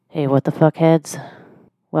Hey, what the fuck heads?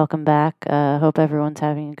 Welcome back. Hope everyone's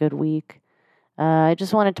having a good week. I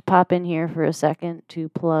just wanted to pop in here for a second to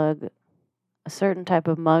plug a certain type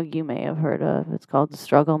of mug you may have heard of. It's called the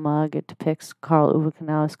Struggle Mug. It depicts Karl Ove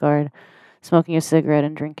Knausgaard smoking a cigarette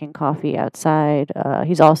and drinking coffee outside.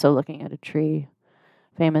 He's also looking at a tree,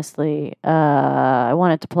 famously. I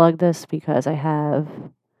wanted to plug this because I have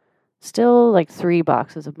still like 3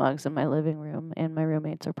 boxes of mugs in my living room, and my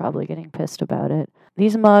roommates are probably getting pissed about it.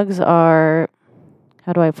 These mugs are,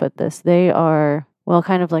 how do I put this? They are, well,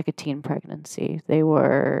 kind of like a teen pregnancy. They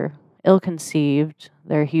were ill-conceived.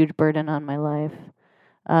 They're a huge burden on my life.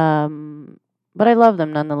 But I love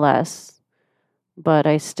them nonetheless. But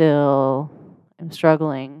I still am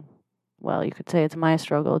struggling. Well, you could say it's my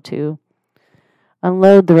struggle to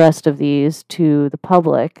unload the rest of these to the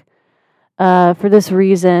public. For this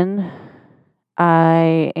reason,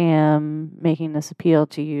 I am making this appeal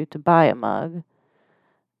to you to buy a mug.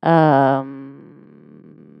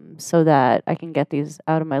 So that I can get these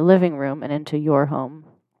out of my living room and into your home,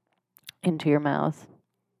 into your mouth.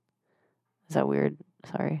 Is that weird?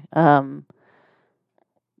 Sorry.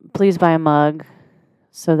 Please buy a mug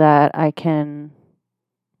so that I can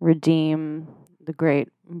redeem the great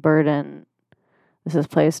burden this has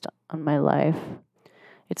placed on my life.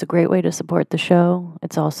 It's a great way to support the show.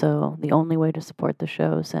 It's also the only way to support the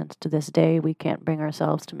show, since to this day we can't bring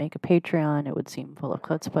ourselves to make a Patreon. It would seem full of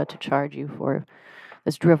chutzpah to charge you for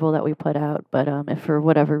this drivel that we put out. But if for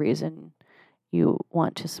whatever reason you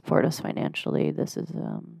want to support us financially, this is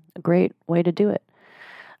a great way to do it.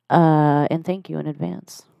 And thank you in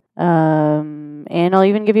advance. And I'll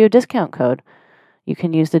even give you a discount code. You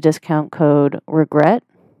can use the discount code REGRET.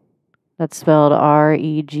 That's spelled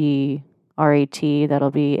REGRAT. That'll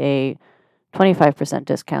be a 25%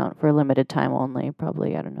 discount for a limited time only,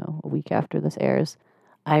 probably, I don't know, a week after this airs.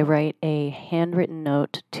 I write a handwritten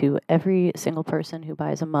note to every single person who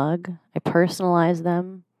buys a mug. I personalize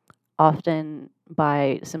them, often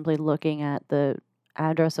by simply looking at the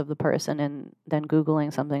address of the person and then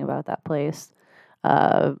Googling something about that place,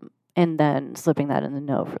 and then slipping that in the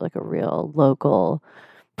note for like a real local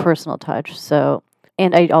personal touch. So,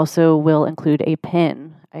 and I also will include a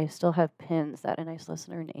pin. I still have pins that a nice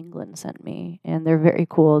listener in England sent me, and they're very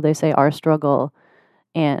cool. They say "our struggle"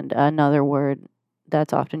 and another word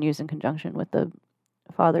that's often used in conjunction with the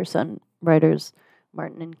father-son writers,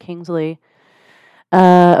 Martin and Kingsley.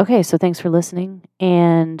 Okay, so thanks for listening,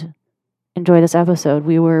 and enjoy this episode.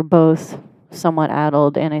 We were both somewhat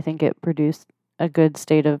addled, and I think it produced a good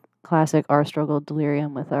state of classic Our Struggle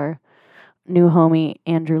delirium with our new homie,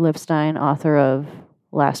 Andrew Lipstein, author of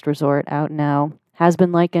Last Resort, out now. Has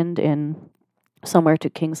been likened in somewhere to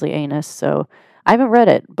Kingsley Anus, so I haven't read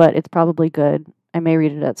it, but it's probably good. I may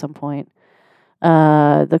read it at some point.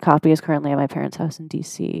 The copy is currently at my parents' house in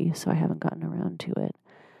DC, so I haven't gotten around to it.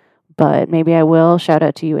 But maybe I will. Shout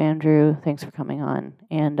out to you, Andrew. Thanks for coming on.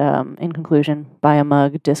 And in conclusion, buy a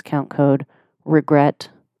mug, discount code REGRET,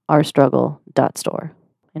 ourstruggle.store.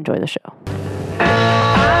 Enjoy the show.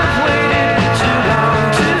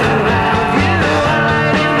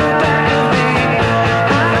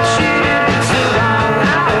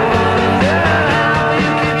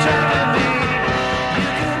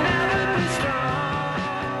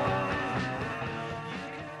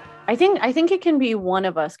 I think it can be one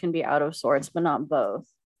of us can be out of sorts, but not both.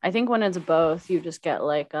 I think when it's both, you just get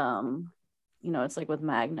like it's like with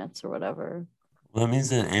magnets or whatever. Well, that means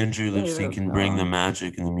that Andrew Lipstein can bring the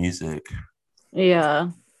magic and the music.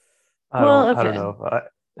 Yeah. I don't know.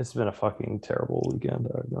 It's been a fucking terrible weekend.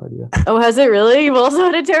 I have no idea. Oh, has it really? You've also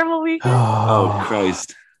had a terrible weekend? Oh,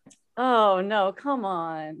 Christ. Oh, no. Come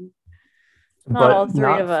on. Not all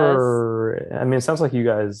three of us. I mean, it sounds like you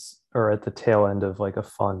guys are at the tail end of like a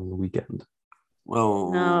fun weekend.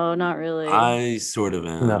 Well, no, not really. I sort of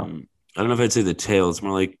am. No. I don't know if I'd say the tail. It's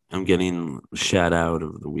more like I'm getting shat out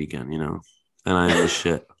of the weekend, and I am the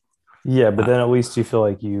shit. Yeah, but then at least you feel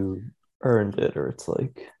like you earned it, or it's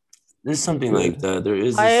like there's something like that. There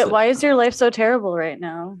is. Why is your life so terrible right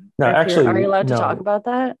now? No, actually, are you allowed to talk about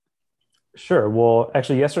that? Sure. Well,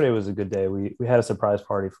 actually, yesterday was a good day. We had a surprise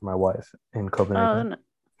party for my wife in Copenhagen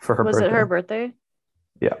for her birthday. Was it her birthday?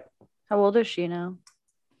 Yeah. How old is she now?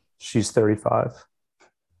 She's 35.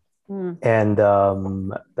 And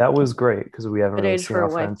that was great because we haven't really seen our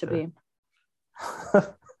friends. Good age for a wife to be.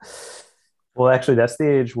 Well, actually, that's the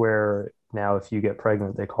age where now if you get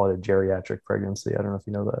pregnant, they call it a geriatric pregnancy. I don't know if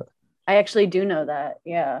you know that. I actually do know that,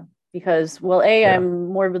 yeah. Because, well, I'm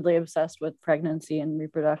morbidly obsessed with pregnancy and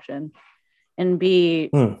reproduction. And B,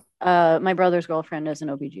 my brother's girlfriend is an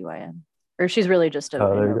OBGYN. Or she's really just an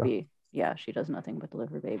OB. Yeah, she does nothing but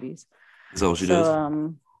deliver babies. That's all she does?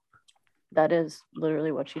 That is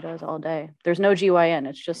literally what she does all day. There's no GYN,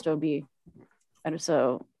 it's just OB. And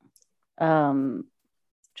so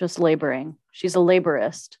just laboring. She's a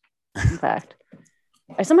laborist, in fact.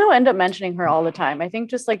 I somehow end up mentioning her all the time. I think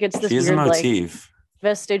just like it's this weird like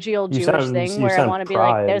vestigial Jewish thing where I want to be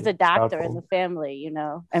like, there's a doctor in the family, you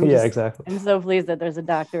know. Exactly. I'm so pleased that there's a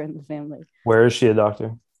doctor in the family. Where is she a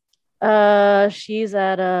doctor? She's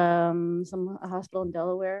at a hospital in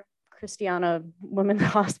Delaware, Christiana Women's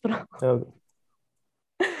Hospital.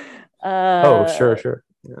 Sure.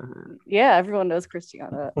 Yeah, everyone knows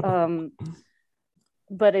Christiana.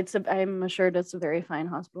 But I'm assured it's a very fine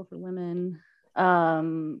hospital for women. Got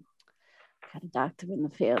a doctor in the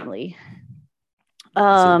family.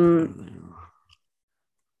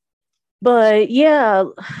 But yeah,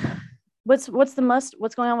 what's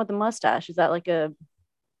going on with the mustache? Is that like a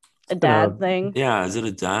dad thing? Yeah, is it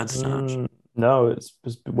a dad stash? No, it's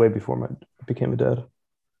way before I became a dad.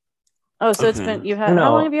 Oh, so it's been how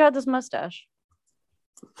long have you had this mustache?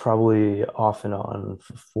 Probably off and on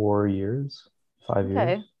for 4 years, 5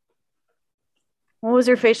 years. What was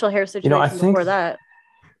your facial hair situation before that?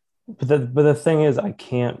 But the thing is, I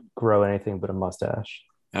can't grow anything but a mustache.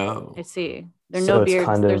 Oh, I see. There's no beard.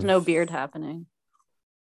 There's no beard happening.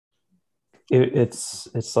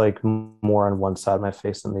 It's like more on one side of my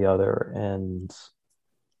face than the other, and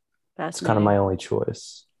it's kind of my only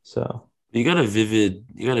choice. So you got a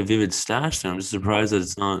vivid stash there. I'm just surprised that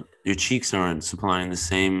it's not, your cheeks aren't supplying the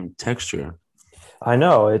same texture. I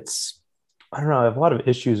know I don't know. I have a lot of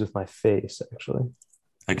issues with my face, actually.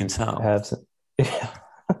 I can tell. I have some, yeah.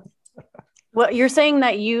 Well, you're saying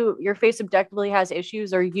that your face objectively has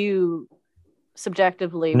issues, or you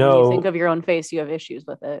subjectively, No. when you think of your own face, you have issues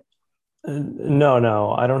with it?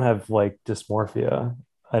 No. I don't have like dysmorphia.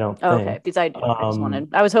 I don't think. Okay, because I do.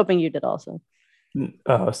 I was hoping you did also.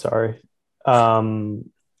 Oh, sorry. No,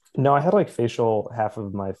 I had like half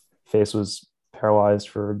of my face was paralyzed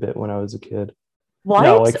for a bit when I was a kid. What?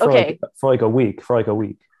 No, like for like a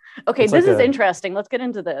week. Okay, this is interesting. Let's get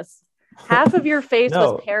into this. Half of your face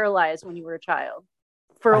was paralyzed when you were a child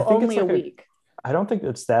for only a week. I don't think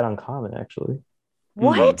it's that uncommon, actually.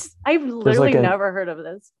 What? I've literally never heard of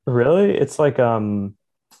this. Really? It's like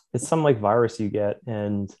it's some like virus you get,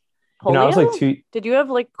 and polio? I was like Did you have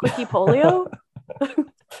like quickie polio?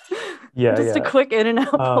 Yeah, just a quick in and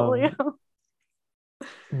out polio.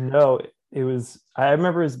 No, it was. I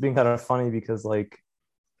remember it being kind of funny because like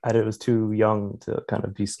I was too young to kind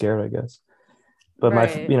of be scared, I guess. But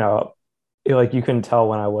right. Like you couldn't tell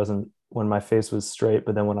when my face was straight,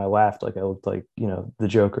 but then when I laughed, like I looked like the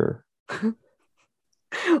Joker.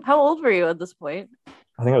 How old were you at this point?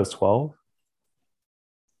 I think I was 12.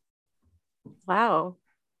 Wow.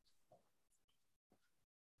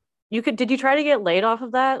 Did you try to get laid off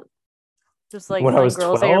of that? Just like when I was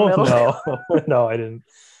girls 12? at your middle? No, I didn't.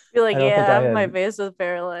 You're like, my face was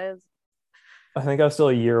paralyzed. I think I was still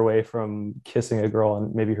a year away from kissing a girl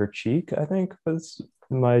on maybe her cheek, I think was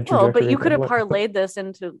my trajectory. Oh, but you could have parlayed this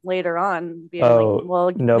into later on being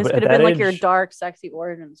this could have been like your dark, sexy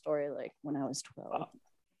origin story, like when I was 12.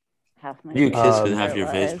 Half my you kissed with half your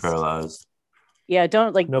face paralyzed. Yeah,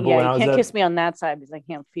 don't like you can't kiss me on that side because I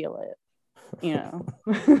can't feel it.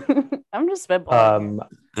 I'm just spitballing.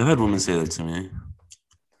 I've had women say that to me.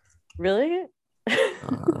 Really?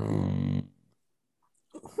 Yeah,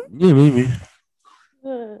 maybe.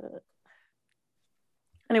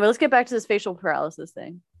 Anyway, let's get back to this facial paralysis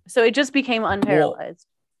thing. So it just became unparalyzed.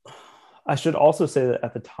 Well, I should also say that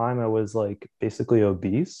at the time I was like basically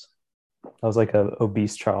obese. I was like an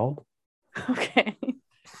obese child. Okay.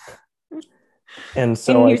 And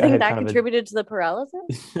so you think that contributed to the paralysis?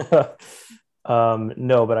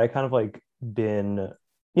 No, but I kind of like been,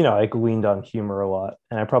 like leaned on humor a lot,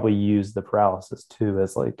 and I probably used the paralysis too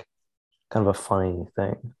as like kind of a funny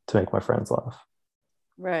thing to make my friends laugh.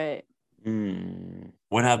 Right.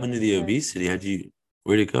 What happened to the obesity?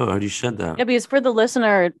 Where'd it go? How'd you shed that? Yeah, because for the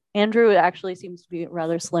listener, Andrew actually seems to be a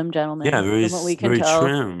rather slim gentleman. Yeah, from what we can tell.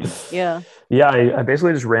 Trim. Yeah. Yeah, I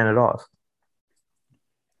basically just ran it off.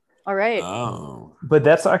 All right. Oh. But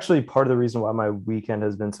that's actually part of the reason why my weekend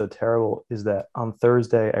has been so terrible is that on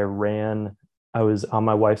Thursday I was on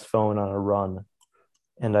my wife's phone on a run,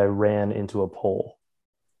 and I ran into a pole.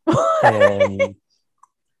 And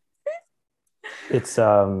it's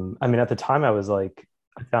I mean at the time I was like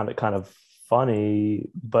I found it kind of funny,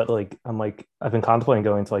 but like I'm like I've been contemplating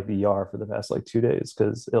going to like the ER for the past like 2 days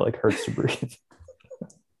because it like hurts to breathe.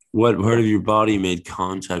 What part of your body made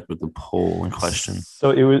contact with the pole in question? So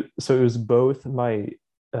it was both my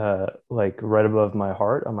like right above my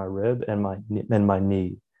heart on my rib and my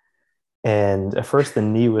knee. And at first the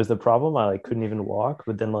knee was the problem. I like couldn't even walk,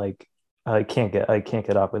 but then like I can't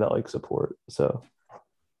get up without like support. So.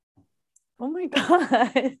 Oh my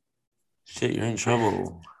God. Shit, you're in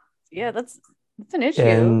trouble. Yeah, that's an issue.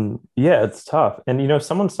 And yeah, it's tough. And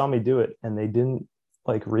someone saw me do it and they didn't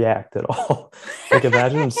like react at all. Like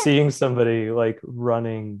imagine seeing somebody like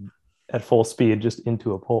running at full speed just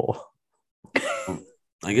into a pole.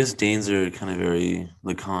 I guess Danes are kind of very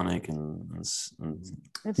laconic and it's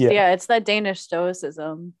that Danish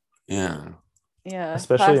stoicism. Yeah. Yeah.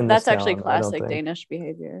 Especially in this that's actually town, classic Danish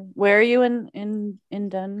behavior. Where are you in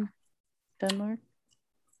Denmark?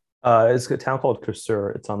 It's a town called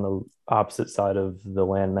Korsør. It's on the opposite side of the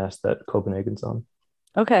landmass that Copenhagen's on.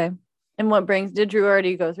 Okay. And did Drew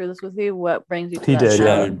already go through this with you? What brings you to he that did,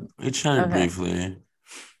 town? He chatted briefly.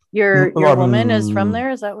 Your woman is from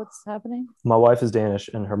there? Is that what's happening? My wife is Danish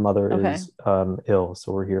and her mother is ill,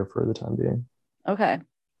 so we're here for the time being. Okay.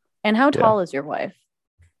 And how tall is your wife?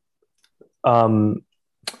 Probably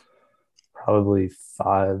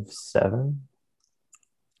 5'7".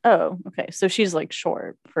 Oh, okay. So she's like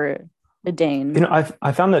short for a Dane.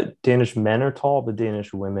 I found that Danish men are tall, but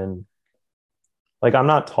Danish women, like I'm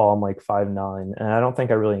not tall, I'm like 5'9", and I don't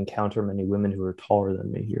think I really encounter many women who are taller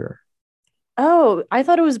than me here. Oh, I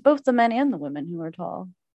thought it was both the men and the women who are tall.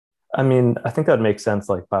 I mean, I think that makes sense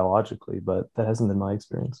like biologically, but that hasn't been my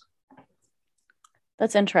experience.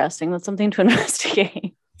 That's interesting. That's something to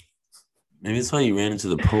investigate. Maybe that's why you ran into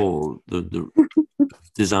the pole. The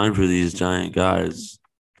design for these giant guys.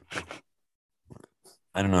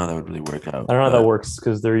 I don't know how that would really work out. I don't know how that works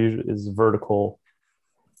because there usually is vertical.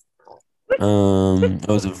 It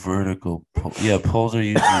was a vertical pole. Yeah, poles are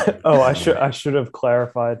usually. I should have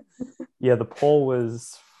clarified. Yeah, the pole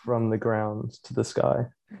was from the ground to the sky.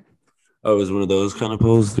 Oh, it was one of those kind of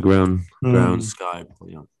poles, the ground sky pole.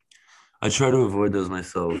 Yeah, I try to avoid those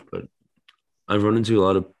myself, but I've run into a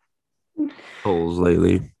lot of poles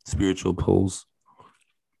lately, spiritual poles.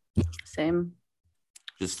 Same.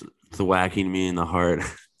 Just thwacking me in the heart.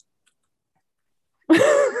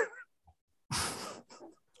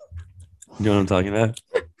 You know what I'm talking about?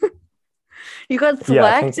 You got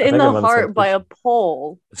thwacked in the heart by a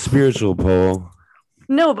pole. Spiritual pole.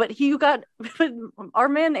 No, but our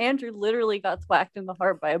man Andrew literally got thwacked in the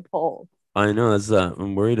heart by a pole. I know, that's that.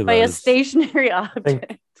 I'm worried about by a stationary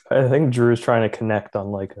object. I think Drew is trying to connect on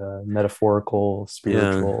like a metaphorical,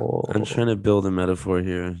 spiritual. Yeah, I'm trying to build a metaphor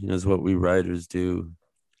here. It's what we writers do.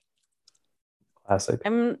 Classic.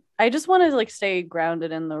 I just want to like stay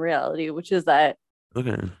grounded in the reality, which is that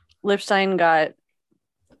Lipstein got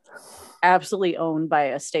absolutely owned by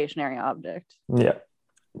a stationary object. Yeah.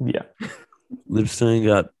 Lipstein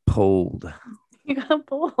got poled. He got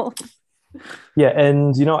poled. Yeah,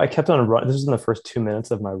 and I kept on running. This was in the first 2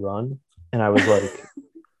 minutes of my run, and I was like,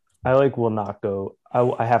 I will not go.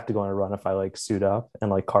 I have to go on a run if I like suit up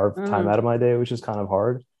and like carve time out of my day, which is kind of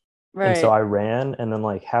hard. Right. And so I ran, and then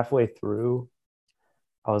like halfway through,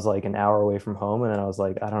 I was like an hour away from home, and then I was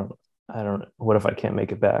like, I don't. What if I can't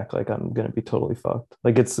make it back? Like I'm gonna be totally fucked.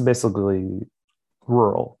 Like it's basically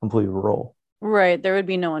rural, completely rural. Right. There would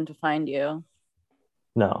be no one to find you.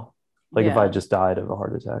 No. Like if I just died of a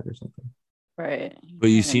heart attack or something. Right. But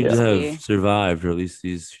you seem to have survived, or at least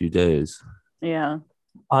these few days. Yeah.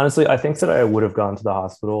 Honestly, I think that I would have gone to the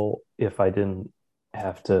hospital if I didn't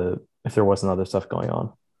have to, if there wasn't other stuff going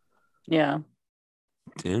on. Yeah.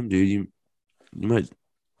 Damn, dude, you might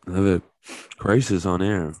have a crisis on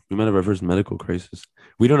air. We might have our first medical crisis.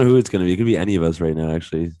 We don't know who it's going to be. It could be any of us right now,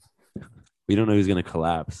 actually. We don't know who's going to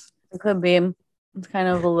collapse. It could be. It's kind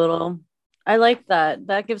of a little... I like that.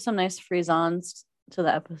 That gives some nice frisons to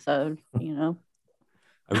the episode, I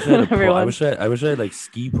wish I had like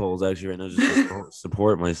ski poles actually right now just to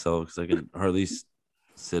support myself because I can hardly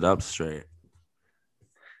sit up straight.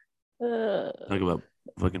 Talk about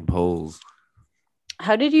fucking poles.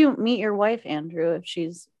 How did you meet your wife, Andrew, if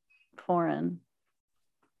she's foreign?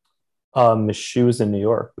 She was in New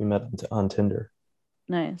York. We met on Tinder.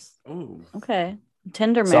 Nice. Oh. Okay.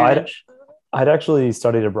 Tinder marriage. So I'd actually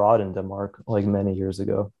studied abroad in Denmark like many years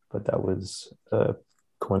ago, but that was a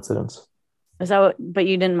coincidence. Is that but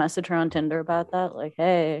you didn't message her on Tinder about that? Like,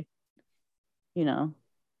 hey,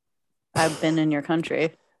 I've been in your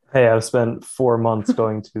country. Hey, I've spent 4 months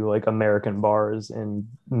going to like American bars in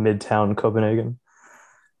Midtown Copenhagen.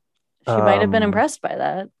 She might have been impressed by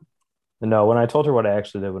that. No, when I told her what I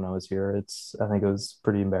actually did when I was here, I think it was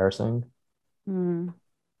pretty embarrassing.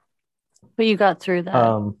 But you got through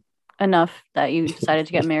that enough that you decided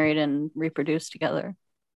to get married and reproduce together.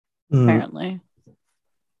 Apparently.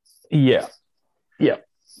 Yeah.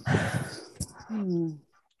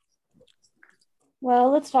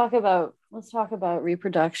 Well, let's talk about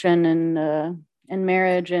reproduction and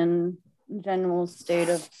marriage and general state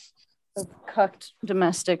of cucked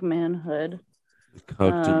domestic manhood.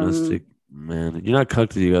 Cucked domestic man. You're not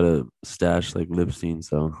cucked. You gotta stash like Lipstein.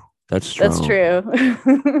 So that's strong. That's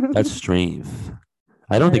true. That's strength.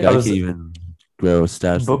 I don't think I could even grow a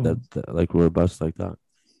stash that like robust like that.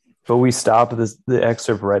 But we stopped the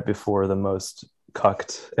excerpt right before the most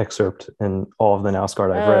cucked excerpt in all of the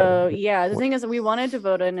Knausgaard I've read. Oh, yeah. The thing is, we wanted to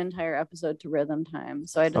devote an entire episode to Rhythm Time,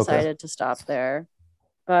 so I decided to stop there.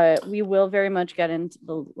 But we will very much get into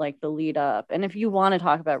the lead up, and if you want to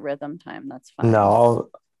talk about Rhythm Time, that's fine. No,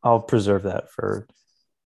 I'll preserve that for.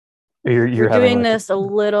 You're doing this a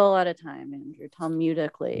little at a time, Andrew.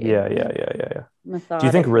 Talmudically. Yeah. Do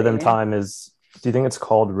you think Rhythm Time is? Do you think it's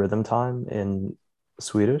called Rhythm Time in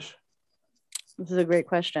Swedish? This is a great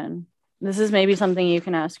question. This is maybe something you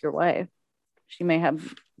can ask your wife. She may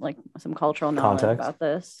have like some cultural knowledge about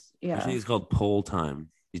this. Yeah. I think it's called pole time.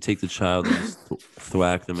 You take the child and just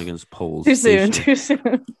thwack them against poles. Too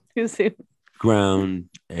soon. Ground,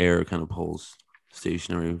 air kind of poles.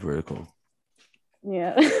 Stationary, vertical.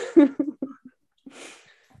 Yeah.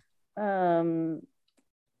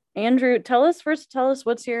 Andrew, tell us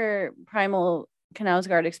what's your primal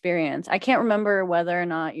Knausgaard experience. I can't remember whether or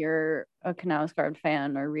not you're a Knausgaard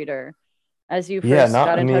fan or reader, as you first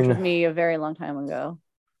got in touch with me a very long time ago.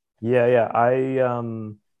 Yeah.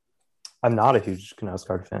 I'm not a huge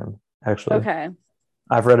Knausgaard fan, actually. Okay.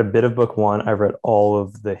 I've read a bit of book 1. I've read all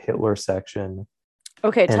of the Hitler section.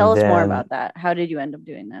 Okay, tell us more about that. How did you end up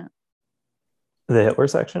doing that? The Hitler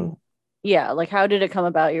section? Yeah, like how did it come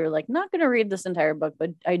about? You were like, not going to read this entire book,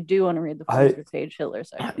 but I do want to read the 400-page Hitler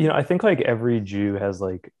section. I think like every Jew has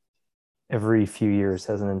like, every few years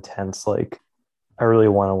has an intense like, I really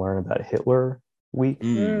want to learn about Hitler week.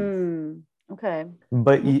 Okay.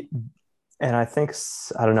 But and I think,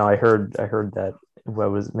 I don't know, I heard that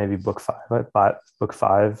what was maybe book 5. Book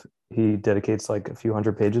 5, he dedicates like a few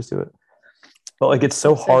hundred pages to it. But like it's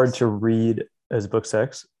so hard to read as book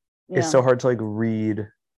 6. Yeah. It's so hard to like read.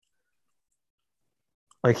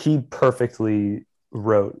 Like he perfectly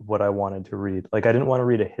wrote what I wanted to read. Like I didn't want to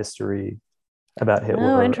read a history about Hitler.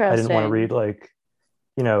 Oh, interesting. I didn't want to read like,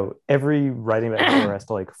 every writing about Hitler has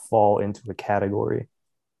to like fall into a category.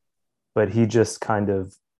 But he just kind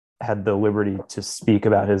of had the liberty to speak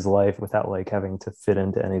about his life without like having to fit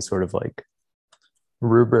into any sort of like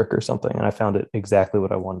rubric or something. And I found it exactly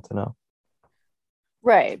what I wanted to know.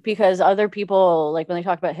 Right. Because other people, like when they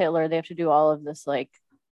talk about Hitler, they have to do all of this like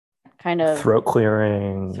kind of throat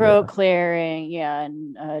clearing,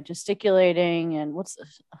 and gesticulating, and what's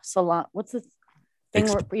the thing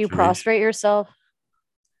where you prostrate yourself?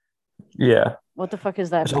 Yeah. What the fuck is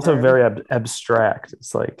that? It's also very abstract.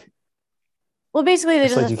 It's like, well, basically they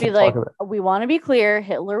just have to be like, we want to be clear,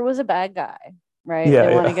 Hitler was a bad guy, right? Yeah,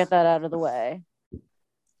 they want to get that out of the way.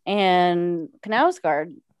 And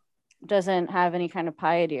Knausgaard doesn't have any kind of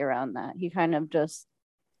piety around that. He kind of just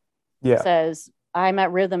says, I'm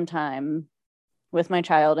at Rhythm Time with my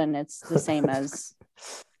child, and it's the same as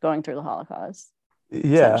going through the Holocaust.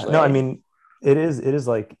 Yeah, no, I mean, it is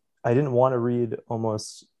like, I didn't want to read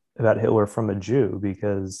almost about Hitler from a Jew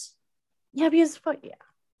because I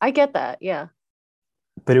get that. Yeah.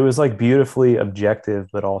 But it was like beautifully objective,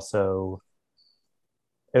 but also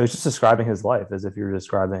it was just describing his life as if you were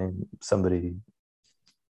describing somebody,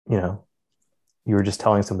 you were just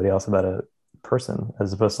telling somebody else about a person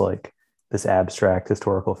as opposed to like this abstract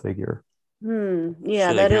historical figure.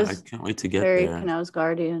 Yeah, I can't wait to get very there.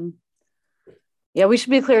 Knausgaardian. Yeah, we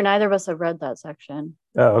should be clear. Neither of us have read that section.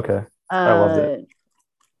 Oh, okay. I loved it.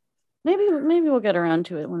 Maybe we'll get around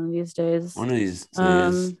to it one of these days.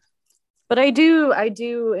 But I do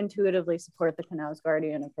intuitively support the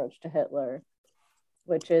Knausgaardian approach to Hitler,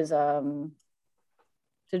 which is to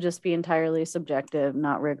just be entirely subjective,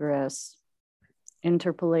 not rigorous.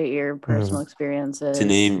 Interpolate your personal experiences. To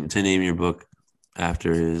name your book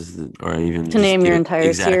after his, or even to name your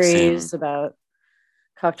entire series about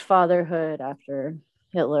cucked fatherhood after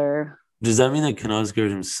Hitler. Does that mean that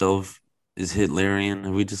Knausgaard himself is Hitlerian?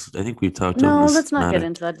 I think we've talked about this. No, let's not get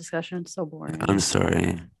into that discussion. It's so boring. I'm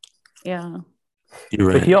sorry. Yeah. You're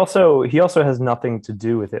right. But he also has nothing to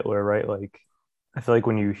do with Hitler, right? Like, I feel like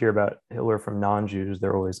when you hear about Hitler from non-Jews,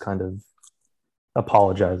 they're always kind of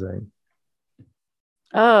apologizing.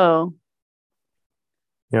 Oh.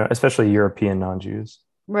 Especially European non-Jews.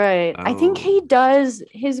 Right. I think he does.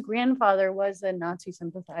 His grandfather was a Nazi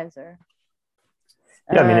sympathizer.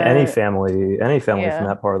 Yeah, I mean, any family from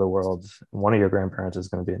that part of the world, one of your grandparents is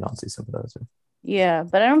going to be a Nazi sympathizer. Yeah,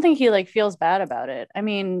 but I don't think he like feels bad about it. I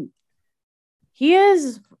mean,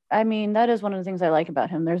 that is one of the things I like about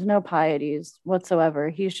him. There's no pieties whatsoever.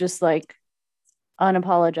 He's just like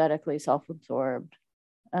unapologetically self-absorbed.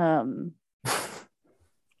 And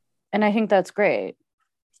I think that's great.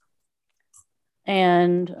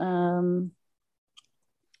 And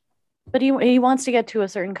but he wants to get to a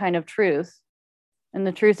certain kind of truth, and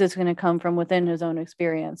the truth is going to come from within his own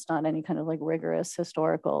experience, not any kind of like rigorous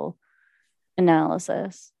historical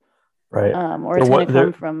analysis, right? Or it's going to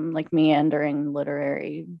come from like meandering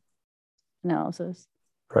literary analysis,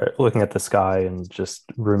 right? Looking at the sky and just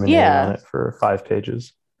ruminating on it for 5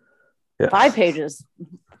 pages. 5 pages,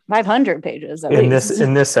 500 pages in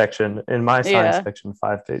this section, in my science section,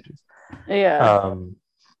 5 pages.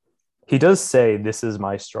 He does say, "This is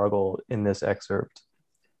my struggle" in this excerpt.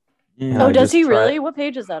 Oh, does he really? What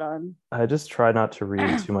page is that on? I just try not to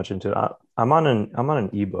read too much into it. I'm on an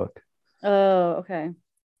ebook. Oh, okay.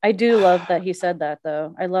 I do love that he said that,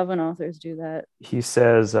 though. I love when authors do that. He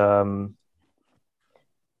says,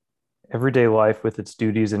 "Everyday life with its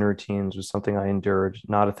duties and routines was something I endured,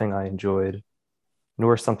 not a thing I enjoyed,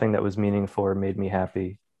 nor something that was meaningful or made me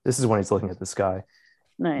happy." This is when he's looking at the sky.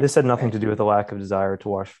 Nice. This had nothing to do with a lack of desire to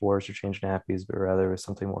wash floors or change nappies, but rather with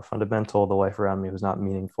something more fundamental. The life around me was not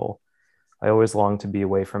meaningful. I always longed to be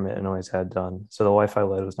away from it and always had done. So the life I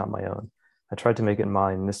led was not my own. I tried to make it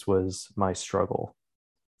mine. This was my struggle.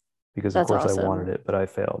 Because of course I wanted it, but I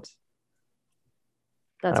failed.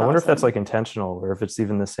 I wonder if that's like intentional or if it's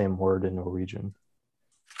even the same word in Norwegian.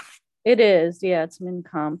 It is. Yeah, it's min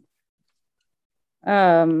kamp.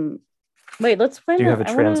 Wait, let's find Do you have a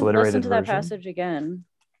transliterated listen to version? That passage again.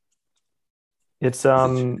 It's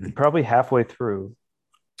probably halfway through.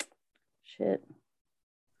 Shit.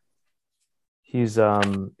 He's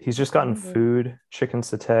just gotten food, chicken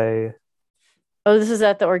satay. Oh, this is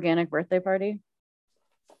at the organic birthday party?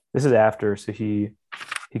 This is after, so he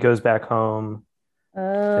goes back home.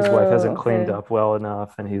 His wife hasn't cleaned up well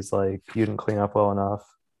enough, and he's like, "You didn't clean up well enough."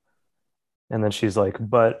 And then she's like, and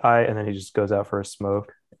then he just goes out for a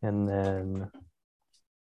smoke, and then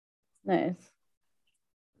nice.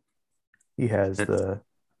 He has the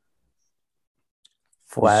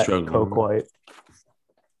flat Coke Light.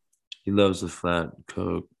 He loves the flat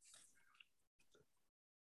Coke.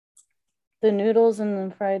 The noodles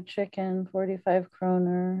and the fried chicken, 45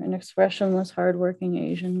 kroner, an expressionless, hardworking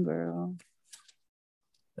Asian girl.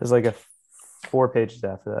 There's like a 4 pages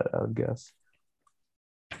after that, I would guess.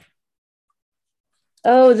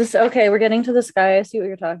 Oh, okay, we're getting to the sky. I see what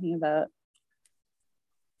you're talking about.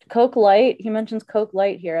 Coke Light, he mentions Coke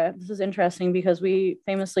Light here. This is interesting because we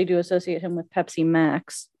famously do associate him with Pepsi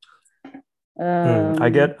Max. I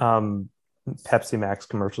get Pepsi Max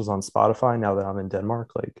commercials on Spotify now that I'm in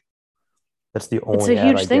Denmark. Like, that's the only. It's a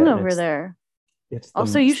huge thing over there.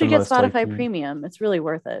 Also, you should get Spotify Premium. It's really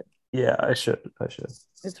worth it. Yeah, I should.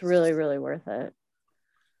 It's really, really worth it.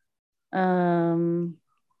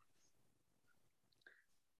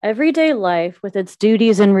 Everyday life with its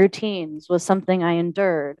duties and routines was something I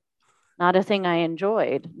endured, not a thing I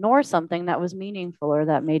enjoyed, nor something that was meaningful or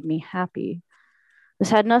that made me happy. This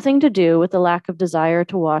had nothing to do with the lack of desire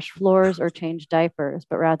to wash floors or change diapers,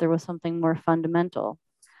 but rather with something more fundamental.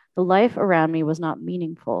 The life around me was not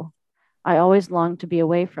meaningful. I always longed to be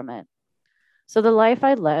away from it. So the life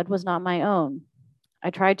I led was not my own. I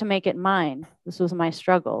tried to make it mine. This was my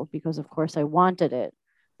struggle because, of course, I wanted it,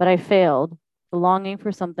 but I failed. The longing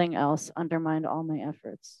for something else undermined all my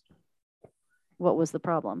efforts. What was the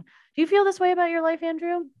problem? Do you feel this way about your life,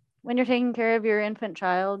 Andrew? When you're taking care of your infant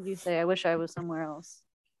child, you say, "I wish I was somewhere else.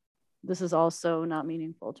 This is also not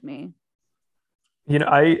meaningful to me." You know,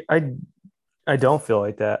 I don't feel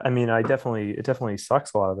like that. I mean, it definitely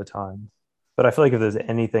sucks a lot of the time, but I feel like if there's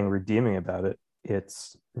anything redeeming about it,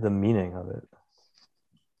 it's the meaning of it.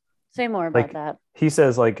 Say more about that. He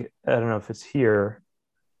says, like, I don't know if it's here.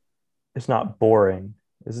 It's not boring.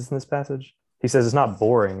 Is this in this passage? He says it's not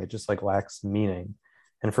boring. It just like lacks meaning.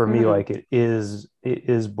 And for me, like it is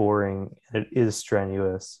boring and it is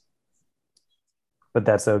strenuous, but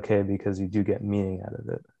that's okay because you do get meaning out of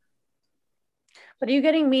it. But are you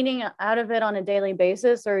getting meaning out of it on a daily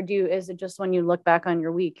basis, or is it just when you look back on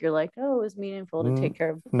your week, you're like, "Oh, it was meaningful to take care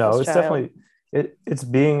of this No, it's child." definitely it's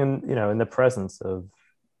being in the presence of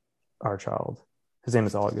our child. His name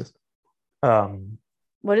is August.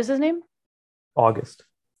 What is his name? August.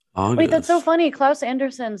 Wait, that's so funny. Klaus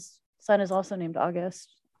Andersen's son is also named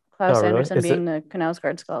August. Klaus Andersen being the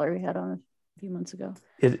Knausgaard scholar we had on a few months ago.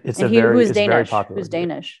 It's Danish. Very popular. Who's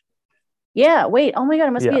Danish? Yeah. Wait. Oh my God!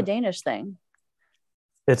 It must be a Danish thing.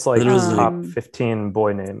 It's like top 15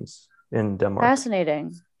 boy names in Denmark.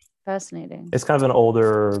 Fascinating. It's kind of an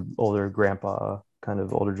older grandpa, kind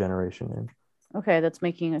of older generation name. Okay, that's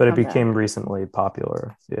making But it became recently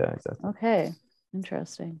popular. Yeah, exactly. Okay,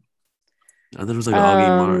 interesting. I thought it was like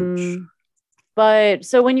Augie March. But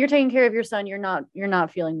so when you're taking care of your son, you're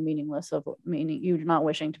not feeling meaningless of meaning. You're not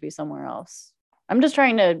wishing to be somewhere else. I'm just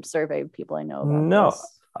trying to survey people I know about No, this.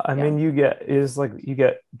 I mean you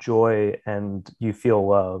get joy and you feel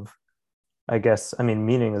love. I guess, I mean,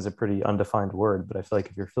 meaning is a pretty undefined word, but I feel like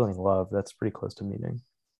if you're feeling love, that's pretty close to meaning.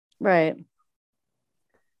 Right.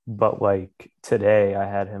 But like today, I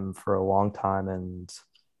had him for a long time, and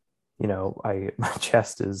my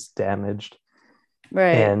chest is damaged,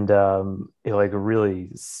 right? And it really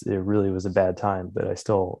was a bad time, but I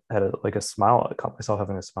still had a smile. I caught myself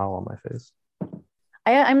having a smile on my face.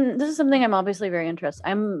 This is something I'm obviously very interested.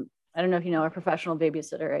 I don't know if you know, a professional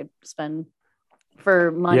babysitter. I spend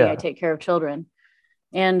for money. Yeah. I take care of children,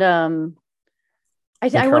 and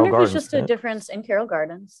I wonder if it's just a difference in Carroll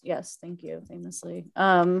Gardens. Yes, thank you, famously.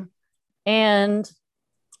 And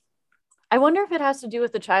I wonder if it has to do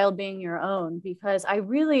with the child being your own, because I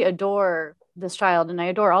really adore this child and I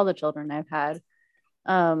adore all the children I've had.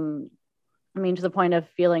 I mean, to the point of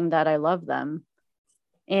feeling that I love them.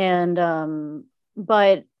 And,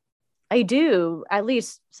 but I do at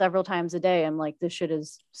least several times a day. I'm like, this shit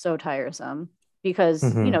is so tiresome because,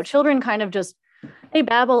 children kind of just, they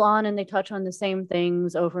babble on and they touch on the same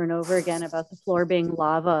things over and over again about the floor being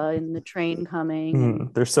lava and the train coming.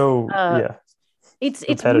 And, they're so, It's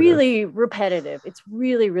really repetitive. It's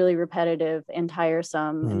really, really repetitive and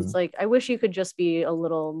tiresome. And it's like, I wish you could just be a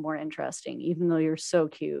little more interesting, even though you're so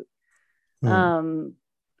cute.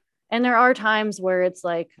 And there are times where it's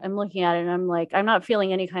like, I'm looking at it and I'm like, I'm not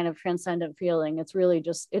feeling any kind of transcendent feeling. It's really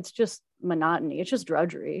it's just monotony. It's just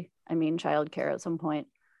drudgery. I mean, childcare at some point.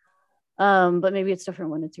 But maybe it's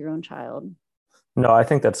different when it's your own child. No, I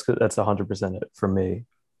think that's 100% it for me.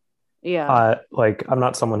 Yeah. I'm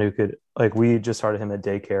not someone who could, we just started him at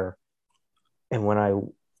daycare. And when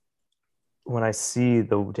I see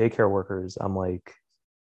the daycare workers, I'm like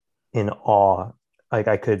in awe.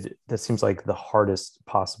 That seems like the hardest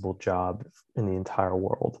possible job in the entire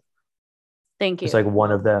world. Thank you. It's like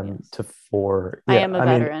one of them to four. Yeah, I am a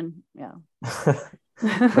veteran. Yeah.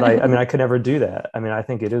 But I could never do that. I mean, I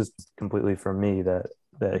think it is completely for me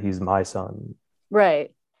that he's my son.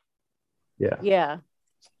 Right. Yeah. Yeah.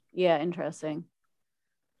 Yeah, interesting.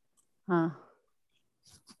 Huh.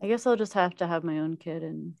 I guess I'll just have to have my own kid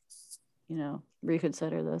and,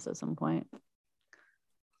 reconsider this at some point.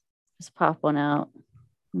 Just pop one out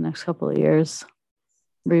in the next couple of years.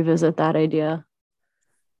 Revisit that idea.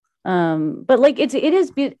 But like it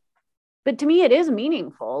is, but to me it is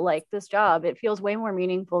meaningful. Like this job, it feels way more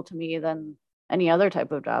meaningful to me than any other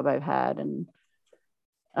type of job I've had. And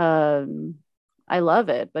I love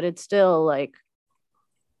it, but it's still like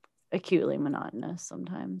acutely monotonous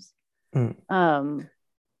sometimes.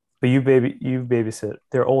 But you babysit.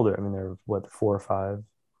 They're older. I mean, they're what, 4 or 5?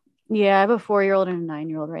 Yeah, I have a 4-year-old and a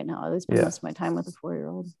 9-year-old right now. I spend most of my time with a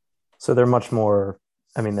 4-year-old. So they're much more.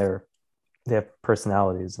 I mean, they have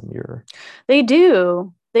personalities, and They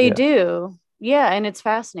do. They do. Yeah, and it's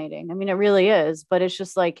fascinating. I mean, it really is. But it's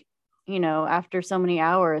just like, after so many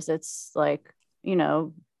hours, it's like,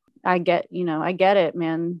 I get it,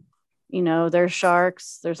 man. There's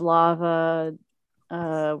sharks, there's lava.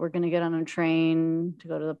 We're gonna get on a train to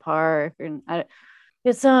go to the park, and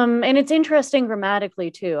it's interesting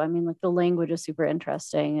grammatically too. I mean, like the language is super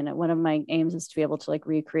interesting, and one of my aims is to be able to like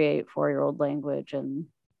recreate 4-year-old language and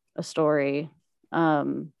a story.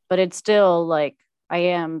 But it's still like I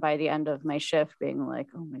am by the end of my shift being like,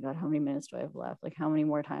 oh my god, how many minutes do I have left? Like, how many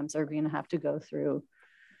more times are we gonna have to go through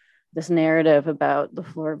this narrative about the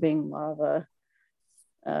floor being lava?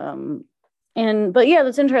 But yeah,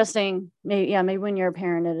 that's interesting. Maybe when you're a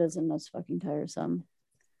parent, it isn't as fucking tiresome.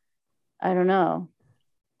 I don't know,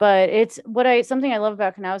 but it's something I love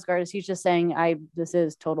about Knausgaard is he's just saying this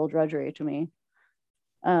is total drudgery to me,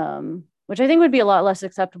 which I think would be a lot less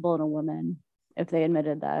acceptable in a woman if they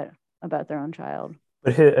admitted that about their own child.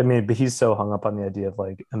 But he's so hung up on the idea of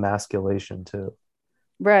like emasculation too.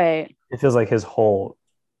 Right. It feels like his whole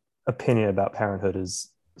opinion about parenthood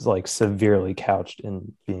is like severely couched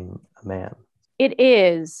in being a man. It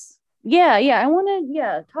is. Yeah. I want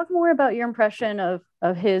to talk more about your impression of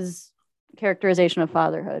his characterization of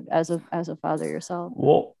fatherhood as a father yourself.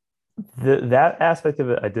 Well, that aspect of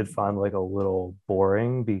it I did find like a little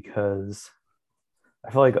boring because I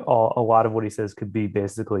feel like a lot of what he says could be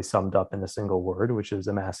basically summed up in a single word, which is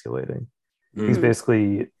emasculating. He's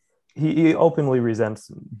basically he openly resents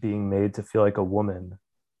being made to feel like a woman.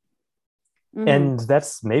 And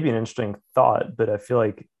that's maybe an interesting thought, but I feel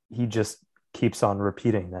like he just keeps on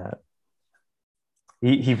repeating that.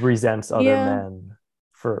 He resents other men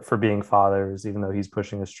for being fathers, even though he's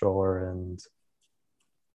pushing a stroller. And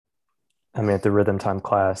I mean, at the rhythm time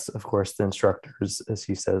class, of course, the instructors, as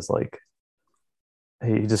he says, like,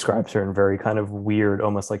 he describes her in very kind of weird,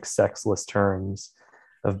 almost like sexless terms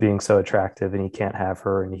of being so attractive, and he can't have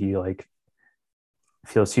her, and he like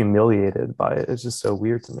feels humiliated by it. It's just so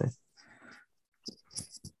weird to me.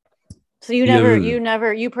 So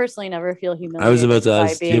you personally never feel humiliated. I was about to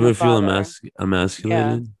ask, do you ever feel emasculated?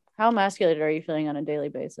 Yeah. How emasculated are you feeling on a daily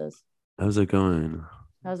basis? How's it going?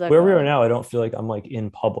 Where we are now, I don't feel like I'm like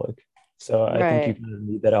in public. So I think you kind of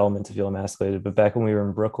need that element to feel emasculated. But back when we were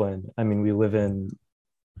in Brooklyn, I mean, we live in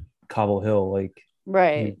Cobble Hill, like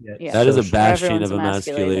right. Yeah. That is a bastion of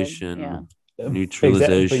emasculation,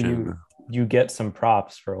 neutralization. Exactly, but you get some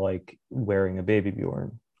props for like wearing a baby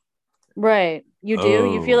Bjorn. Right. You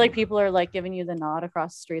do. You feel like people are like giving you the nod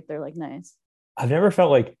across the street. They're like, nice. I've never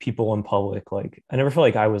felt like people in public, like I never felt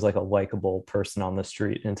like I was like a likable person on the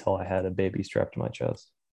street until I had a baby strapped to my chest.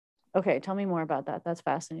 Okay, tell me more about that. That's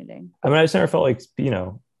fascinating. I mean, I just never felt like,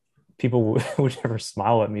 people would never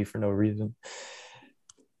smile at me for no reason.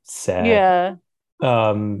 Sad. Yeah.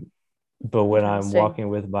 But when I'm walking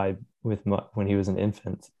when he was an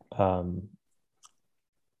infant, I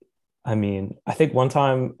mean, I think one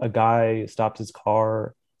time a guy stopped his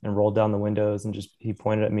car and rolled down the windows and he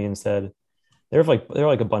pointed at me and said, there were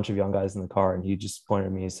like a bunch of young guys in the car, and he just pointed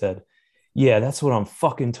at me and said, "Yeah, that's what I'm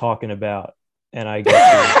fucking talking about." And I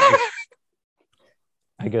guess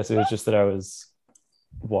it was just that I was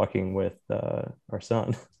walking with our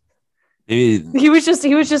son. Maybe he was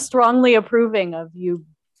just strongly approving of you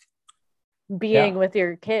being with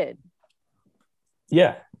your kid.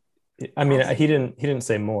 Yeah. I mean, he didn't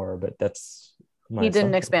say more, but that's he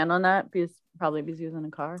didn't expand on that because he was in a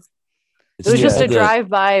car. It was just a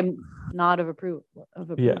drive-by nod of approval.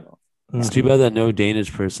 Yeah. It's too bad that no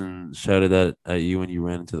Danish person shouted that at you when you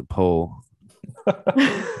ran into the pole.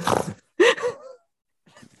 I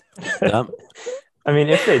mean,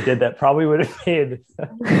 if they did, that probably would have made.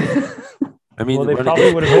 I mean, they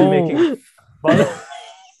probably would have been making fun.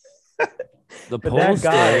 The pole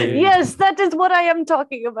guy. Yes, that is what I am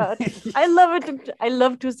talking about. I love it. I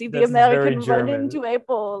love to see the American run into a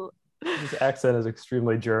pole. His accent is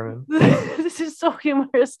extremely German. This is so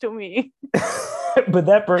humorous to me. But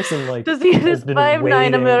that person, like, does he just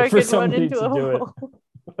 5'9" American run into a pole?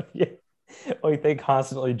 Yeah. Like they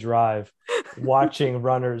constantly drive, watching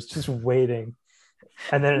runners, just waiting,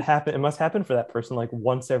 and then it must happen for that person like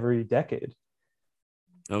once every decade.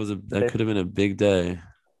 That could have been a big day.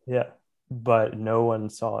 Yeah, but no one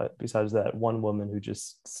saw it besides that one woman who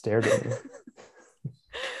just stared at me.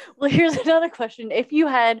 Well, here's another question: if you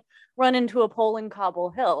had run into a pole in Cobble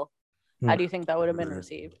Hill, how do you think that would have been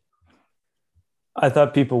received? I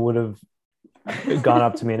thought people would have gone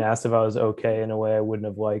up to me and asked if I was okay in a way I wouldn't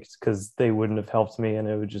have liked, because they wouldn't have helped me and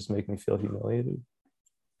it would just make me feel humiliated.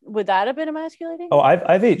 Would that have been emasculating? Oh,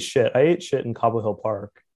 I've ate shit. I ate shit in Cobble Hill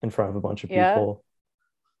Park in front of a bunch of people.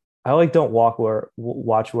 I like don't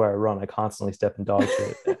watch where I run. I constantly step in dog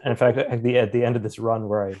shit. And in fact, at the end of this run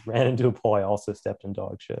where I ran into a pole, I also stepped in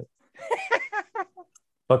dog shit.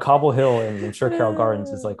 But Cobble Hill and I'm sure Carroll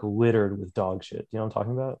Gardens is like littered with dog shit. You know what I'm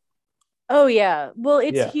talking about? Oh, yeah. Well,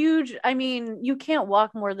 it's huge. I mean, you can't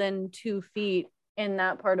walk more than 2 feet in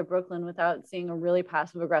that part of Brooklyn without seeing a really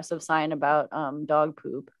passive aggressive sign about dog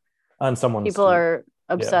poop. On someone's People are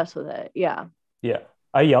obsessed with it. Yeah. Yeah.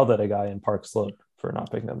 I yelled at a guy in Park Slope for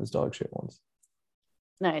not picking up his dog shit once.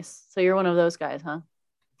 Nice. So you're one of those guys, huh?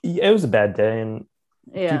 Yeah, it was a bad day and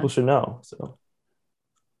people should know. So.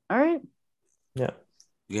 All right. Yeah.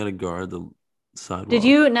 You got to guard the sidewalk.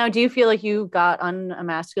 Do you feel like you got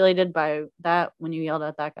unemasculated by that when you yelled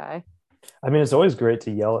at that guy? I mean, it's always great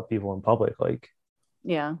to yell at people in public. Like,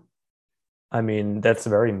 yeah. I mean, that's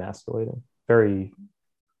very masculating. Very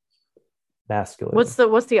masculine. What's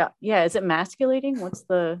the is it masculating? What's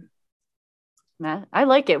the I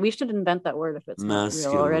like it. We should invent that word if it's not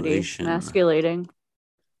real already. Masculating.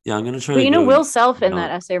 Yeah, I'm gonna try. But Will Self in that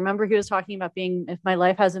essay, remember he was talking about being, if my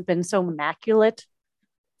life hasn't been so immaculate.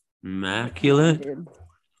 Immaculate?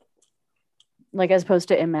 Like as opposed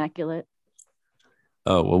to immaculate.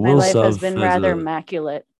 Oh well, my life has been rather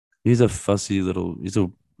immaculate. He's a fussy little.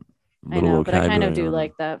 I know, but I kind of do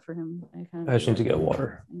like that for him. I just need to get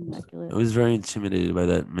water. Immaculate. I was very intimidated by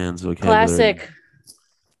that man's vocabulary. Classic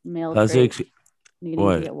male. Classic. Needing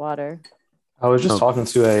to get water. I was just talking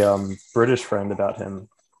to a British friend about him,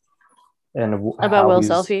 and about Will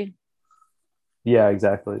Selfie. Yeah,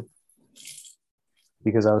 exactly.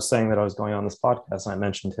 Because I was saying that I was going on this podcast, and I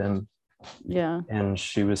mentioned him. Yeah. And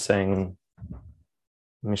she was saying,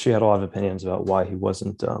 I mean, she had a lot of opinions about why he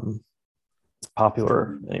wasn't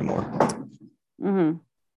popular anymore. Mm-hmm.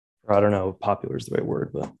 Or I don't know if popular is the right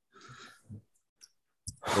word, but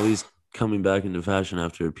Well, he's coming back into fashion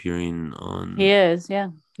after appearing on. He is, yeah.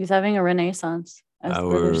 He's having a renaissance, as the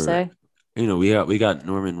British say. We got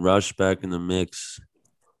Norman Rush back in the mix.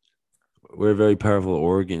 We're a very powerful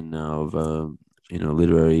organ now of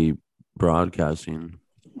literary broadcasting.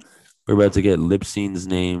 We're about to get Lipscene's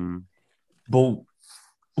name. But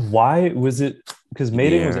why was it? Because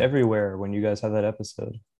mating was everywhere when you guys had that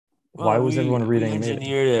episode. Well, why was everyone reading? We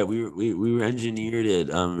engineered it. We were engineered it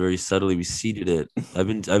very subtly. We seeded it. I've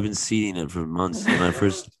been seeding it for months. One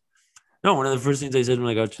of the first things I said when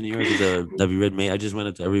I got to New York is, "Have you read Mate?" I just went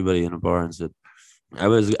up to everybody in a bar and said, "I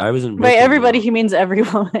was in." Brooklyn, by everybody, he means every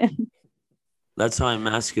woman. That's how I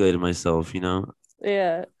emasculated myself,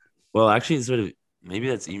 Yeah. Well, actually, it's sort of maybe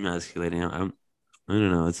that's emasculating. I don't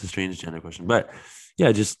know. It's a strange gender question, but yeah,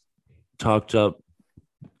 I just talked up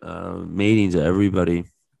mating to everybody.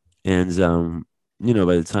 And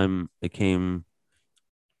by the time it came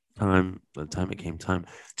time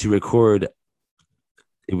to record,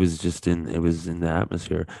 it was in the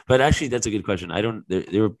atmosphere. But actually, that's a good question. I don't.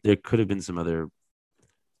 There could have been some other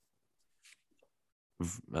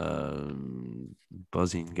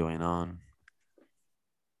buzzing going on.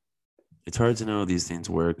 It's hard to know how these things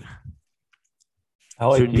work. I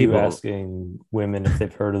like certain people asking women if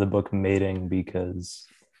they've heard of the book Mating, because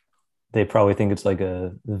they probably think it's like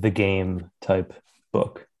the game type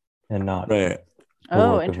book and not right.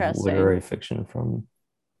 Interesting. Literary fiction from.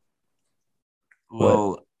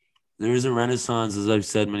 Well, there is a renaissance, as I've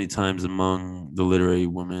said many times, among the literary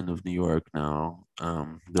women of New York now.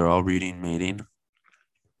 They're all reading Mating.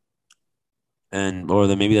 Or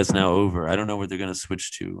then maybe that's now over. I don't know what they're going to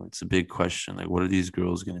switch to. It's a big question. Like, what are these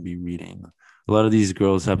girls going to be reading? A lot of these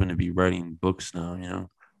girls happen to be writing books now,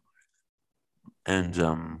 And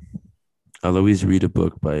I'll always read a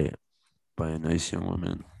book by a nice young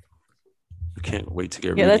woman. I can't wait to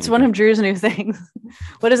get. Yeah, that's one of Drew's new things.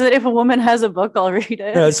 What is it? If a woman has a book, I'll read it.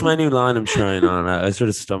 Yeah, that's my new line I'm trying on. I sort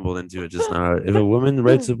of stumbled into it just now. If a woman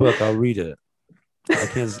writes a book, I'll read it.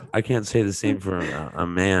 I can't say the same for a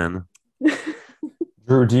man.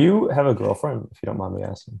 Drew, do you have a girlfriend, if you don't mind me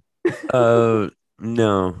asking?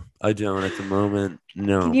 No, I don't at the moment.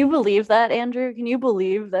 No. Can you believe that, Andrew? Can you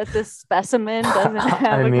believe that this specimen doesn't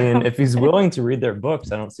have if he's willing to read their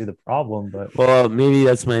books, I don't see the problem, but well, maybe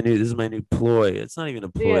this is my new ploy. It's not even a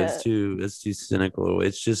ploy, it's too cynical.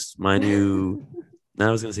 It's just my new now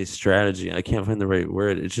I was gonna say strategy. I can't find the right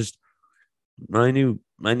word. It's just my new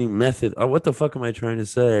method. Oh, what the fuck am I trying to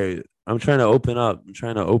say? I'm trying to open up.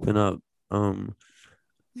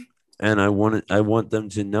 And I want them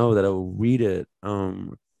to know that I will read it.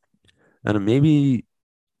 And maybe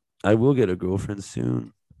I will get a girlfriend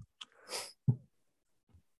soon.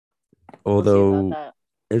 Although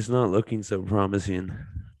it's not looking so promising.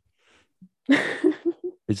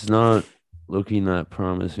 It's not looking that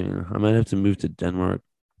promising. I might have to move to Denmark.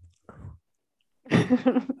 I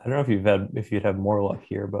don't know if you'd have more luck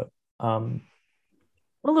here, but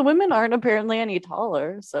well, the women aren't apparently any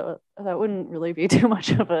taller, so that wouldn't really be too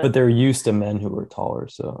much of a. But they're used to men who are taller,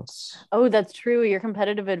 so it's. Oh, that's true. Your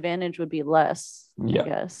competitive advantage would be less. Yeah. I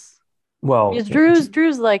guess. Well, because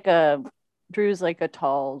Drew's like a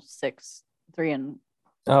tall 6'3" and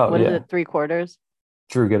what is it, 3/4?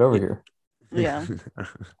 Drew, get over here. Yeah.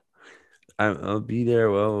 I'll be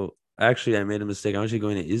there. Well, actually, I made a mistake. I'm actually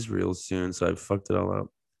going to Israel soon, so I fucked it all up.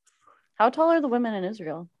 How tall are the women in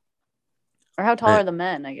Israel? Or how tall are the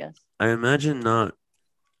men, I guess? I imagine not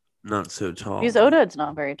so tall. Because Oded's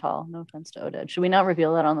not very tall. No offense to Oded. Should we not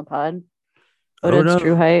reveal that on the pod? Oded's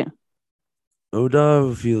true height.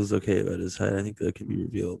 Oded feels okay about his height. I think that can be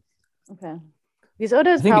revealed. Okay. Because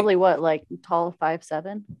Oded's probably like tall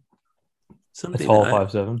 5'7"? Something tall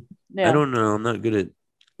 5'7". Yeah. I don't know. I'm not good at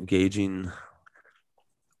gauging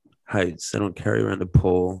heights. I don't carry around a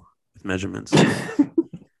pole with measurements.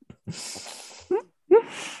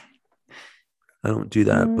 I don't do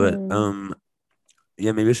that, but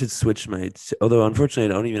yeah, maybe I should switch although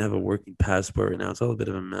unfortunately I don't even have a working passport right now. It's all a bit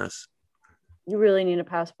of a mess. You really need a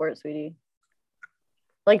passport, sweetie.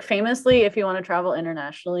 Like famously, if you want to travel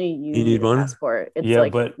internationally, you need a passport.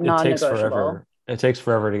 It's but it takes forever. It takes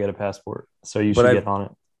forever to get a passport, so you should get on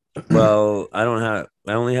it. Well, I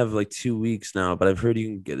only have like 2 weeks now, but I've heard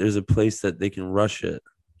there's a place that they can rush it.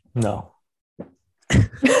 No.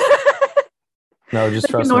 No, just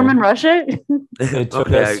trust me. Norman rush it? It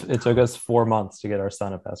took us 4 months to get our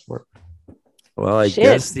son a passport. Well, I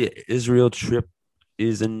guess the Israel trip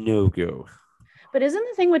is a no-go. But isn't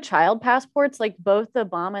the thing with child passports, like both the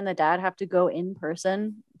mom and the dad have to go in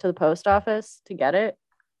person to the post office to get it?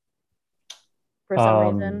 For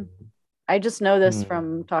some reason. I just know this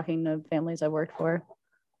from talking to families I worked for.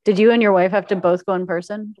 Did you and your wife have to both go in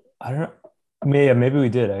person? I don't know. Maybe we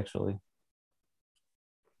did actually.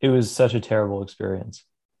 It was such a terrible experience.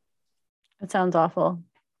 It sounds awful.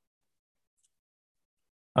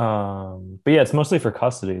 But yeah, it's mostly for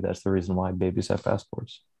custody. That's the reason why babies have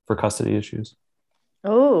passports, for custody issues.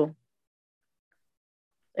 Oh,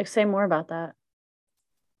 like say more about that.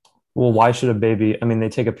 Well, why should a baby? I mean, they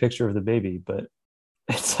take a picture of the baby, but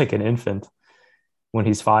it's like an infant. When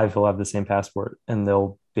he's 5, he'll have the same passport, and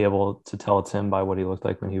they'll be able to tell it's him by what he looked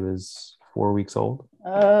like when he was 4 weeks old.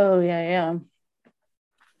 Oh, yeah.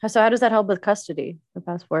 So how does that help with custody, the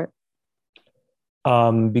passport?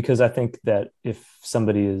 Because I think that if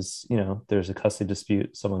somebody is, there's a custody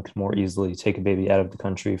dispute, someone can more easily take a baby out of the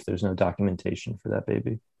country if there's no documentation for that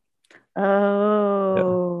baby.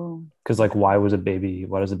 Oh. Because like, why does a baby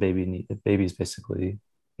need? A baby's basically,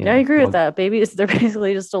 I agree with that. Babies, they're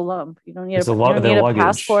basically just a lump. You don't need a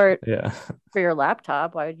passport for your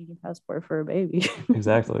laptop. Why would you need a passport for a baby?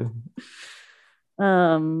 Exactly.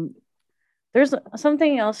 There's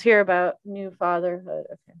something else here about new fatherhood.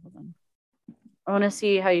 Okay, hold on. I want to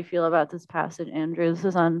see how you feel about this passage, Andrew. This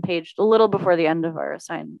is on page a little before the end of our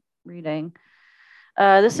assigned reading.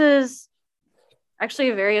 This is actually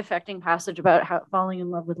a very affecting passage about how falling in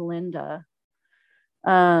love with Linda.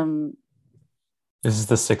 This is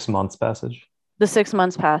the 6 months passage. The 6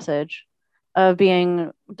 months passage of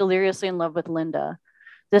being deliriously in love with Linda.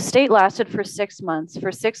 The state lasted for 6 months.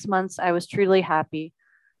 For 6 months, I was truly happy,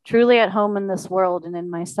 truly at home in this world and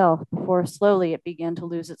in myself, before slowly it began to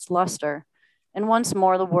lose its luster. And once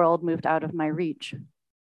more, the world moved out of my reach.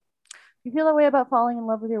 You feel that way about falling in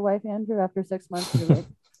love with your wife, Andrew, after 6 months? You're like,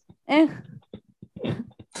 when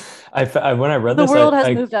I read this, the world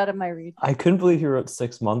has moved out of my reach. I couldn't believe he wrote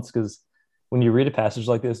 6 months, because when you read a passage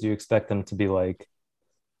like this, you expect them to be like,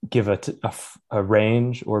 give a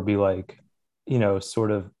range, or be like,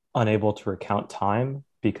 sort of unable to recount time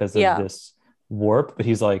because of this warp. But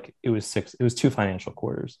he's like, it was 2 financial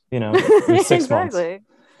quarters, it was 6 exactly. months.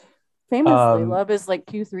 Famously, love is like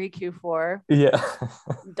Q3, Q4. Yeah.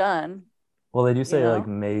 Done. Well, they do say like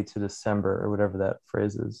May to December, or whatever that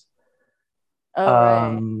phrase is. Oh,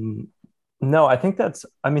 right. No, I think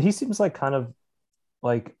he seems like kind of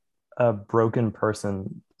like a broken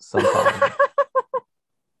person sometimes.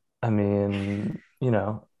 I mean,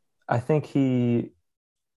 I think he's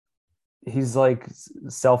like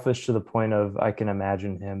selfish to the point of, I can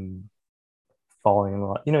imagine him falling in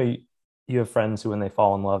love. You have friends who, when they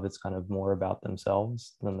fall in love, it's kind of more about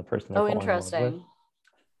themselves than the person they're falling in love with.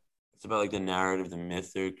 It's about like the narrative, the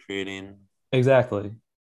myth they're creating. Exactly.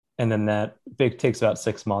 And then that takes about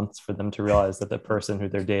 6 months for them to realize that the person who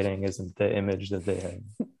they're dating isn't the image that they have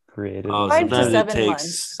created. Oh,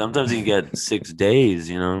 sometimes you can get 6 days,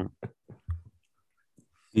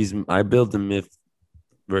 I built the myth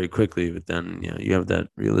very quickly, but then you have that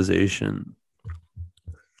realization.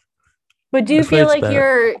 But do you feel like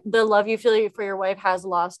the love you feel for your wife has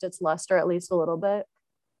lost its luster at least a little bit?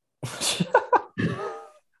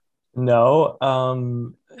 No.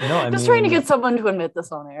 No, just trying to get someone to admit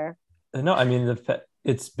this on air. No, I mean,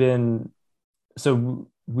 it's been, so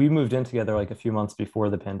we moved in together like a few months before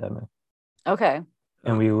the pandemic. Okay.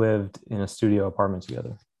 And we lived in a studio apartment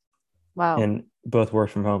together. Wow. And both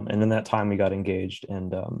worked from home. And in that time we got engaged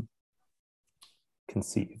and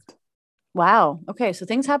conceived. Wow. Okay, so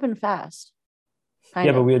things happen fast.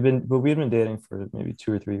 But we had been dating for maybe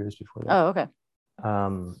 2 or 3 years before that. Oh, okay.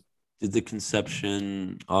 Did the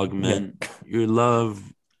conception augment your love?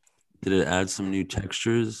 Did it add some new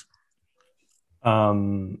textures?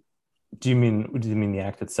 Do you mean the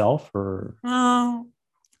act itself, or? I'm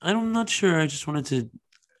not sure. I just wanted to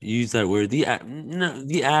use that word. The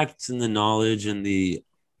acts and the knowledge and the.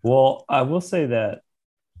 Well, I will say that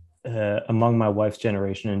among my wife's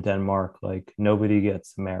generation in Denmark, like, nobody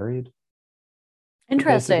gets married.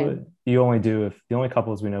 Interesting. Basically. You only do if the only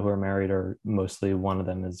couples we know who are married are mostly one of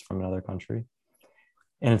them is from another country,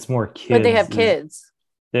 and it's more kids. But they have kids.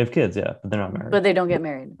 They have kids, yeah, but they're not married. But they don't get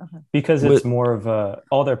married. Okay. Because it's more of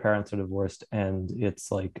all their parents are divorced, and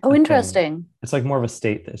it's like, oh, interesting. It's like more of a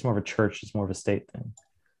state. It's more of a church. It's more of a state thing.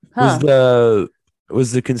 Huh.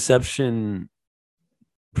 Was the conception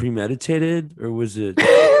premeditated, or was it?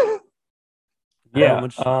 Yeah.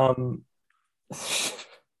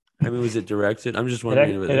 I mean, was it directed? I'm just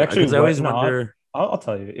wondering. It actually, I always wonder. I'll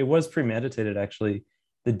tell you, it was premeditated. Actually,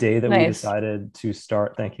 the day that we decided to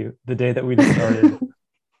start. Thank you. The day that we decided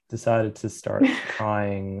to start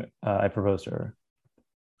crying, I proposed to her.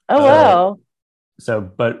 Oh wow! So,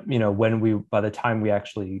 but by the time we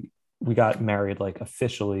got married, like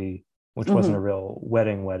officially, which wasn't a real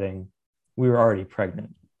wedding, we were already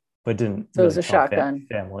pregnant. but didn't So it was really a shotgun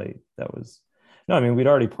family. That was no, I mean, we'd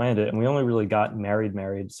already planned it, and we only really got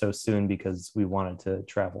married so soon because we wanted to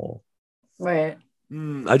travel. right.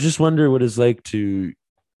 I just wonder what it's like to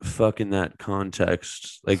fuck in that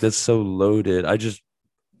context. Like that's so loaded. I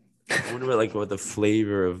wonder what the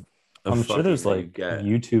flavor of I'm sure there's like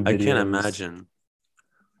YouTube videos. I can't imagine.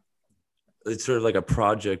 It's sort of like a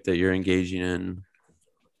project that you're engaging in.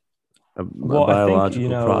 A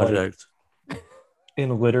biological project. Like,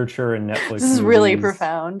 in literature and Netflix. This is really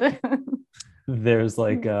profound. There's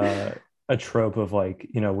like a trope of like,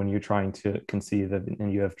 when you're trying to conceive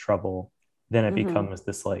and you have trouble, then it becomes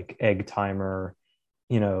this like egg timer,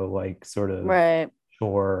 like sort of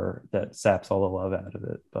chore that saps all the love out of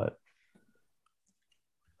it. But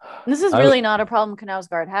this is really not a problem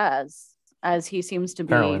Knausgaard has, as he seems to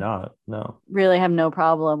be apparently not. No, really have no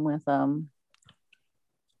problem with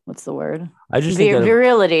what's the word? I just think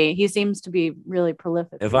virility. He seems to be really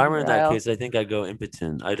prolific. If I were in that case, I think I'd go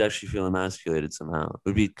impotent. I'd actually feel emasculated somehow. It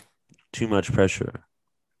would be too much pressure.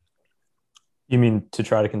 You mean to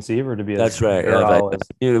try to conceive or to be? That's right.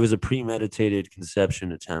 It was a premeditated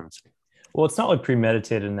conception attempt. Well, it's not like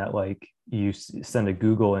premeditated in that like you send a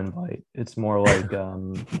Google invite. It's more like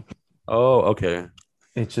oh, okay.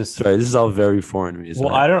 It's just sorry. This is all very foreign to me.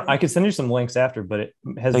 Well, I could send you some links after, but it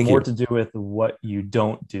has more to do with what you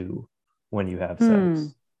don't do when you have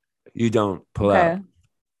sex. You don't pull out.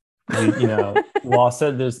 Law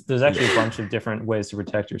said there's actually a bunch of different ways to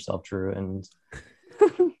protect yourself, Drew, and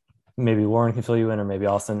maybe Lauren can fill you in, or maybe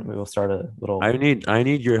we'll start a little. I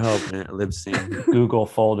need your help, Libsyn. Google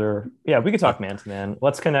folder. Yeah, we could talk man to man.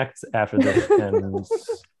 Let's connect after this. And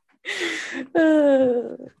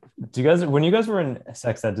do you guys, when you guys were in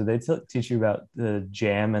sex ed, did they teach you about the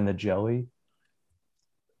jam and the jelly?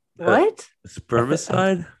 What?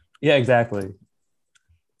 Spermicide? Yeah, exactly.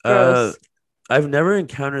 I've never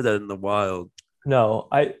encountered that in the wild. No,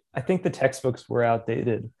 I think the textbooks were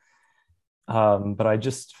outdated. But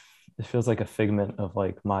it feels like a figment of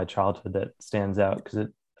like my childhood that stands out because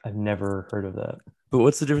I've never heard of that. But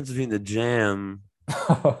what's the difference between the jam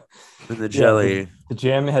and the jelly? The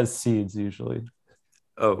jam has seeds usually.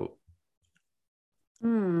 Oh. I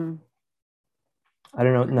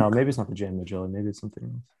don't know. No, maybe it's not the jam and the jelly. Maybe it's something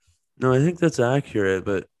else. No, I think that's accurate,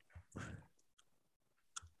 but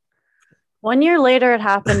 1 year later, it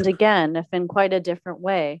happened again, if in quite a different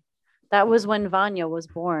way. That was when Vanya was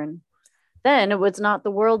born. Then it was not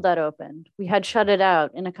the world that opened. We had shut it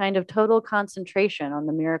out in a kind of total concentration on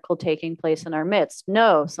the miracle taking place in our midst.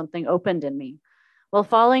 No, something opened in me. While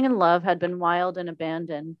falling in love had been wild and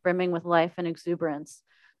abandoned, brimming with life and exuberance,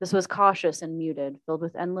 this was cautious and muted, filled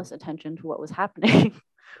with endless attention to what was happening.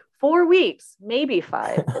 4 weeks, maybe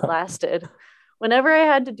 5, it lasted. Whenever I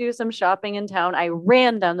had to do some shopping in town, I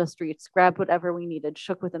ran down the streets, grabbed whatever we needed,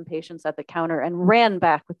 shook with impatience at the counter, and ran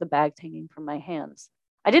back with the bags hanging from my hands.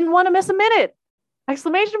 I didn't want to miss a minute!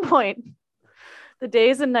 Exclamation point! The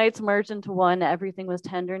days and nights merged into one. Everything was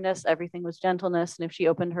tenderness, everything was gentleness, and if she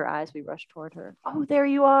opened her eyes, we rushed toward her. Oh, there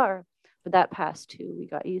you are! But that passed too. We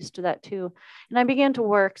got used to that too. And I began to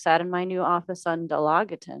work, sat in my new office on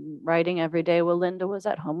Delagoton, writing every day while Linda was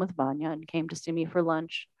at home with Vanya and came to see me for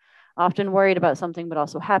lunch. Often worried about something, but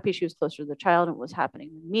also happy she was closer to the child and what was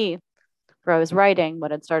happening with me. For I was writing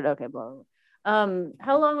what had started. Okay, blah, blah.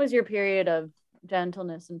 How long was your period of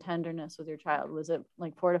gentleness and tenderness with your child? Was it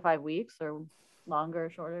like 4 to 5 weeks or longer or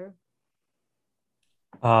shorter?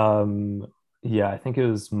 Yeah, I think it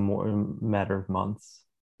was more a matter of months.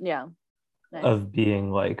 Yeah. Nice. Of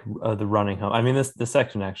being like the running home. I mean, this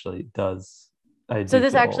section actually does. So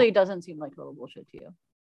this actually doesn't seem like total bullshit to you.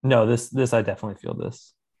 No, this I definitely feel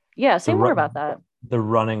this. Yeah, say more about that. The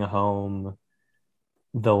running home,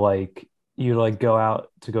 the like you like go out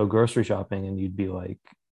to go grocery shopping and you'd be like,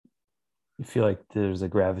 you feel like there's a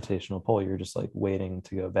gravitational pull. You're just like waiting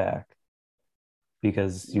to go back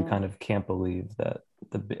because you kind of can't believe that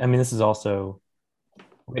I mean, this is also,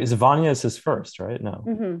 is Vanya's his first, right? No.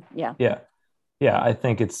 Mm-hmm. Yeah. Yeah. I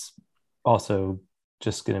think it's also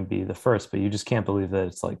just going to be the first, but you just can't believe that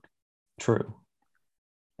it's like true.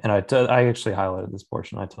 And I actually highlighted this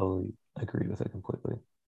portion. I totally agree with it completely.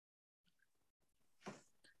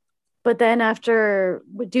 But then after,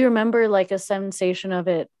 do you remember like a sensation of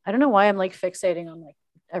it? I don't know why I'm like fixating on like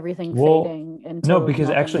everything fading. No, because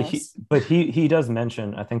actually he does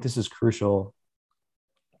mention, I think this is crucial.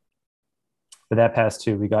 But that passed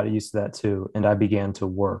too. We got used to that too. And I began to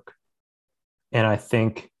work. And I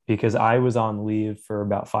think because I was on leave for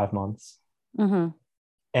about 5 months. Mm-hmm.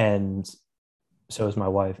 And so was my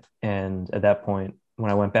wife. And at that point,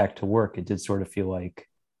 when I went back to work, it did sort of feel like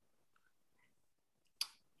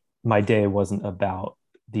my day wasn't about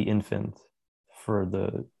the infant for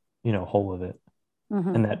the whole of it,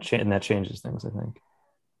 and that changes things, I think.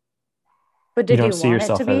 But did you want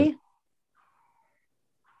it to be?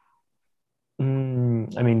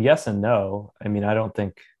 I mean, yes and no. I mean, I don't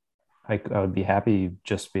think I would be happy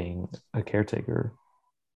just being a caretaker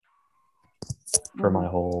for my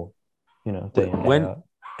whole, day in, day out.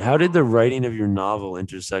 How did the writing of your novel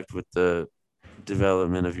intersect with the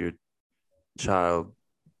development of your child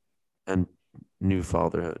and new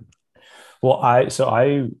fatherhood? Well, I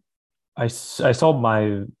saw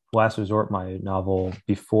My Last Resort, my novel,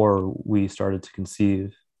 before we started to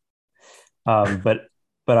conceive. But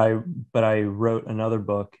I wrote another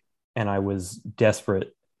book, and I was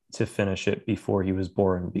desperate to finish it before he was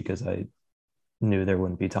born because I knew there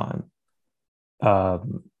wouldn't be time,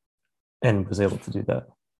 and was able to do that.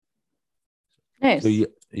 Nice. So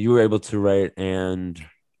you were able to write and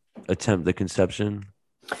attempt the conception.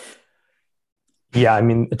 Yeah, I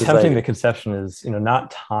mean, attempting the conception is not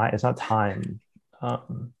time. It's not time.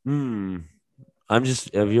 I'm just,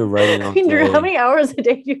 if you're writing all Drew, how many hours a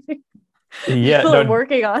day do you think? Yeah,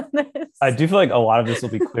 working on this. I do feel like a lot of this will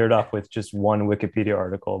be cleared up with just one Wikipedia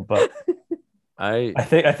article, but I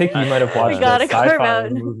think you might have watched. We gotta carve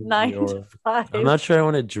out 9 to 5. I'm not sure I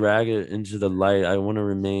want to drag it into the light. I want to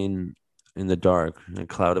remain in the dark, a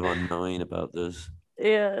cloud of unknowing about this.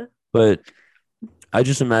 Yeah. But I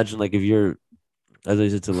just imagine, like, if you're, as I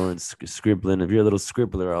said to Lawrence, scribbling, if you're a little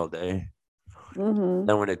scribbler all day, then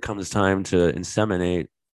when it comes time to inseminate,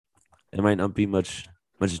 it might not be much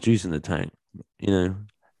juice in the tank. You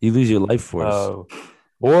lose your life force.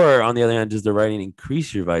 Or on the other hand, does the writing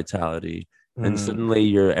increase your vitality? And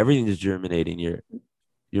suddenly everything is germinating.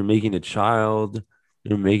 You're making a child,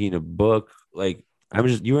 you're making a book. Like,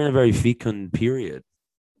 you were in a very fecund period.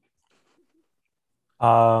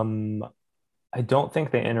 I don't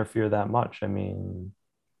think they interfere that much. I mean,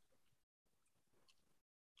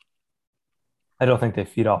 I don't think they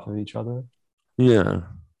feed off of each other. Yeah.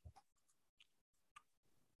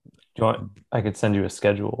 Do you want? I could send you a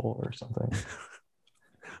schedule or something.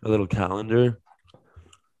 A little calendar.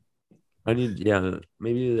 Maybe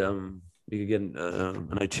we could get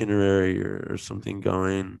an itinerary or something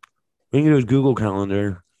going. We can do a Google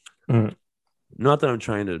Calendar. Not that I'm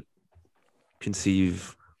trying to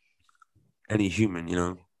conceive any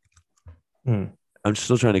human, I'm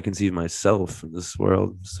still trying to conceive myself in this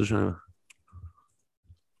world. I'm still trying to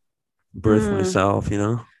birth myself,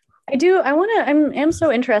 I do. I'm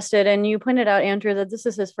so interested. And you pointed out, Andrew, that this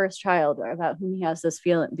is his first child about whom he has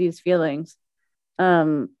these feelings.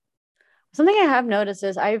 Something I have noticed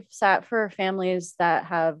is I've sat for families that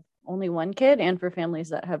have only one kid and for families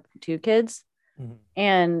that have 2 kids.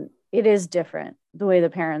 And it is different the way the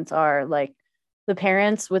parents are. Like, the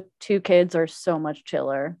parents with 2 kids are so much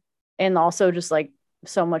chiller and also just like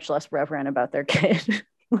so much less reverent about their kid.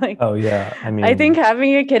 Like, oh yeah, I mean, I think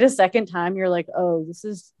having a kid a second time, you're like, oh, this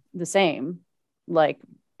is the same. Like,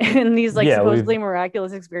 and these supposedly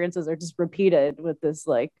miraculous experiences are just repeated with this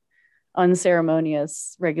like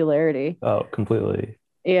unceremonious regularity. Oh, completely.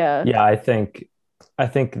 Yeah. I think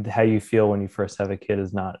how you feel when you first have a kid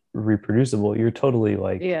is not reproducible. You're totally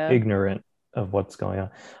ignorant of what's going on.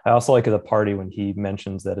 I also like at the party when he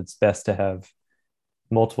mentions that it's best to have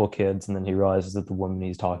multiple kids, and then he realizes that the woman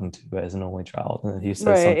he's talking to has an only child, and then he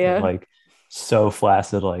says something like so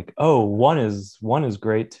flaccid, like, oh, one is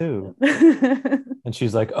great too. And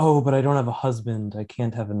she's like, oh, but I don't have a husband, I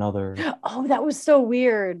can't have another. Oh, that was so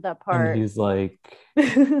weird, that part. And he's like,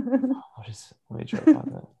 let me try to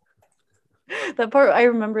find that. That part, I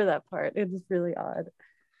remember that part. It was really odd.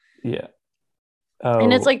 Yeah.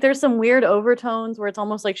 And it's like there's some weird overtones where it's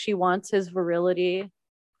almost like she wants his virility.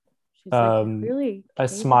 She's like, really? I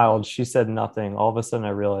smiled. She said nothing. All of a sudden, I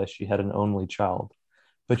realized she had an only child.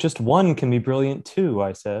 But just one can be brilliant too,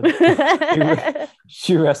 I said.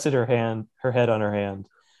 She rested her head on her hand.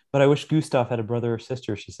 But I wish Gustav had a brother or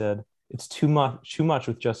sister, she said. It's too much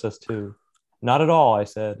with just us 2. Not at all, I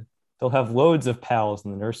said. They'll have loads of pals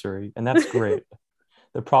in the nursery, and that's great.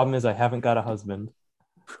 The problem is I haven't got a husband.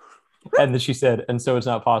 And then she said, and so it's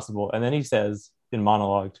not possible. And then he says in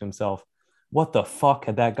monologue to himself, what the fuck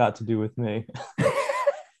had that got to do with me?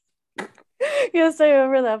 Yes, I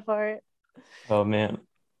remember that part. Oh man,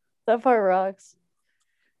 that part rocks.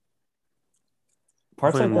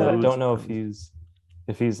 Parts like that, I don't know if he's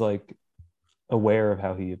like aware of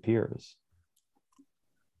how he appears.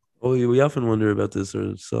 Well, we often wonder about this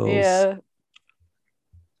ourselves. Yeah.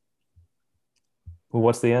 Well,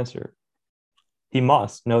 what's the answer? He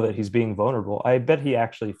must know that he's being vulnerable. I bet he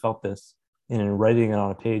actually felt this. And in writing it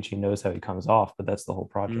on a page, he knows how he comes off, but that's the whole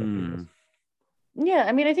project. Yeah,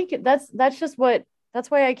 I mean, I think that's just what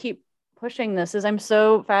that's why I keep pushing this, is I'm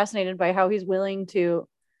so fascinated by how he's willing to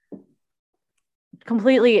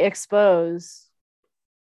completely expose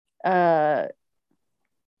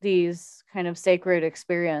these kind of sacred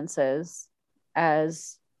experiences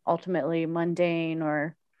as ultimately mundane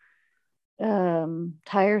or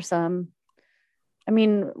tiresome. I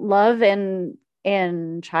mean, love and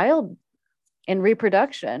child and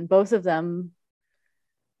reproduction, both of them,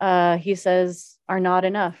 he says, are not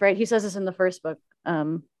enough, right? He says this in the first book.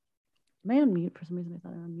 Am I on mute? For some reason I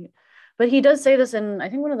thought I was on mute. But he does say this in, I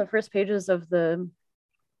think, one of the first pages of the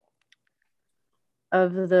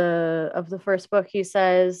first book. He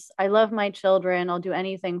says, I love my children, I'll do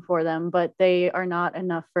anything for them, but they are not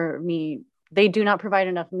enough for me. They do not provide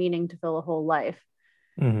enough meaning to fill a whole life.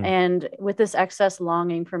 Mm-hmm. And with this excess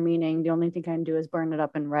longing for meaning, the only thing I can do is burn it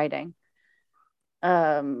up in writing.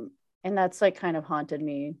 And that's like kind of haunted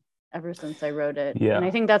me ever since I wrote it. Yeah. And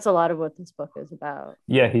I think that's a lot of what this book is about.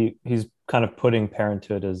 Yeah, he's kind of putting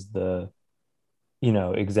parenthood as the,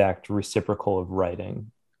 exact reciprocal of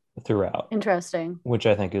writing throughout. Interesting. Which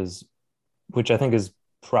I think is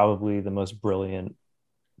probably the most brilliant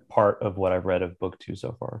part of what I've read of book 2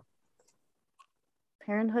 so far.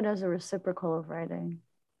 Parenthood as a reciprocal of writing.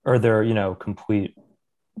 Or they're, complete,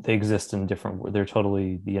 they exist in different, they're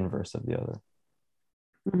totally the inverse of the other.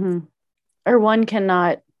 Mm-hmm. Or one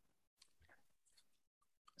cannot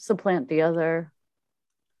supplant the other.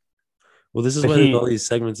 Well, this is why there's all these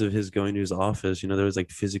segments of his going to his office. There was like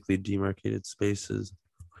physically demarcated spaces.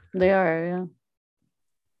 They are, yeah.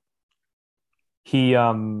 He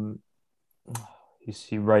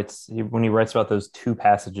writes when he writes about those 2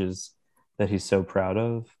 passages that he's so proud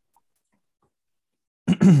of.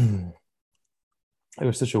 It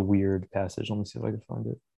was such a weird passage. Let me see if I can find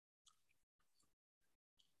it.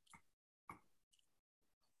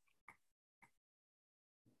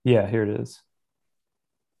 Yeah, here it is.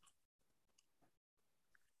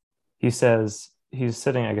 He says he's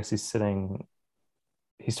talking,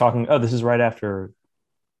 this is right after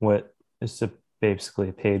what is basically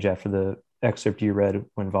a page after the excerpt you read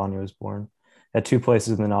when Vanya was born. At 2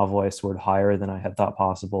 places in the novel, I soared higher than I had thought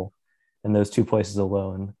possible, and those 2 places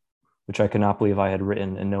alone, which I could not believe I had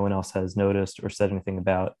written and no one else has noticed or said anything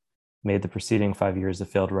about, made the preceding 5 years of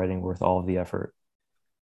failed writing worth all of the effort.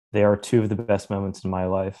 They are 2 of the best moments in my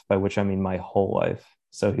life, by which I mean my whole life.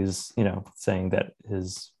 So he's, saying that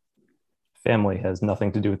his family has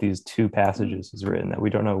nothing to do with these 2 passages he's written, that we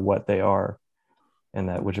don't know what they are, and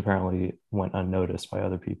that which apparently went unnoticed by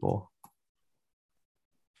other people.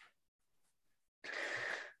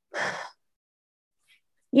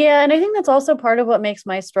 Yeah, and I think that's also part of what makes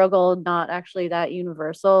my struggle not actually that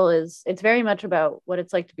universal, is it's very much about what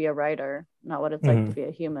it's like to be a writer, not what it's like to be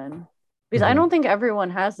a human. Because I don't think everyone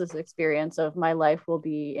has this experience of my life will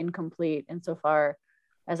be incomplete insofar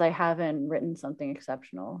as I haven't written something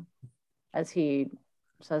exceptional, as he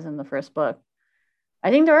says in the first book.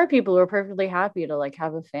 I think there are people who are perfectly happy to like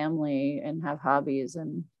have a family and have hobbies,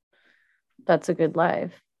 and that's a good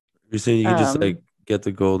life. You're saying you can just like get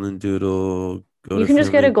the golden doodle. You can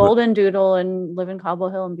just get a golden doodle and live in Cobble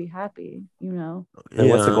Hill and be happy, Yeah.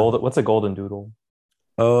 What's a golden doodle?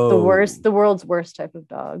 Oh, the world's worst type of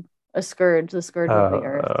dog. A scourge, the scourge of the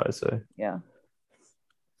earth. I see. Yeah.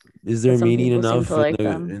 Is there meaning enough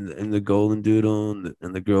in the golden doodle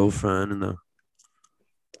and the girlfriend and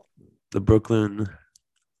the Brooklyn,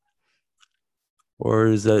 or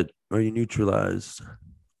are you neutralized?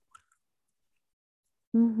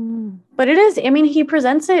 Mm-hmm. But it is, I mean, he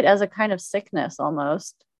presents it as a kind of sickness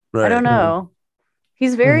almost. Right. I don't know.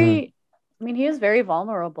 He's very, I mean, he is very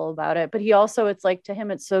vulnerable about it, but he also, it's like, to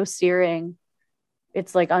him, it's so searing.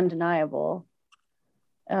 It's like undeniable.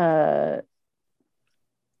 And,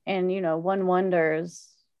 one wonders,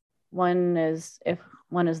 if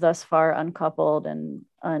one is thus far uncoupled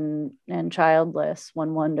and childless,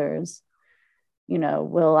 one wonders,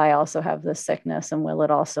 will I also have this sickness, and will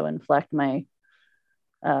it also inflect my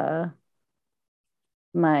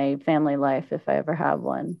family life if I ever have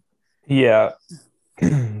one? Yeah.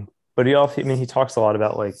 But he talks a lot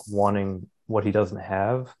about like wanting what he doesn't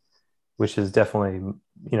have, which is definitely,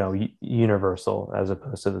 universal as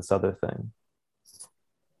opposed to this other thing,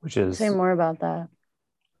 which is... Say more about that.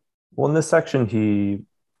 Well, in this section,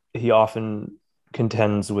 he often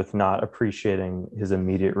contends with not appreciating his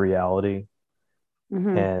immediate reality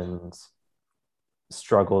and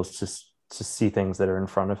struggles to see things that are in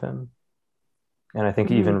front of him. And I think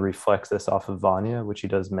he even reflects this off of Vanya, which he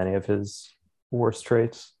does many of his worst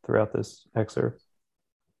traits throughout this excerpt.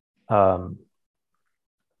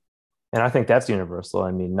 And I think that's universal.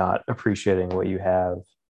 I mean, not appreciating what you have.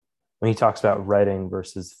 When he talks about writing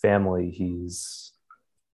versus family, he's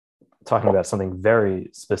talking about something very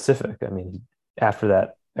specific. I mean, after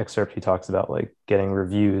that excerpt, he talks about like getting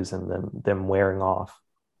reviews and then them wearing off.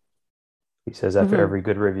 He says, after every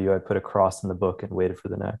good review, I put a cross in the book and waited for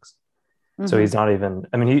the next. So he's not even,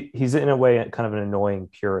 I mean, he's in a way kind of an annoying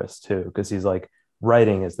purist too, because he's like,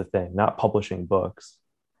 writing is the thing, not publishing books,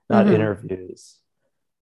 not interviews,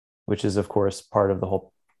 which is of course part of the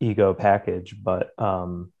whole ego package. But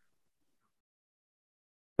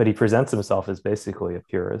he presents himself as basically a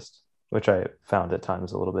purist, which I found at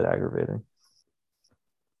times a little bit aggravating.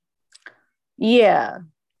 Yeah.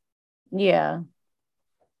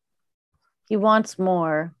 He wants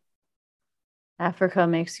more. Africa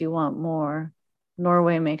makes you want more.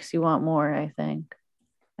 Norway makes you want more, I think,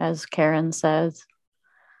 as Karen says.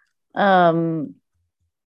 But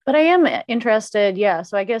I am interested. Yeah.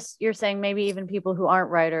 So I guess you're saying maybe even people who aren't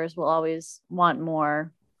writers will always want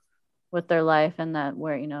more with their life, and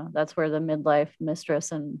that's where the midlife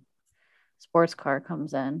mistress and sports car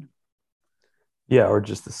comes in. Yeah. Or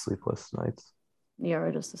just the sleepless nights. Yeah.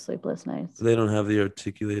 Or just the sleepless nights. They don't have the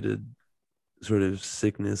articulated sort of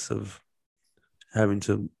sickness of having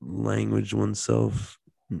to language oneself,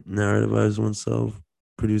 narrativize oneself,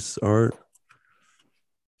 produce art.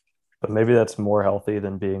 But maybe that's more healthy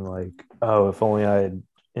than being like, oh, if only I had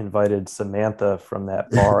invited Samantha from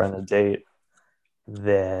that bar on a date,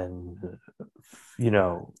 then,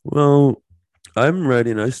 Well, I'm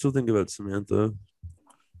writing. I still think about Samantha.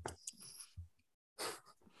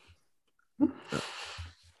 I'm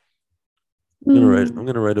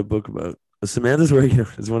gonna write a book about Samantha's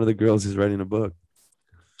is one of the girls who's writing a book.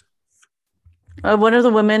 One of the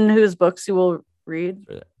women whose books you will read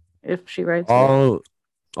if she writes. All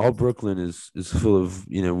Brooklyn is full of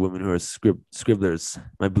women who are scribblers.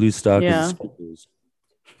 My blue stock is scribblers.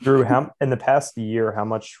 Drew, in the past year, how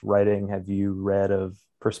much writing have you read of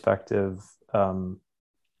prospective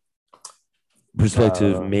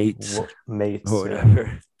mates or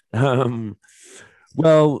whatever?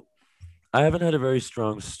 Well, I haven't had a very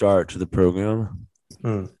strong start to the program.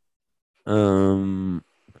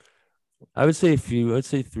 I would say three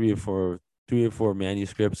or four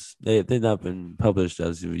manuscripts. They've not been published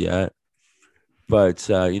as of yet. But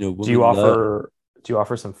do you offer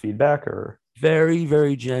some feedback or very,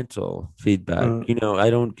 very gentle feedback? I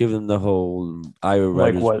don't give them the whole Iowa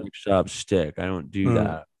Writers Workshop shtick. I don't do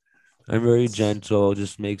that. I'm very gentle.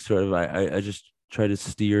 Just make sort of I just try to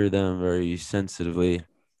steer them very sensitively.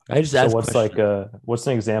 I just ask questions. What's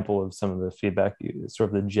an example of some of the feedback sort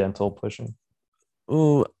of the gentle pushing?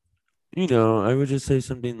 Oh, I would just say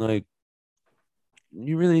something like,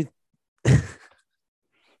 you really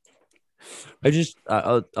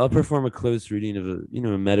I'll perform a close reading of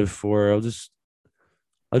a metaphor. I'll just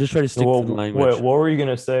try to stick to the language. What were you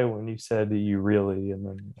gonna say when you said you really and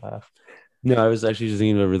then laughed? No, I was actually just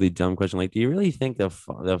thinking of a really dumb question. Like, do you really think the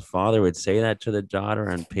father would say that to the daughter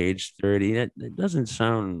on page 30? It doesn't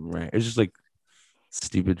sound right. It's just like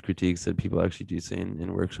stupid critiques that people actually do say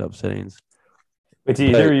in workshop settings. Wait,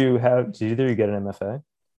 did either you get an MFA?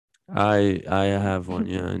 I have one,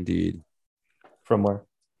 yeah, indeed. From where?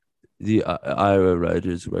 The Iowa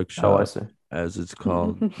Writers Workshop. Oh, I see. As it's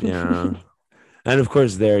called. Yeah. And of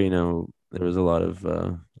course there was a lot of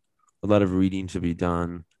reading to be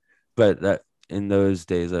done, but that in those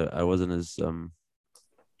days I wasn't as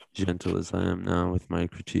gentle as I am now with my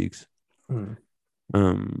critiques. But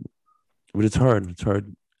it's hard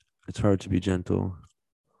to be gentle.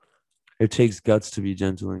 It takes guts to be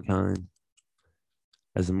gentle and kind,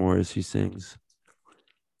 as Morrissey sings.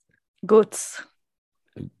 Guts.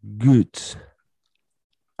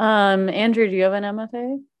 Andrew, do you have an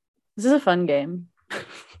MFA? This is a fun game.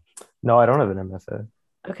 No, I don't have an MFA.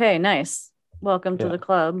 Okay, nice. Welcome to the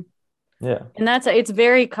club. Yeah. And it's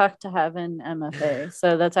very cucked to have an MFA.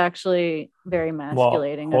 So that's actually very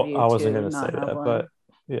emasculating of you. I wasn't going to say that, but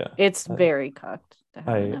yeah. It's very cucked to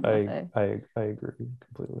have an MFA. I agree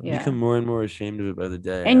completely. Yeah. Become more and more ashamed of it by the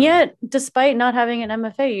day. And yet, despite not having an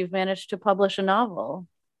MFA, you've managed to publish a novel.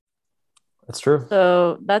 That's true.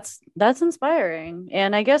 So that's inspiring.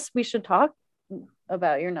 And I guess we should talk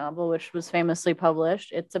about your novel, which was famously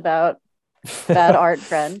published. It's about Bad Art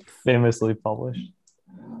Friend. Famously published.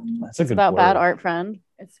 That's a good about word. Bad Art Friend.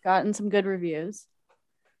 It's gotten some good reviews.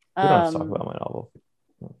 We don't have to talk about my novel.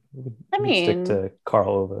 We stick to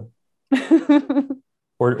Karlova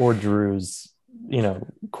or Drew's,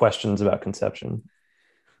 questions about conception.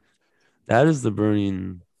 That is the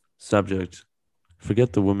burning subject.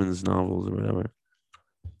 Forget the women's novels or whatever.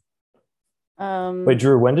 Wait,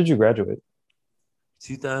 Drew, when did you graduate?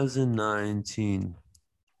 2019.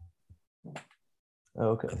 Oh,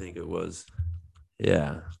 okay. I think it was.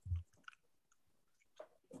 Yeah.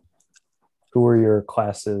 Who are your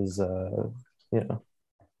classes?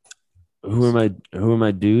 Who are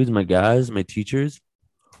my dudes, my guys, my teachers?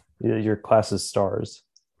 Your classes stars.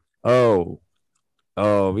 Oh,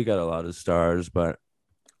 we got a lot of stars, but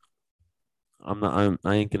I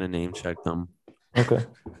ain't gonna name check them. Okay.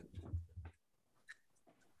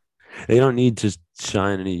 They don't need to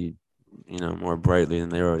shine any, more brightly than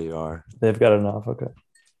they already are. They've got enough. Okay.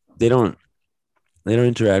 They don't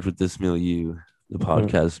interact with this milieu, the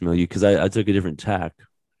podcast milieu, because I took a different tack.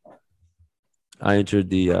 I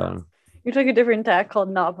entered the. You took a different tack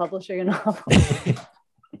called not publishing a novel.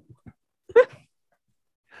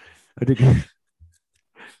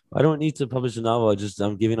 I don't need to publish a novel.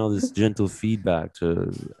 I'm giving all this gentle feedback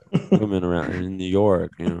to women around in New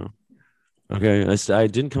York. Okay, I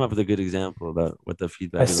didn't come up with a good example about what the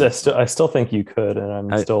feedback is. I still think you could,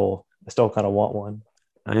 and I still kind of want one.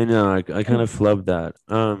 I know. I kind of flubbed that.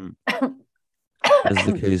 As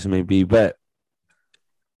the case may be, but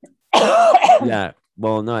yeah.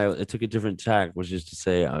 Well, no, I took a different tack, which is to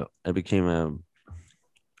say, I became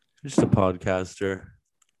just a podcaster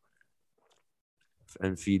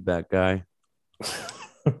and feedback guy.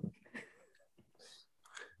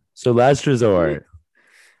 So, Last Resort,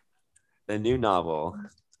 the new novel.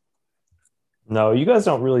 No, you guys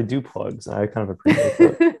don't really do plugs. I kind of appreciate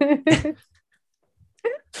that.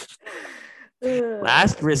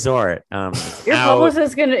 Last Resort. Your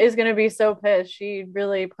publicist is gonna be so pissed. She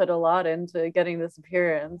really put a lot into getting this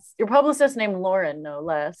appearance. Your publicist named Lauren, no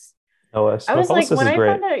less. No less. I was like, when I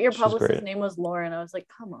found out your publicist's name was Lauren, I was like,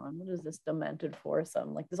 come on, what is this demented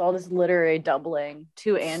foursome? Like, there's all this literary doubling.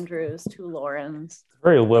 2 Andrews, 2 Laurens.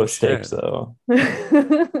 Very low stakes, though.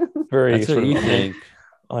 Very That's what you think.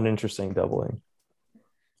 Uninteresting doubling.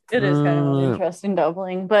 It is kind of an interesting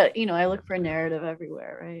doubling, but I look for narrative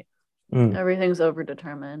everywhere, right? Everything's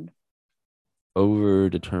overdetermined.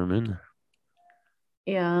 Overdetermined?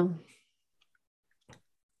 Yeah.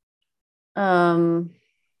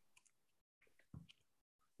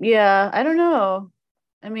 Yeah, I don't know.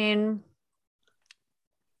 I mean,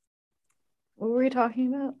 what were we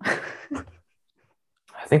talking about?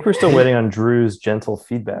 I think we're still waiting on Drew's gentle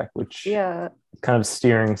feedback, which kind of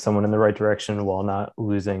steering someone in the right direction while not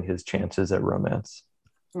losing his chances at romance.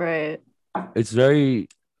 Right. It's very...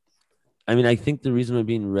 I mean, I think the reason I'm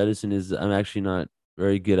being reticent is I'm actually not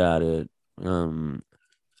very good at it.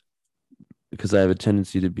 Because I have a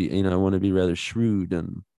tendency to be, I want to be rather shrewd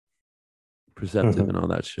and perceptive and all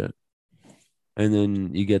that shit. And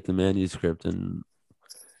then you get the manuscript and,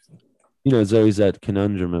 it's always that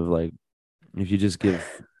conundrum of like, if you just give...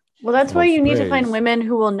 Well, that's why you need to find women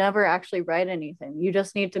who will never actually write anything. You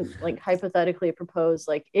just need to hypothetically propose,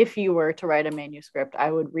 if you were to write a manuscript,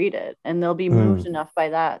 I would read it, and they'll be moved enough by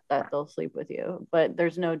that they'll sleep with you. But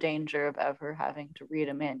there's no danger of ever having to read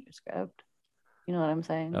a manuscript. You know what I'm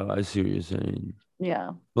saying? Oh, I see what you're saying.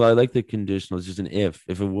 Yeah. Well, I like the conditional. It's just an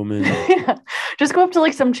if a woman... Just go up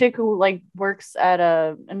to some chick who works at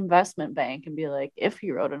an investment bank and be like, if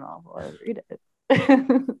you wrote a novel, I would read it.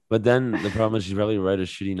 But then the problem is she'd probably write a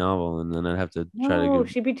shitty novel, and then I'd have to try to. No,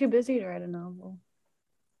 she'd be too busy to write a novel.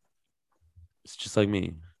 It's just like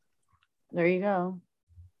me. There you go.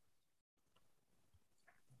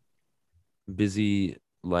 Busy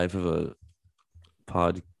life of a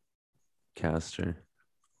podcaster.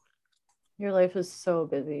 Your life is so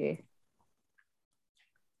busy.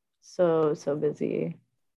 So busy.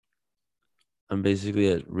 I'm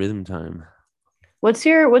basically at rhythm time. What's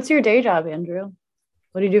your day job, Andrew?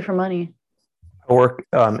 What do you do for money? I work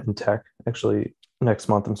in tech. Actually, next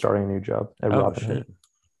month I'm starting a new job at Robinhood.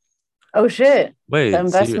 Oh shit! Wait, the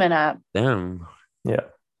investment app. Damn. Yeah.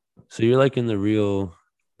 So you're in the real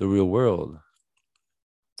world.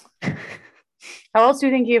 How else do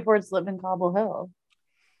you think he affords to live in Cobble Hill?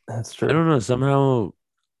 That's true. I don't know. Somehow,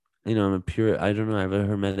 I'm a pure. I don't know. I have a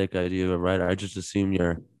hermetic idea of a writer. I just assume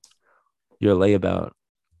you're a layabout.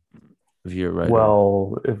 If you're a writer.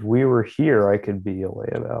 Well, if we were here, I could be a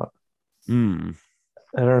layabout. I don't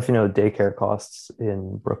know if you know daycare costs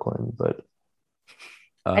in Brooklyn, but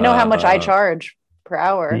I know how much I charge per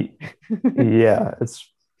hour. Yeah, it's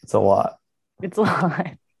a lot. It's a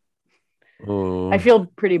lot. Oh. I feel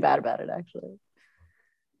pretty bad about it, actually.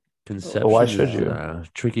 Conception. Why should you?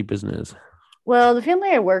 Tricky business. Well, the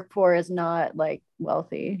family I work for is not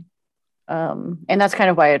wealthy, and that's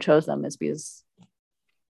kind of why I chose them, is because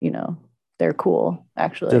they're cool.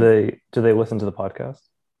 Actually, do they listen to the podcast?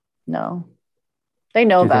 No, they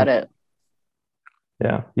know about it.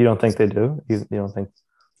 Yeah, you don't think they do? You don't think?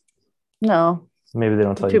 No. Maybe they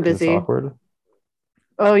don't tell you because it's awkward.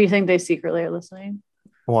 Oh, you think they secretly are listening?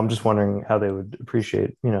 Well, I'm just wondering how they would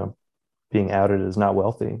appreciate, being outed as not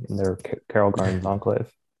wealthy in their Carroll Gardens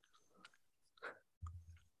enclave.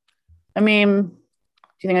 I mean, do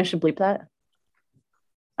you think I should bleep that?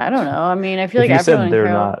 I don't know. I mean, I feel If like you everyone said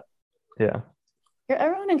they're not, yeah.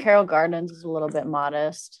 Everyone in Carroll Gardens is a little bit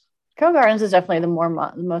modest. Carroll Gardens is definitely the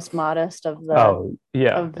most modest of the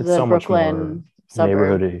it's so Brooklyn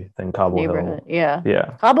suburb neighborhoody than Cobble Hill.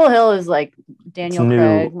 Yeah. Cobble Hill is like Daniel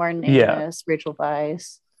Craig, Martin Amis, Rachel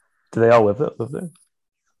Weisz. Do they all live there?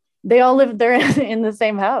 They all live there in the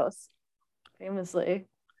same house, famously.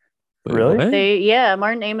 Wait, really?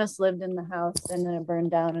 Martin Amis lived in the house and then it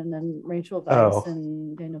burned down, and then Rachel Weisz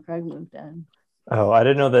and Daniel Craig moved in. Oh, I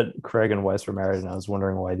didn't know that Craig and Weisz were married, and I was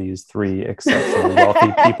wondering why these three exceptionally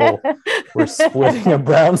wealthy people were splitting a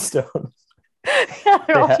brownstone. Yeah,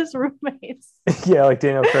 they're all just roommates. Yeah, like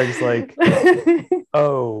Daniel Craig's like,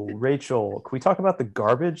 oh, Rachel, can we talk about the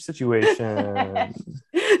garbage situation?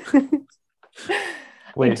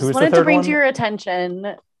 Wait, who was the third one? I wanted to bring to your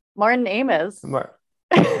attention Martin Amis.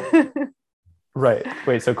 Right.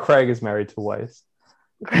 Wait, so Craig is married to Weisz.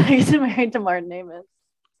 Craig is married to Martin Amis.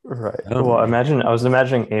 Right. Well, I was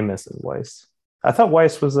imagining Amos and Weisz. I thought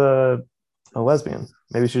Weisz was a lesbian.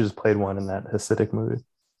 Maybe she just played one in that Hasidic movie.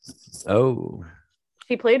 Oh.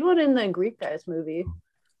 She played one in the Greek Guys movie.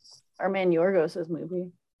 Arman Yorgos'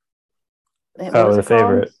 movie. The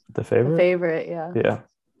favorite. The favorite? The favorite, yeah. Yeah.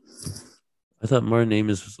 I thought Martin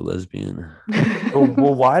Amis was a lesbian.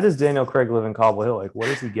 Well, why does Daniel Craig live in Cobble Hill? Like, what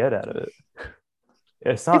does he get out of it?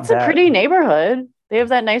 It's a pretty neighborhood. They have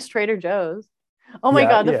that nice Trader Joe's. Oh my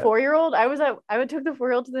God, the 4-year-old. I took the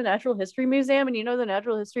 4-year-old to the Natural History Museum, and the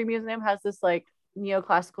Natural History Museum has this like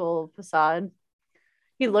neoclassical facade.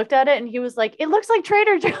 He looked at it and he was like, "It looks like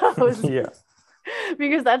Trader Joe's." Yeah.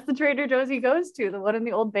 Because that's the Trader Joe's he goes to, the one in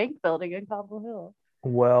the old bank building in Cobble Hill.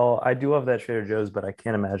 Well, I do love that Trader Joe's, but I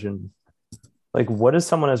can't imagine. Like, what does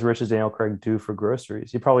someone as rich as Daniel Craig do for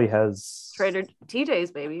groceries? He probably has Trader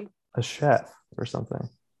TJ's, baby. A chef or something.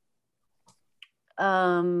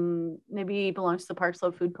 Maybe he belongs to the Park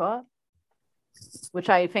Slope Food Co-op, which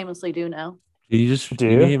I famously do now. You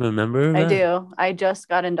became a member of that? I do. I just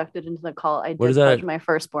got inducted into the call. I did pledge my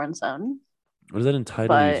firstborn son. What does that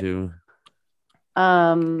entitle you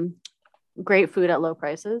to? Great food at low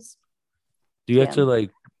prices. Do you have to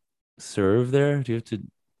like serve there? Do you have to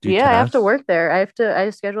do tasks? I have to work there.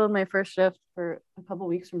 I scheduled my first shift for a couple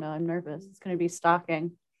weeks from now. I'm nervous. It's going to be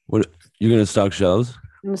stocking. What, you're going to stock shelves?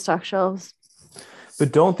 I'm going to stock shelves.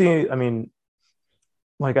 But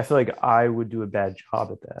I feel like I would do a bad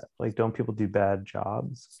job at that. Like, don't people do bad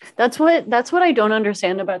jobs? That's what I don't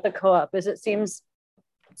understand about the co-op is it seems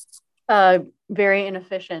very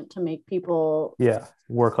inefficient to make people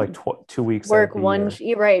work like 2 weeks. Work one,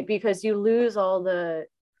 right? Because you lose all the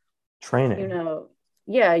training.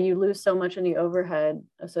 You lose so much in the overhead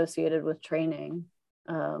associated with training.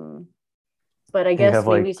 But I guess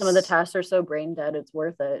maybe some of the tasks are so brain dead, it's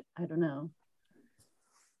worth it. I don't know.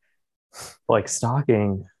 Like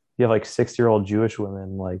stocking, you have like 6-year-old Jewish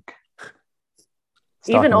women, like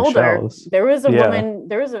even older. Shelves. There was a woman,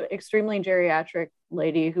 there was an extremely geriatric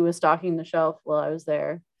lady who was stocking the shelf while I was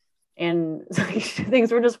there. And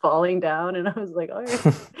things were just falling down. And I was like, all right.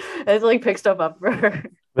 I just like pick stuff up for her.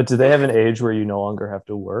 But do they have an age where you no longer have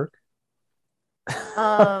to work?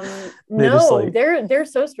 No, they're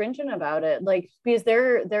so stringent about it. Like, because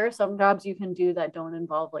there are some jobs you can do that don't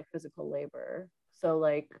involve like physical labor. So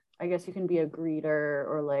like, I guess you can be a greeter,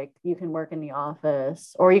 or like you can work in the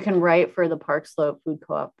office, or you can write for the Park Slope Food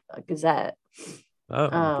Co-op Gazette.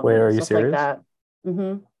 Oh, wait, are you serious? Like that.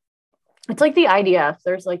 Mm-hmm. It's like the IDF.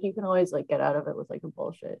 There's like, you can always like get out of it with like a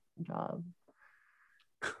bullshit job.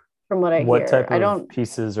 From what I hear. What type of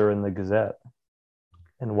pieces are in the Gazette?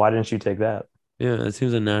 And why didn't you take that? Yeah, it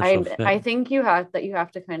seems a natural fit. I think you have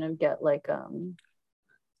to kind of get like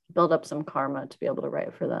build up some karma to be able to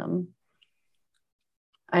write for them.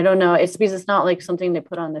 I don't know. It's because it's not like something they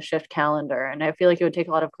put on the shift calendar. And I feel like it would take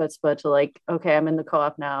a lot of chutzpah to like, okay, I'm in the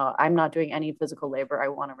co-op now. I'm not doing any physical labor. I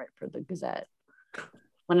want to write for the Gazette.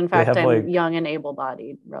 When in fact, I'm young and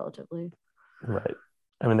able-bodied relatively. Right.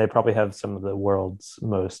 I mean, they probably have some of the world's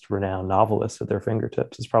most renowned novelists at their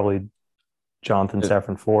fingertips. It's probably Jonathan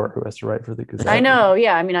Safran Foer who has to write for the Gazette. I know.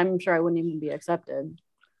 Yeah. I mean, I'm sure I wouldn't even be accepted.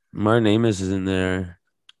 Martin Amis is in there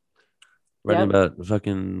writing about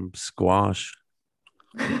fucking squash.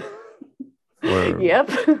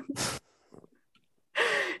 Yep.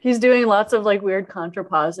 He's doing lots of like weird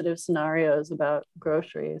contrapositive scenarios about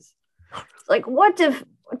groceries. It's like, what if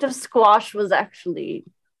squash was actually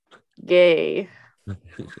gay?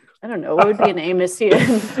 I don't know. What would be an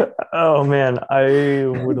Amisian? Oh man, I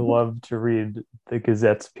would love to read the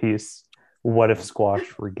Gazette's piece, "What if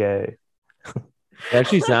squash were gay?" It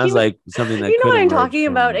actually sounds like something that you know could what I'm emerge talking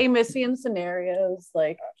from- about? Amissian scenarios,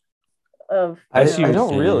 like of. I see what you're don't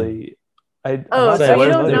saying. really. I'm Oh, not so that you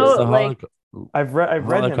don't familiar. know, It's the like- I've read him,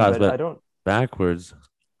 Holocaust, but I don't. backwards.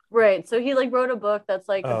 Right. So he like wrote a book that's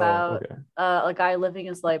like about okay. a guy living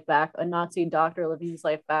his life back, a Nazi doctor living his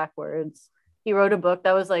life backwards. He wrote a book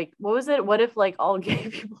that was like, what was it? What if like all gay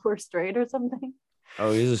people were straight or something?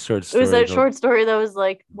 Oh, here's a short It story. was that called- short story that was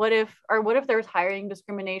like, what if there was hiring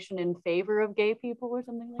discrimination in favor of gay people or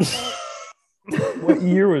something like that? What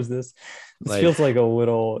year was this? This Like- feels like a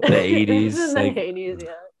little. The 80s, It was in like- the 80s,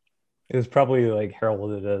 yeah. It was probably like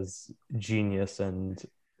heralded as genius and.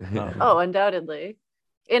 Oh, undoubtedly.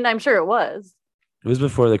 And I'm sure it was. It was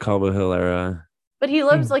before the Cobble Hill era. But he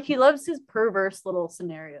loves his perverse little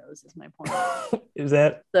scenarios, is my point. Is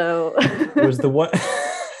that So was the one?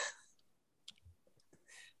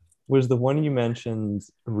 Was the one you mentioned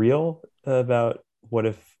real about what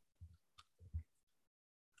if?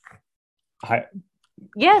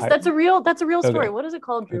 Yes, that's a real story. Okay. What is it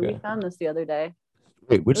called, Drew? Okay. We found this the other day.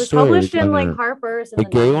 Wait, which It was story? published are you in talking like about? Harper's in The the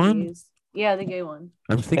gay one? 90s. Yeah, the gay one.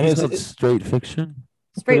 I'm thinking And it's is called it- straight fiction.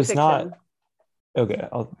 Straight it's fiction. not- Okay,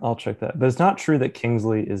 I'll check that. But it's not true that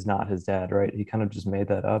Kingsley is not his dad, right? He kind of just made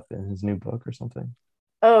that up in his new book or something.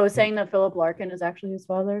 Oh, saying that Philip Larkin is actually his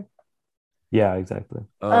father. Yeah, exactly.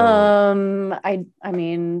 Oh, I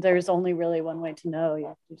mean, there's only really one way to know. You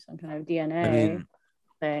have to do some kind of DNA I mean,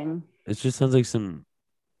 thing. it just sounds like some.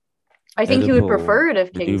 I think he would Oedipal prefer it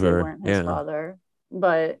if Kingsley maneuver, weren't his yeah. father.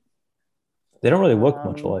 But They don't really look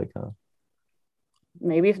much Um, alike, huh?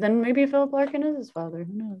 maybe Philip Larkin is his father.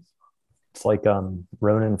 Who knows? It's like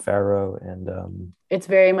Ronan Farrow and It's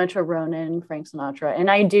very much a Ronan, Frank Sinatra. And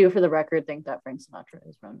I do, for the record, think that Frank Sinatra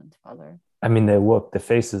is Ronan's father. I mean the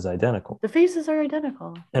face is identical. The faces are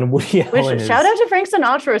identical. And Woody Which, Allen is, shout out to Frank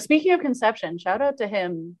Sinatra. Speaking of conception, shout out to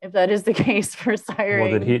him if that is the case for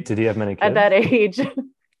siring well, did he have many kids? at that age.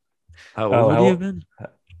 How Oh, old would how- he have been?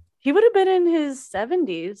 He would have been in his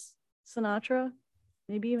 70s, Sinatra,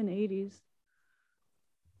 maybe even 80s.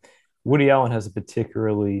 Woody Allen has a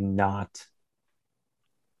particularly not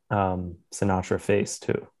Sinatra face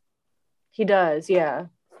too. He does, yeah.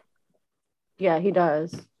 Yeah, he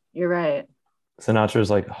does. You're right. Sinatra's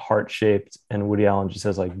like heart shaped, and Woody Allen just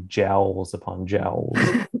has like jowls upon jowls.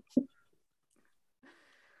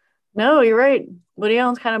 No, you're right. Woody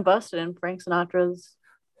Allen's kind of busted, and Frank Sinatra's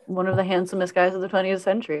one of the handsomest guys of the 20th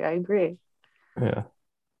century. I agree. Yeah.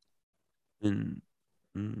 In,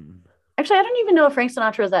 mm, Actually, I don't even know if Frank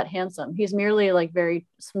Sinatra is that handsome. He's merely like very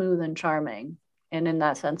smooth and charming, and in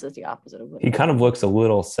that sense, is the opposite of Woody. He kind of looks a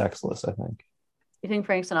little sexless, I think. You think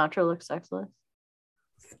Frank Sinatra looks sexless?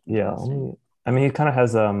 Yeah. Interesting. I mean, he kind of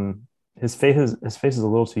has his face is a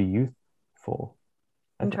little too youthful.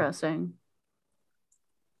 I think. Interesting.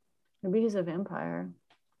 Maybe he's a vampire.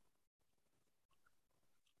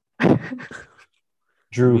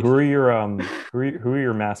 Drew, who are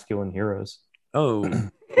your masculine heroes? oh,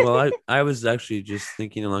 well, I was actually just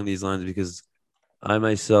thinking along these lines because I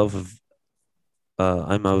myself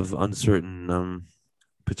I'm of uncertain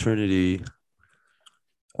paternity.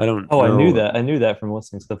 I don't. Oh, know. I knew that from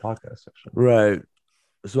listening to the podcast. Actually, Right.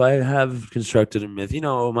 So I have constructed a myth.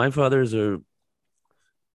 My fathers are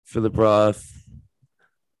Philip Roth,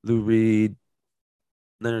 Lou Reed,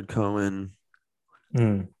 Leonard Cohen,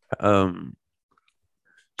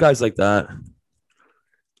 guys like that.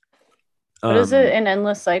 What is it? An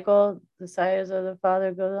endless cycle. The size of the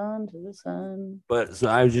father goes on to the son. But so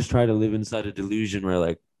I just try to live inside a delusion where,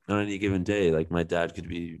 like, on any given day, like my dad could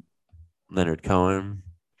be Leonard Cohen.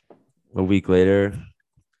 A week later,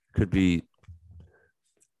 could be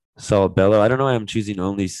Saul Bellow. I don't know why I'm choosing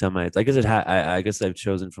only Semites. I guess I guess I've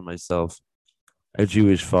chosen for myself a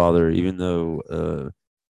Jewish father, even though.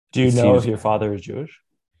 do you it know seems- if your father is Jewish?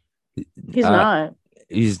 He's not.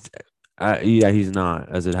 He's he's not,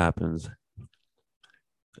 as it happens.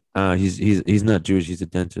 He's not Jewish. He's a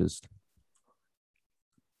dentist.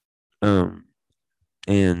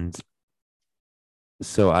 And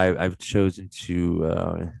so I've chosen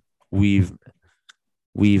to weave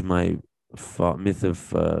my myth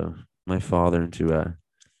of my father into a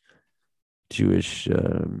Jewish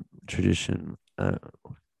tradition. Have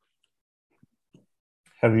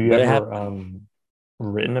you But I ever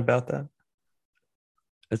written about that?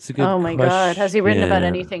 That's a good. Oh my God. Has he written about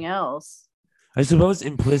question. anything else? I suppose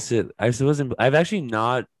implicit. I've actually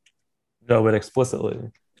not No, but explicitly.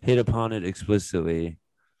 hit upon it explicitly.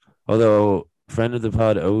 Although friend of the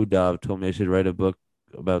pod Odov told me I should write a book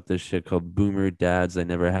about this shit called Boomer Dads I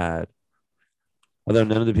Never Had. Although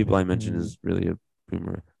none of the people I mentioned is really a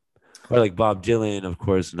boomer. Or like Bob Dylan, of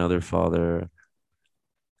course, another father.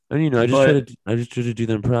 And I just try to do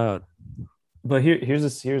them proud. But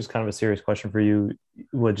here's kind of a serious question for you.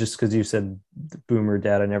 Well, just because you said boomer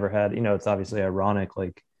dad I never had, it's obviously ironic.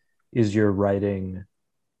 Like, is your writing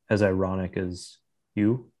as ironic as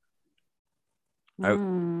you? I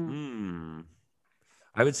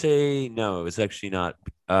would say no, it's actually not.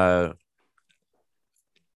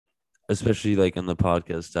 Especially like on the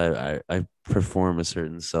podcast, I perform a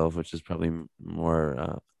certain self, which is probably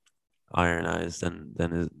more ironized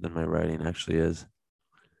than my writing actually is.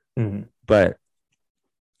 Mm-hmm. But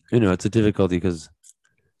it's a difficulty because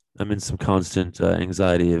I'm in some constant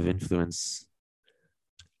anxiety of influence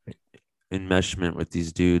enmeshment with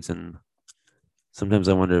these dudes, and sometimes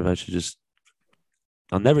I wonder if I should just.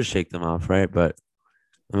 I'll never shake them off, right? But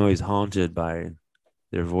I'm always haunted by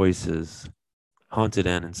their voices, haunted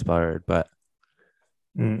and inspired. But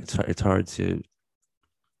it's hard to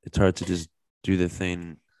just do the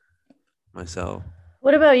thing myself.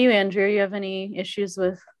 What about you, Andrew? You have any issues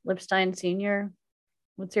with Lipstein Sr.?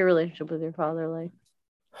 What's your relationship with your father like?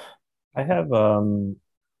 I have well,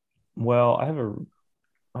 I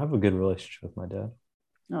have a good relationship with my dad.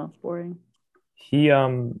 Oh, it's boring.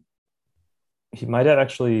 My dad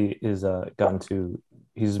actually is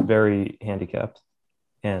he's very handicapped,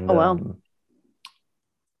 and oh wow.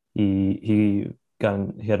 He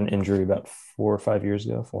had an injury about 4.5 years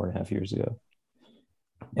ago,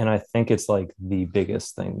 and I think it's like the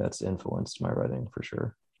biggest thing that's influenced my writing for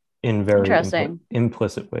sure, in very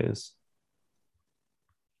implicit ways.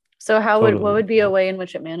 So what would be a way in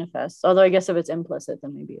which it manifests? Although I guess if it's implicit,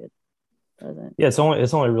 then maybe it doesn't. Yeah,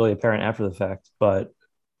 it's only really apparent after the fact, but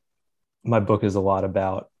my book is a lot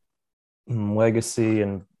about legacy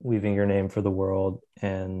and leaving your name for the world.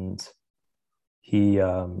 And he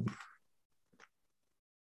had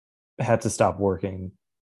to stop working.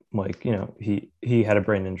 Like, he had a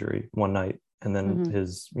brain injury one night, and then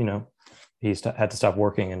he had to stop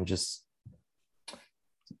working, and just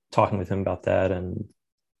talking with him about that and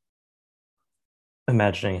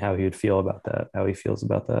imagining how he would feel about that, how he feels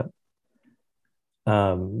about that,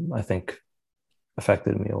 I think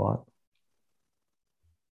affected me a lot.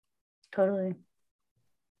 Totally.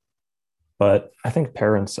 But I think if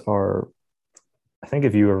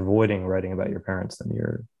you are avoiding writing about your parents, then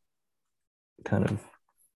you're kind of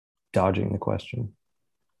dodging the question.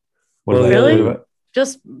 Really?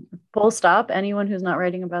 Just full stop. Anyone who's not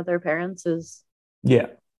writing about their parents is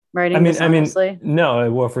writing dishonestly?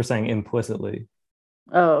 No, well, if we're saying implicitly.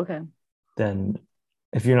 Oh, okay. Then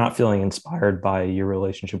if you're not feeling inspired by your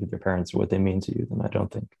relationship with your parents or what they mean to you, then I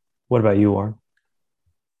don't think. What about you, Warren?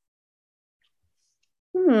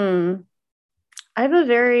 I have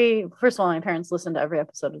first of all, my parents listen to every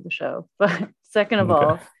episode of the show, but second of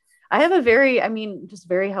all, I have just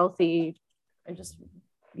very healthy,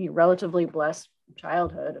 relatively blessed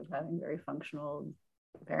childhood of having very functional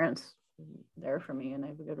parents there for me, and I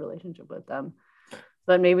have a good relationship with them.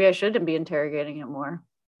 But maybe I shouldn't be interrogating it more.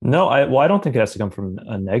 No, I don't think it has to come from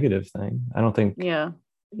a negative thing. I don't think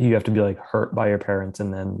you have to be like hurt by your parents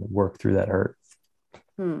and then work through that hurt.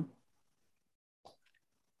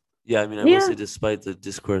 Yeah, I mean, I will say, despite the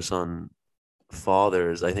discourse on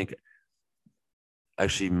fathers, I think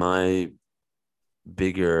actually my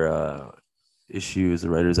bigger issue as a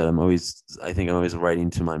writer is that I'm always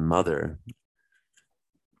writing to my mother.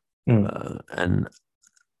 And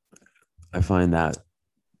I find that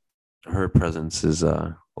her presence is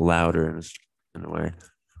louder in a way.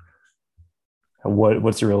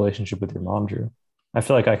 What's your relationship with your mom, Drew? I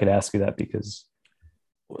feel like I could ask you that because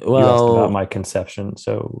you asked about my conception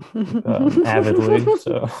so avidly.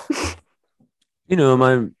 So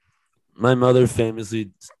my mother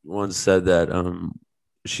famously once said that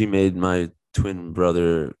she made my twin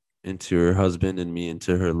brother into her husband and me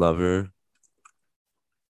into her lover.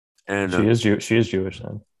 And she is Jewish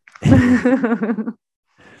then.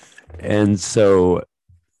 And so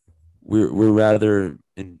we're rather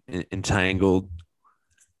entangled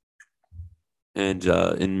and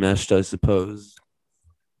enmeshed, I suppose.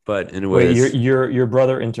 But in a way, your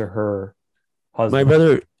brother into her husband. My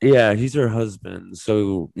brother, yeah, he's her husband.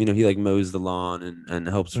 So he like mows the lawn and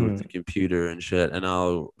helps her with the computer and shit. And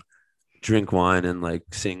I'll drink wine and like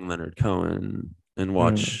sing Leonard Cohen and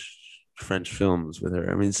watch French films with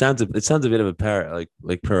her. I mean, it sounds a bit of a parodic,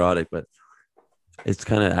 but it's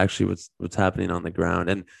kind of actually what's happening on the ground.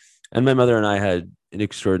 And my mother and I had an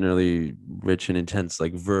extraordinarily rich and intense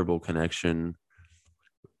like verbal connection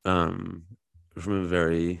from a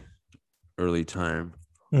very early time.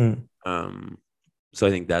 So I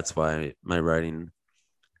think that's why my writing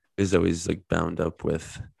is always like bound up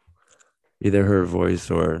with either her voice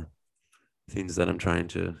or things that I'm trying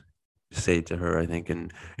to say to her, I think,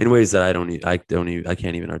 in ways that I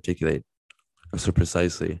can't even articulate so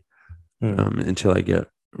precisely until I get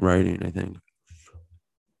writing, I think.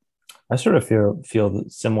 I sort of feel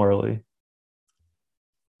similarly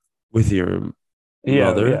with your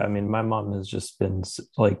mother. Yeah. I mean, my mom has just been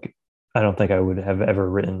like, I don't think I would have ever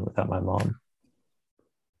written without my mom.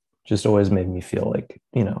 Just always made me feel like,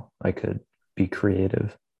 I could be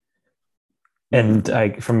creative. And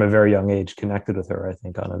I, from a very young age, connected with her, I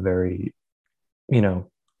think, on a very,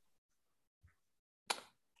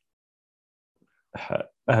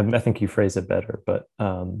 I think you phrase it better, but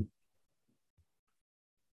yeah,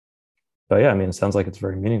 I mean, it sounds like it's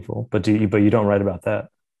very meaningful. But you don't write about that.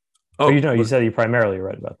 Oh, you said you primarily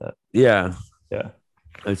write about that. Yeah. Yeah.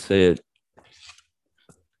 I'd say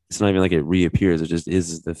it's not even like it reappears. It just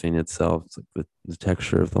is the thing itself. It's like the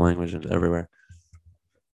texture of the language and everywhere.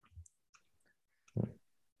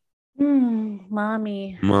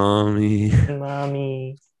 Mommy.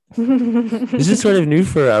 This is sort of new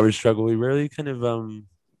for Average Struggle. We rarely kind of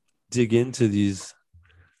dig into these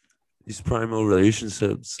primal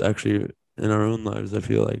relationships actually in our own lives, I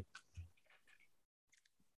feel like.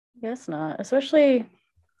 Guess not. Especially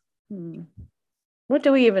what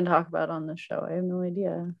do we even talk about on this show? I have no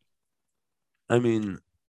idea. I mean,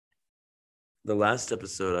 the last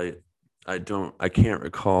episode I can't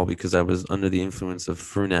recall because I was under the influence of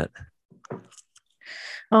Fernet.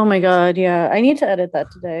 Oh my god, yeah. I need to edit that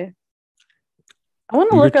today. I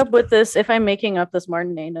want to look up with this if I'm making up this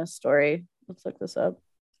Martin Anis story. Let's look this up.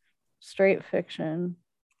 Straight fiction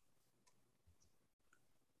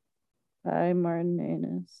by Martin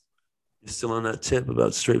Anis. You're still on that tip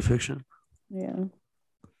about straight fiction? Yeah.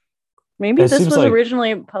 Maybe this was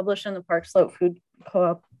originally published in the Park Slope Food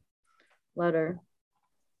Co-op letter.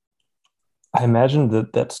 I imagine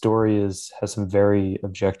that story has some very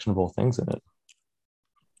objectionable things in it.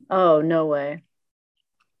 Oh, no way.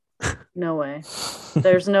 No way.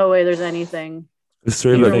 There's no way there's anything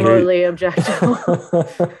remotely objectionable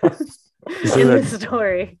in this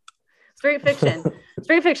story. Straight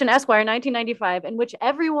fiction, Esquire, 1995, in which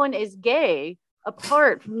everyone is gay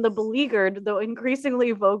apart from the beleaguered, though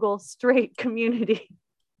increasingly vocal, straight community.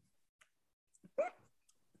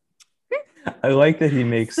 I like that he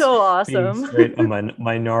makes so awesome straight a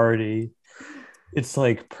minority. It's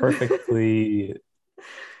like perfectly.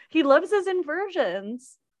 He loves his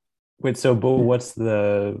inversions. Wait, but what's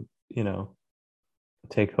the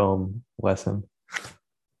take home lesson?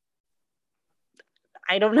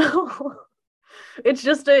 I don't know. It's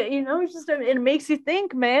just it makes you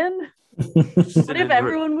think, man. What if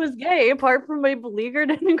everyone was gay apart from a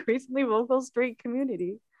beleaguered and increasingly vocal straight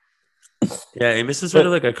community? Yeah, Amos is sort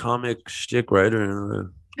of like a comic shtick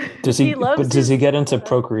writer. Does he get into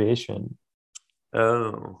procreation?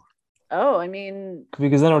 Oh, I mean,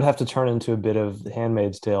 because then it would have to turn into a bit of The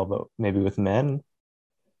Handmaid's Tale, but maybe with men,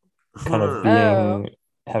 kind of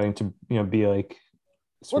having to be like.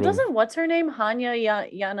 Well, doesn't what's her name, Hanya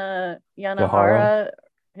Yanahara?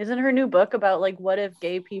 Isn't her new book about like what if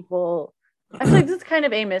gay people? Actually, this is kind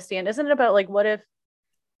of Amistian, isn't it? About like what if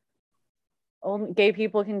only gay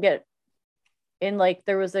people can get in? Like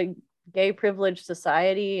there was a gay privileged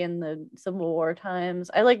society in the Civil War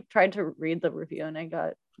times. I like tried to read the review and I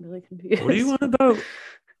got really confused. What do you want about?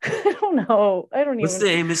 I don't know. What's the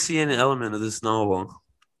Amistian element of this novel?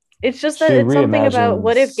 It's just that it's something about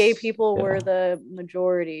what if gay people were the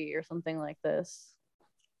majority or something like this.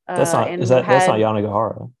 That's not. That's not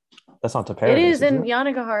Yanagihara. That's not Taperis. It is in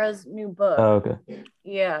Yanagihara's new book. Oh, okay.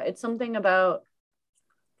 Yeah, it's something about.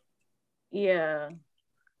 Yeah,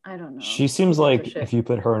 I don't know. She seems like if you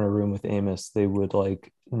put her in a room with Amos, they would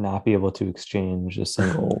like not be able to exchange a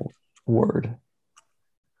single word.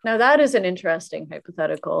 Now that is an interesting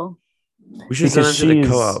hypothetical. We should send them to the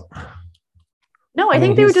co-op. No, I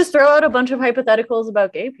think they would just throw out a bunch of hypotheticals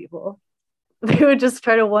about gay people. They would just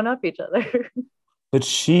try to one-up each other. But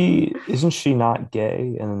isn't she not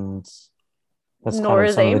gay? And that's nor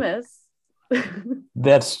is Amos.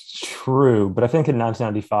 That's true. But I think in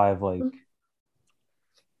 1995, like,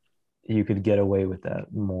 you could get away with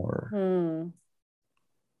that more.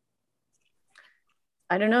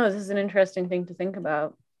 I don't know. This is an interesting thing to think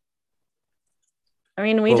about. I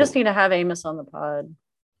mean, we just need to have Amos on the pod.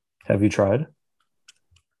 Have you tried?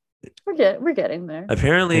 We're getting there.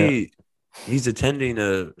 Apparently, he's attending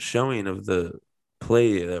a showing of the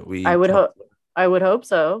play that we. I would hope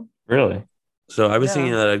so. Really? So I was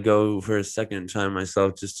thinking that I'd go for a second time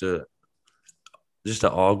myself, just to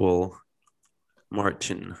ogle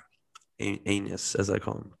Martin Anis, as I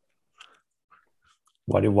call him.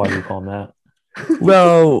 Why do you call him that?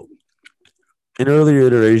 Well, an earlier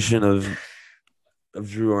iteration of of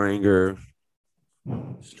Drew Oringer,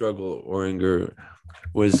 Struggle Oringer,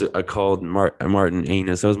 was called Martin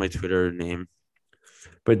Anus. That was my Twitter name.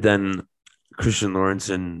 But then Christian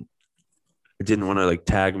Lawrenson didn't want to like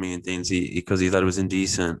tag me and things because he thought it was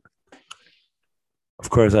indecent. Of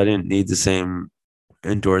course, I didn't need the same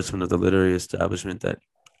endorsement of the literary establishment that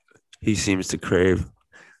he seems to crave.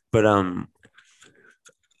 But sorry,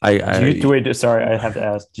 I have to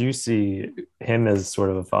ask. Do you see him as sort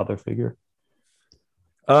of a father figure?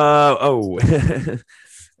 Oh,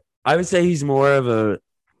 I would say he's more of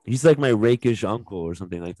he's like my rakish uncle or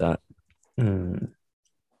something like that.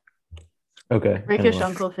 Okay. Rakish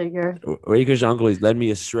uncle figure. Rakish uncle, he's led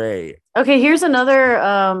me astray. Okay, here's another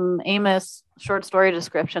Amos short story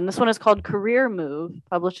description. This one is called Career Move,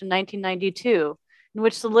 published in 1992, in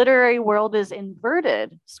which the literary world is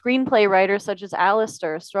inverted. Screenplay writers such as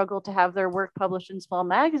Alistair struggle to have their work published in small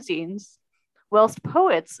magazines, whilst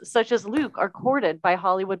poets such as Luke are courted by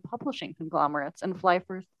Hollywood publishing conglomerates and fly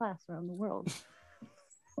first class around the world.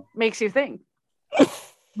 Makes you think.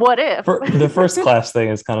 What if? The first class thing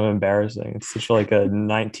is kind of embarrassing. It's such like a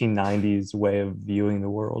 1990s way of viewing the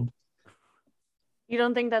world. You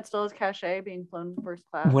don't think that still is cachet, being flown first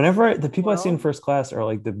class? Whenever the people I see in first class are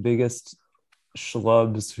like the biggest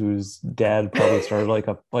schlubs whose dad probably started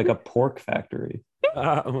like a pork factory.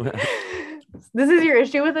 This is your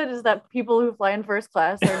issue with it, is that people who fly in first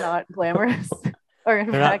class are not glamorous, or in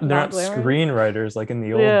fact not glamorous. Screenwriters like in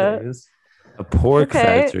the old days. A pork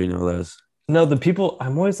factory, no less. No, the people,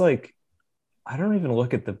 I'm always like, I don't even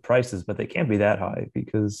look at the prices, but they can't be that high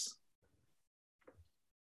because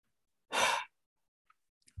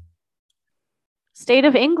State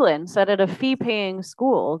of England said at a fee-paying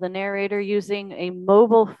school, the narrator using a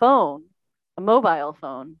mobile phone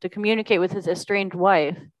to communicate with his estranged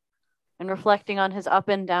wife and reflecting on his up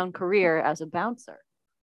and down career as a bouncer.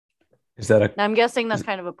 Is that now I'm guessing that's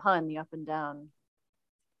kind of a pun, the up and down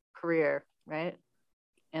career, right?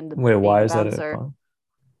 And wait, why is that a pun?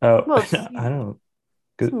 Oh, well, I don't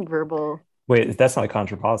know. Verbal. Wait, that's not a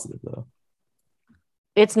contrapositive though.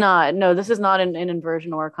 It's not. No, this is not an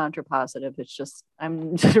inversion or a contrapositive. It's just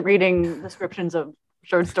I'm just reading descriptions of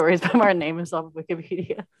short stories by Martin Amos off of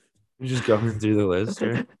Wikipedia. You're just going through the list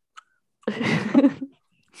here.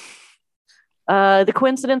 The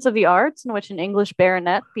coincidence of the arts, in which an English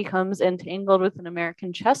baronet becomes entangled with an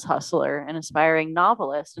American chess hustler, an aspiring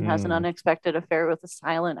novelist, and has an unexpected affair with a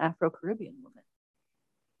silent Afro-Caribbean woman.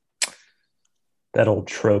 That old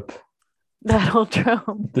trope.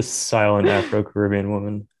 The silent Afro-Caribbean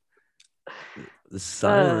woman. The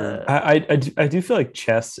silent. I do feel like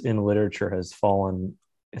chess in literature has fallen.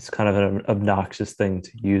 It's kind of an obnoxious thing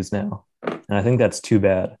to use now, and I think that's too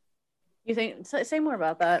bad. You think? Say more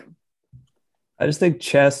about that. I just think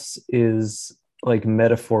chess is like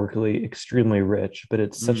metaphorically extremely rich, but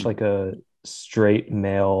it's such like a straight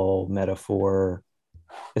male metaphor.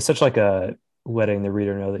 It's such like a letting the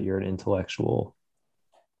reader know that you're an intellectual.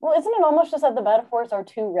 Well, isn't it almost just that the metaphors are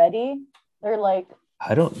too ready? They're like,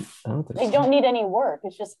 I don't think they don't need any work.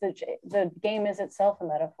 It's just the game is itself a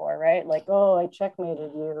metaphor, right? Like, oh, I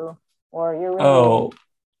checkmated you, or you're really... Oh,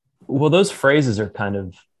 well, those phrases are kind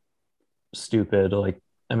of stupid. Like,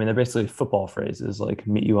 I mean, they're basically football phrases, like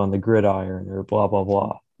meet you on the gridiron or blah, blah,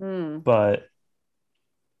 blah. But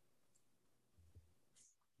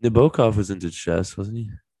Nabokov was into chess, wasn't he?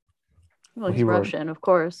 Well, he's Russian, of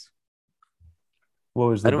course. What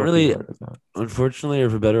was the I don't really, unfortunately, or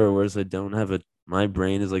for better or worse, I don't have my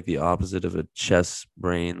brain is like the opposite of a chess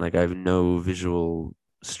brain. Like I have no visual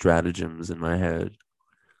stratagems in my head.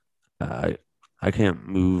 I can't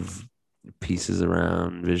move pieces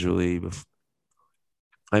around visually.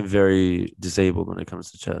 I'm very disabled when it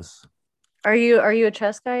comes to chess. Are you a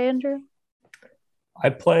chess guy, Andrew?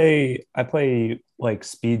 I play like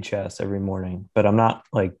speed chess every morning, but I'm not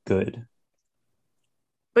like good.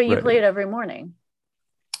 But you play it every morning.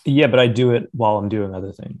 Yeah, but I do it while I'm doing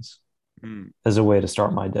other things as a way to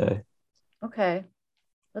start my day. Okay.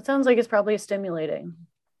 That sounds like it's probably stimulating.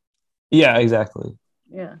 Yeah, exactly.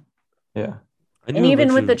 Yeah. Yeah. And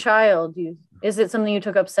even with the child, is it something you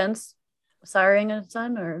took up since siring a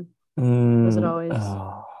son, or was it always?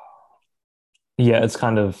 Yeah, it's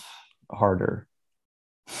kind of harder.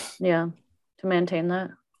 Yeah, to maintain that.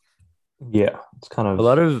 Yeah, it's kind of a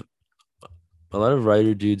lot of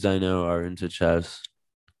writer dudes I know are into chess.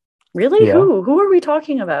 Really? Yeah. Who are we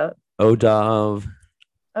talking about? Odov.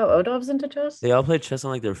 Oh, Odov's into chess? They all play chess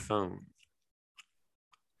on like their phone.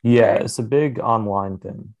 Yeah, it's a big online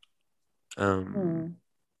thing.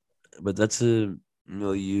 But that's a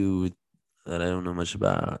milieu that I don't know much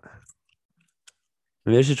about.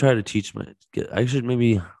 Maybe I should try to teach I should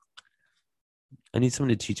maybe I need someone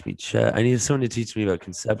to teach me chess. I need someone to teach me about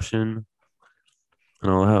conception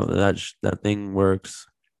and all how that thing works,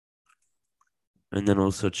 and then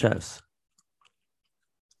also chess.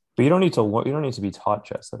 But you don't need to be taught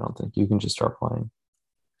chess. I don't think you can just start playing.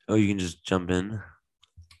 Oh, you can just jump in.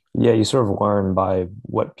 Yeah, you sort of learn by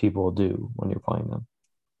what people do when you're playing them.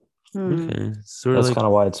 Okay, that's kind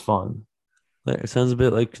of why it's fun. It sounds a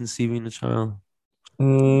bit like conceiving a child.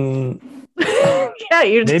 Yeah,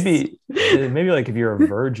 you maybe like if you're a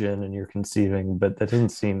virgin and you're conceiving, but that doesn't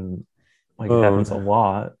seem like it happens a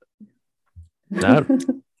lot. That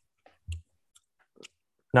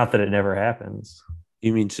not that it never happens.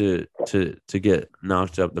 You mean to get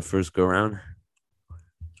knocked up the first go round?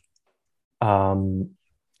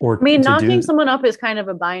 Or I mean, knocking someone up is kind of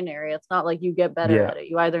a binary. It's not like you get better at it.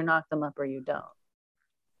 You either knock them up or you don't.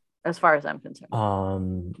 As far as I'm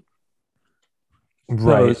concerned.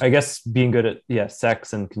 Right. I guess being good at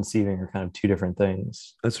sex and conceiving are kind of two different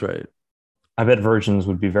things. That's right. I bet virgins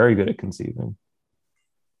would be very good at conceiving.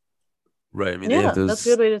 Right. I mean, yeah, that's a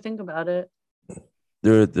good way to think about it.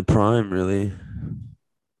 They're at the prime, really.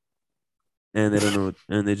 And they don't know,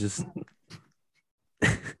 and they just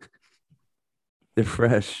they're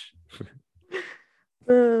fresh.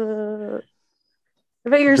 I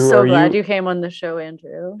bet you're so glad you came on the show,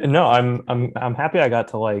 Andrew. No, I'm happy I got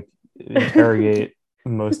to like interrogate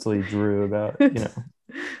mostly Drew about, Yeah,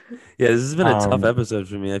 this has been a tough episode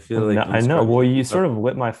for me. I feel like I know. Well, you sort of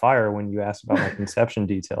lit my fire when you asked about my conception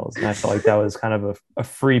details, and I felt like that was kind of a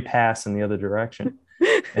free pass in the other direction.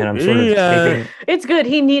 And I'm sort of taking... It's good.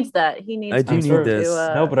 He needs that. He needs. I do need this.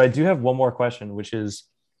 No, but I do have one more question, which is,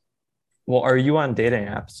 well, are you on dating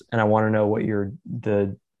apps? And I want to know what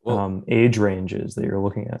the age ranges that you're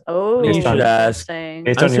looking at. Oh, you should ask.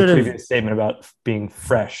 Based on your previous statement about being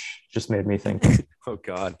fresh, just made me think. Oh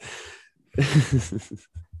God.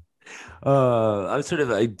 I'm sort of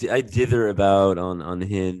I dither about on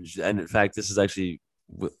Hinge, and in fact, this is actually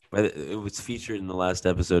it was featured in the last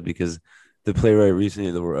episode because the playwright recently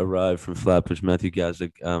arrived from Flatbush, Matthew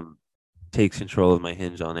Gazik, takes control of my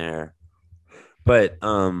Hinge on air, but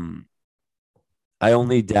I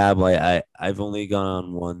only dabble. I've only gone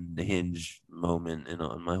on one Hinge moment in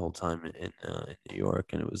my whole time in New York,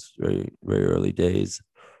 and it was very, very early days.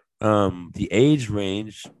 The age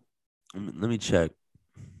range, let me check.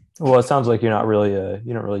 Well, it sounds like you don't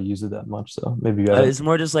really use it that much, so maybe you gotta... It's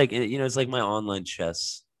more just like it's like my online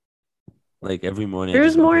chess. Like every morning.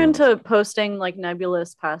 Drew's more into posting like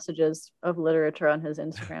nebulous passages of literature on his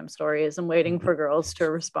Instagram stories and waiting for girls to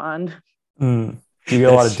respond. Do you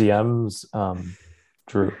get a lot of DMs,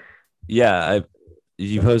 Drew? Yeah,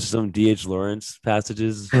 you post some D.H. Lawrence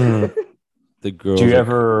passages. The girls. Do you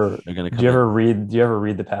ever read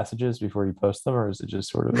the passages before you post them, or is it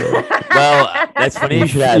just sort of? Well, that's funny. You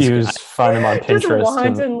should ask. You find them on Pinterest. Just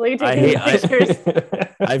wantonly taking pictures.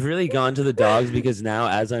 I've really gone to the dogs because now,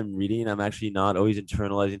 as I'm reading, I'm actually not always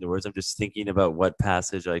internalizing the words. I'm just thinking about what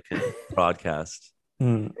passage I can broadcast.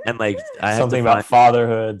 And like I have something about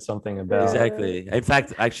fatherhood, something about exactly. In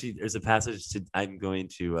fact, actually, there's a passage I'm going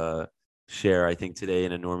to share. I think today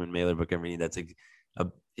in a Norman Mailer book I'm reading. That's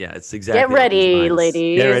yeah, it's exactly. Get ready,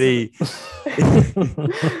 ladies. Get ready.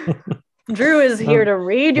 Drew is here to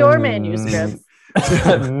read your manuscripts.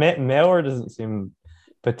 Mailer doesn't seem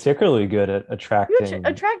particularly good at attracting.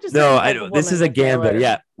 No, I don't. This is a gambit.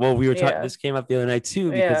 Yeah. Well, we were talking. This came up the other night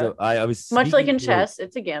too because I was much like in chess.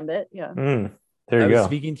 It's a gambit. Yeah. There you go. I was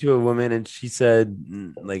speaking to a woman and she said,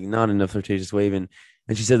 like, not in a flirtatious way, even.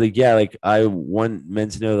 And she said, like, yeah, like I want men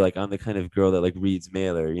to know, like, I'm the kind of girl that like reads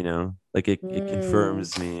Mailer, like it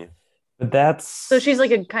confirms me. But that's so she's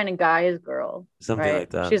like a kind of guy's girl, something right? like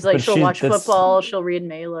that. She's like she'll watch football, she'll read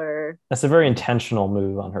Mailer. That's a very intentional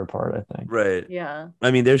move on her part, I think. Right. Yeah.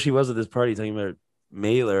 I mean, there she was at this party talking about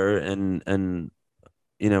Mailer, and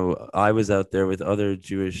I was out there with other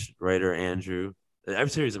Jewish writer Andrew. I'm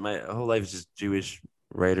serious. My whole life is just Jewish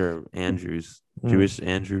writer Andrews. Jewish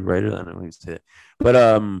Andrew writer. I don't know how you say it. But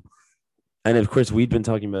and of course we'd been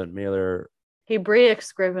talking about Mailer. Hebraic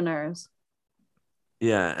scriveners.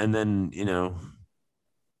 Yeah, and then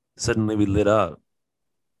suddenly we lit up.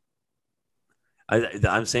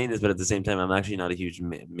 I'm saying this, but at the same time, I'm actually not a huge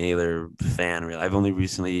Mailer fan. Really, I've only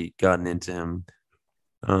recently gotten into him.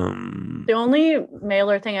 The only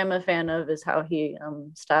Mailer thing I'm a fan of is how he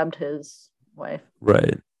stabbed his wife.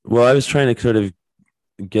 Right. Well, I was trying to sort of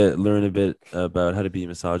learn a bit about how to be a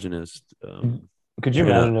misogynist. Could you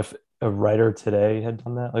imagine if a writer today had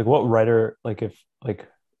done that? Like, what writer? Like, if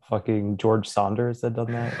fucking George Saunders had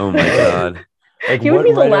done that? Oh my God. Like, he would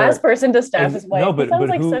be the last person to stab his wife. No, but sounds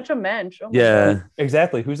like such a mensch. Yeah,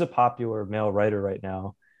 exactly. Who's a popular male writer right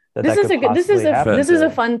now This is a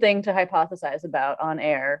fun thing to hypothesize about on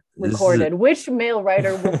air, recorded. Which male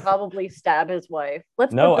writer will probably stab his wife?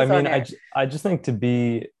 Let's no. I mean, I just think to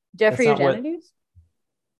be Jeffrey Eugenides.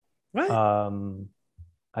 What?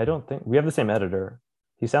 I don't think we have the same editor.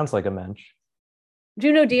 He sounds like a mensch.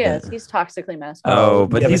 Junot Diaz. He's toxically masculine. Oh,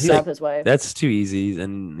 but he's stab his wife. That's too easy,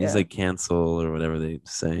 and he's like cancel or whatever they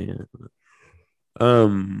say.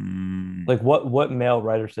 Like what male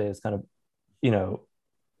writers say is kind of,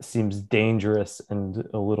 seems dangerous and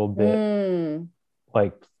a little bit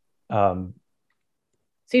like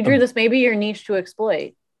see, Drew, this may be your niche to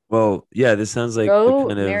exploit. Well, yeah, this sounds like go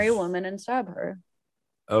marry a woman and stab her.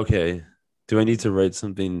 Okay. Do I need to write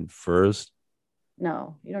something first?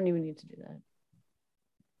 No, you don't even need to do that.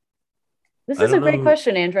 This is a great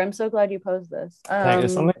question, Andrew. I'm so glad you posed this.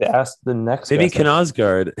 It's something to ask the next. Maybe Ken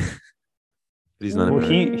Osgard. He's not.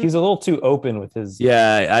 He's a little too open with his.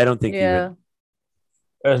 Yeah, I don't think. Yeah.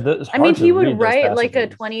 He would write like a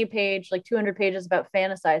 20-page, like 200 pages about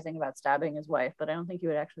fantasizing about stabbing his wife, but I don't think he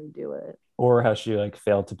would actually do it. Or how she like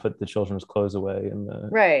failed to put the children's clothes away in the.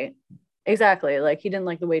 Right. Exactly. Like he didn't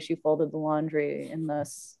like the way she folded the laundry in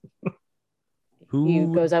this. He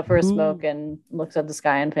goes out for a smoke and looks at the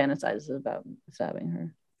sky and fantasizes about stabbing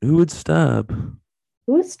her. Who would stab?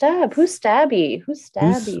 Who's stab? Who's stabby? Who's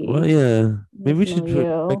stabby? Well, yeah. Maybe we should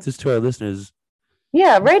make this to our listeners.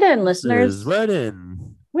 Yeah, write in, listeners. Write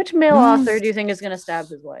in. Which male author do you think is going to stab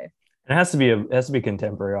his wife? It has to be a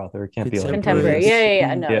contemporary author. It can't be like contemporary.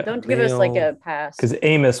 Yeah. No, don't give us like a pass. Because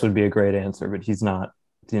Amos would be a great answer, but he's not.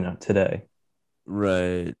 Today.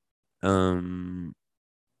 Right. Amos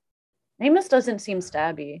doesn't seem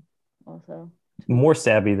stabby. Also, more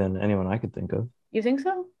stabby than anyone I could think of. You think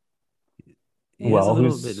so? Well,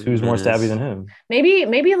 who's more stabby than him?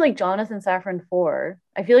 Maybe like Jonathan Safran Foer.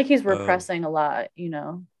 I feel like he's repressing a lot.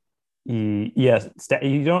 Yes,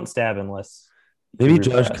 you don't stab unless. Maybe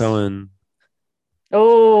Josh Cohen.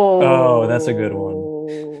 Oh, that's a good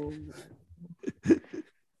one.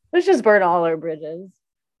 Let's just burn all our bridges.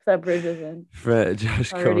 That bridge isn't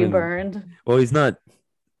Josh already Cohen. Burned. Well, he's not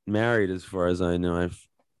married as far as I know.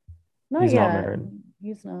 He's not married.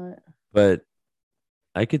 He's not. But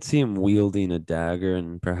I could see him wielding a dagger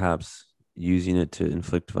and perhaps using it to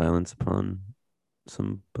inflict violence upon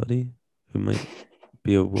somebody who might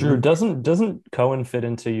be a woman. Drew, doesn't Cohen fit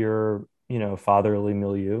into your, fatherly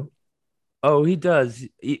milieu? Oh, he does.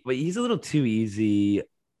 But he's a little too easy.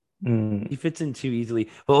 He fits in too easily.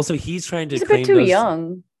 But also, he's trying to. He's a bit too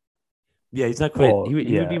young. Yeah, he's not quite. He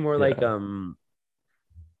would be more like an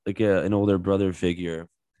older brother figure.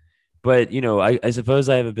 But I suppose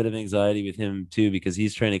I have a bit of anxiety with him too because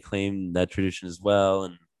he's trying to claim that tradition as well.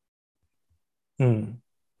 And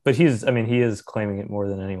but he is claiming it more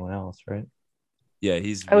than anyone else, right? Yeah,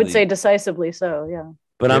 I would say decisively so. Yeah.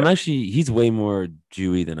 But he's way more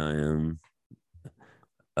Jewy than I am.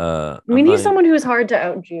 He's someone who is hard to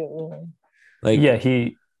out Jew.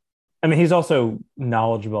 He's also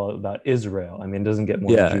knowledgeable about Israel. It doesn't get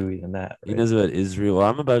more Jewy than that. Right? He knows about Israel.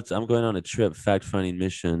 I'm going on a trip, fact-finding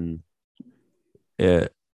mission. Yeah,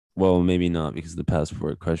 well, maybe not because of the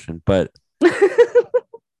passport question, but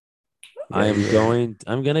I'm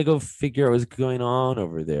gonna go figure out what's going on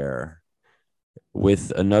over there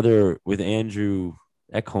with Andrew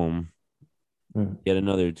Ekholm, yet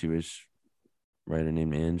another Jewish writer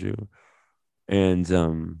named Andrew, and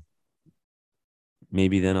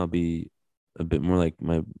maybe then I'll be a bit more like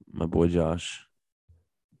my boy Josh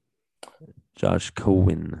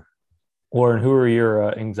Cohen. Lauren, who are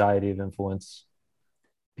your anxiety of influence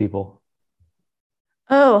people?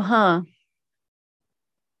 I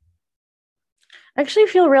actually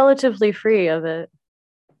feel relatively free of it.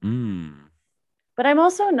 But I'm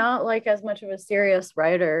also not like as much of a serious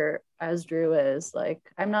writer as Drew is. Like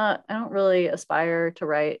I don't really aspire to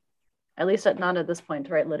write, at least not at this point,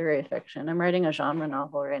 to write literary fiction. I'm writing a genre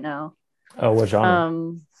novel right now. Oh, what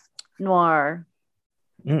genre? Noir.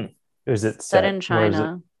 Is it set in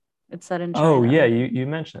China? It's set in China. Oh yeah, you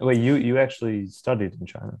mentioned. Wait, you actually studied in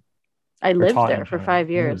China. I lived there for 5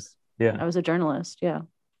 years. Yeah, I was a journalist. Yeah.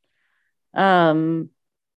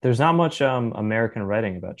 There's not much American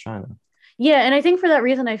writing about China. Yeah, and I think for that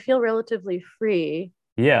reason, I feel relatively free.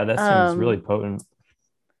 Yeah, that seems really potent.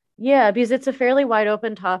 Yeah, because it's a fairly wide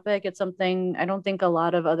open topic. It's something I don't think a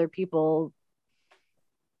lot of other people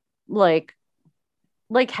like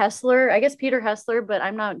Hessler. I guess Peter Hessler, but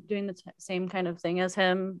I'm not doing the same kind of thing as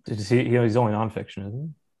him. He's only nonfiction,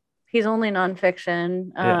 isn't he? He's only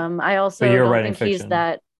nonfiction. Yeah. I also don't think he's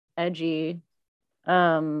that edgy.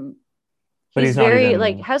 But he's very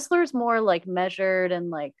like Hessler's more like measured and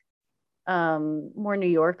like more New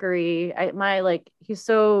Yorker-y.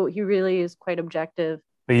 He really is quite objective.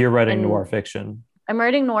 But you're writing noir fiction. I'm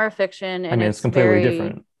writing noir fiction, and it's completely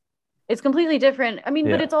different. It's completely different. But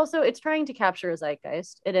it's trying to capture a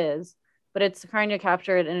zeitgeist. It is, but it's trying to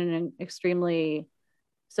capture it in an extremely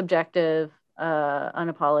subjective,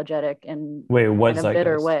 unapologetic, and kind of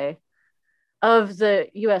bitter way of the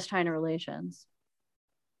U.S.-China relations.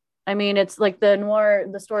 I mean, it's like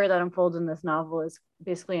the story that unfolds in this novel is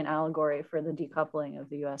basically an allegory for the decoupling of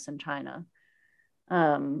the U.S. and China.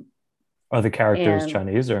 Are the characters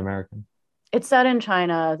Chinese or American? It's set in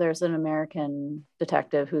China. There's an American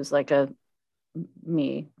detective who's like a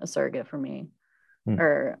surrogate for me.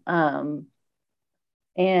 And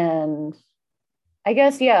I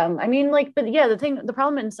guess, the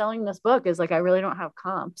problem in selling this book is like I really don't have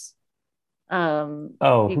comps. Who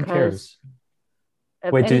cares?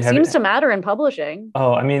 Wait, it seems to matter in publishing.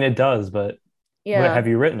 Oh, I mean, it does, but have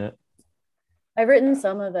you written it? I've written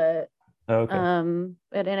some of it. Okay. And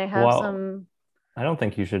I have some. I don't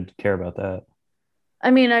think you should care about that.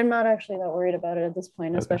 I mean, I'm not actually that worried about it at this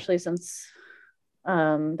point, especially since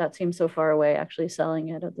that seems so far away, actually selling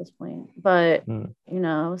it at this point. But,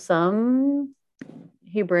 some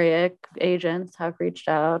Hebraic agents have reached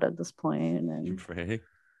out at this point. And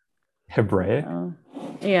Hebraic?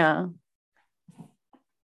 Yeah.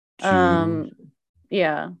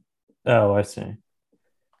 Yeah. Oh, I see.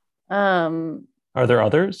 Are there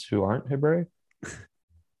others who aren't Hebraic?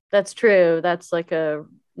 That's true. That's like a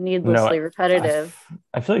needlessly repetitive.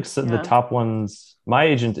 I feel like the top ones. My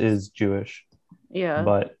agent is Jewish. Yeah.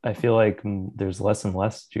 But I feel like there's less and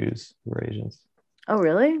less Jews who are agents. Oh,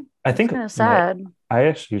 really? I think kind of sad. I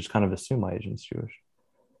actually just kind of assume my agent's Jewish.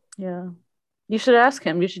 Yeah. You should ask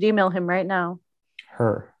him. You should email him right now.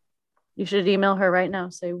 Her. You should email her right now.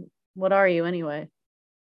 Say, what are you anyway?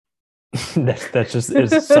 That's just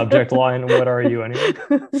his subject line. What are you anyway?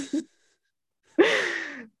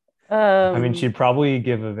 I mean, she'd probably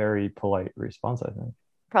give a very polite response, I think.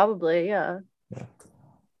 Probably, yeah.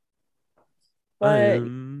 But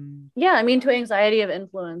yeah, I mean, to anxiety of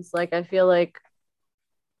influence, like I feel like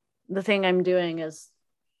the thing I'm doing is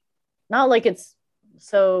not like it's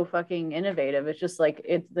so fucking innovative. It's just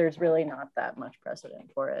like there's really not that much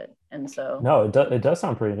precedent for it. And so no, it does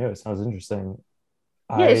sound pretty new. It sounds interesting.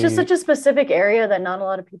 Yeah, it's just such a specific area that not a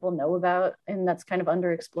lot of people know about, and that's kind of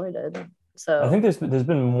underexploited. So I think there's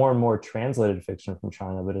been more and more translated fiction from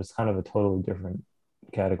China, but it's kind of a totally different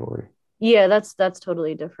category. Yeah, that's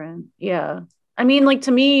totally different. Yeah. I mean, like,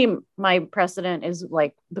 to me, my precedent is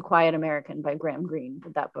like The Quiet American by Graham Greene.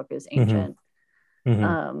 That book is ancient,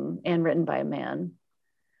 and written by a man.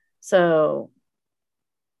 So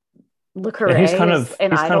Le Carre is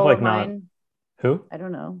an idol of mine. Who? I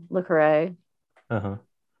don't know. Le Carre.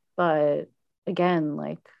 But again,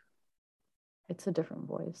 like, it's a different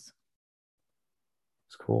voice.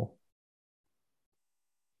 It's cool.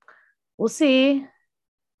 We'll see.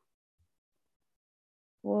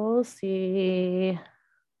 We'll see.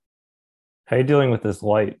 How are you dealing with this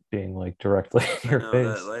light being like directly in your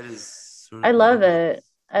face? That light is I love it.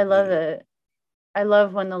 I love it. I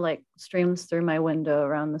love when the light streams through my window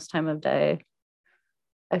around this time of day.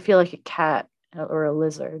 I feel like a cat or a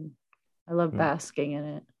lizard. I love basking in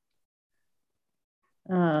it.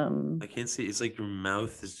 I can't see. It's like your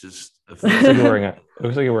mouth is just. It looks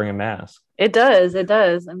like you're wearing a mask. It does.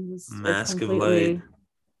 I'm just mask of light.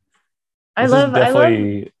 I love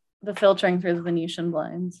the filtering through the Venetian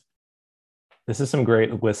blinds. This is some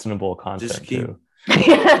great listenable content too.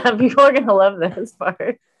 Yeah, people are gonna love this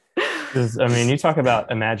part. I mean, you talk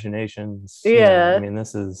about imaginations. Yeah. I mean,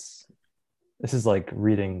 this is like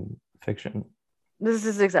reading fiction. This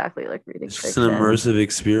is exactly like reading it's fiction. It's an immersive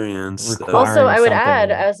experience. Also, I would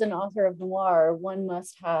add, as an author of noir, one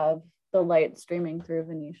must have the light streaming through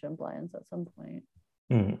Venetian blinds at some point.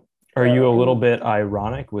 Are you a little bit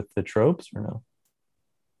ironic with the tropes or no?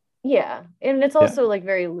 Yeah, and it's also like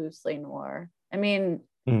very loosely noir. I mean,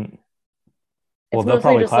 well, it's they'll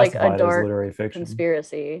probably just like classify a it dark as literary fiction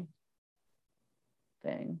conspiracy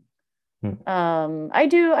thing.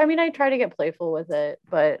 I try to get playful with it,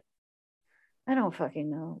 but I don't fucking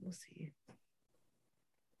know.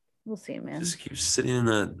 We'll see, man. Just keep sitting in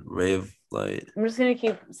that ray of light. I'm just gonna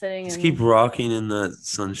keep sitting. Keep rocking in that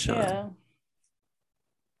sunshine.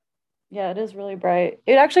 Yeah, it is really bright.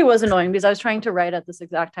 It actually was annoying because I was trying to write at this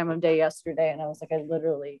exact time of day yesterday, and I was like, I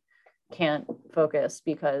literally can't focus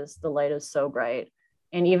because the light is so bright.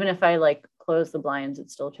 And even if I like close the blinds,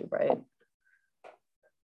 it's still too bright.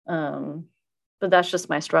 But that's just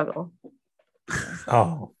my struggle.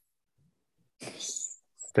 Oh.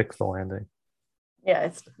 Fix the landing.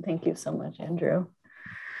 Yeah, thank you so much, Andrew.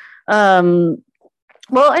 Well,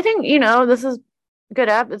 I think, this is good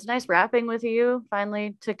app. It's nice rapping with you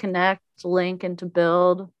finally to connect, to link, and to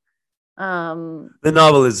build. The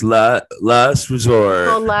novel is Last Resort.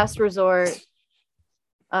 Called Last Resort.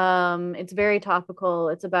 It's very topical.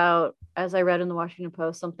 It's about, as I read in the Washington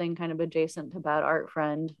Post, something kind of adjacent to Bad Art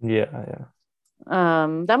Friend. Yeah.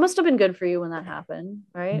 That must have been good for you when that happened,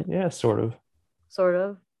 right? Yeah, sort of.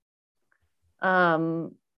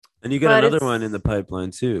 And you got another one in the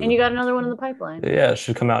pipeline too. And you got another one in the pipeline. Yeah, it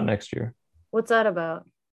should come out next year. What's that about?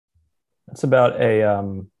 It's about a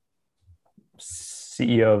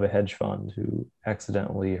CEO of a hedge fund who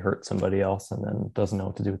accidentally hurt somebody else and then doesn't know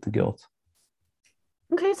what to do with the guilt.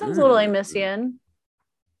 Okay, sounds a little Amosian.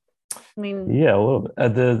 I mean, yeah, a little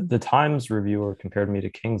bit. The Times reviewer compared me to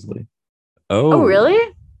Kingsley. Oh, really?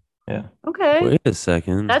 Yeah. Okay. Wait a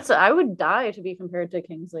second. I would die to be compared to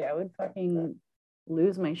Kingsley. I would fucking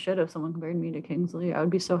lose my shit if someone compared me to Kingsley. I would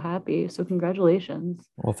be so happy. So congratulations.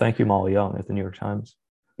 Well, thank you, Molly Young at the New York Times.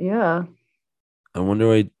 Yeah. I wonder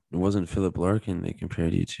why it wasn't Philip Larkin they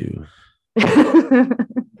compared you to.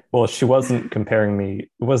 Well, she wasn't comparing me.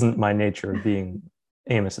 It wasn't my nature of being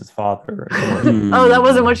Amos's father. Oh, that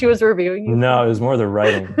wasn't what she was reviewing you. No, it was more the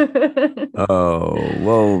writing. Oh,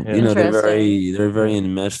 well, Yeah. they're very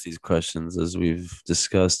enmeshed, these questions, as we've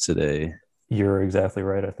discussed today. You're exactly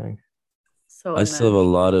right, I think. So I still have a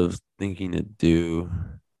lot of thinking to do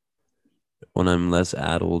when I'm less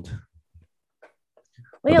addled.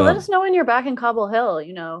 Well, yeah, let us know when you're back in Cobble Hill.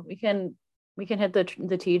 We can hit the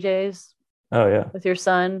TJs. Oh yeah, with your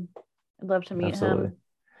son. I'd love to meet him.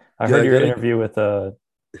 I heard your interview with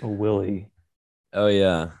Willie. Oh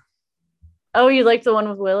yeah. Oh, you like the one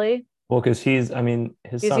with Willie? Well, because his son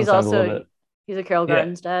sounds a little bit. He's a Carol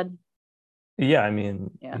Gardens dad. Yeah,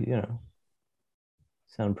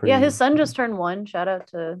 sound pretty. Yeah, his son just turned 1. Shout out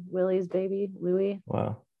to Willie's baby, Louie.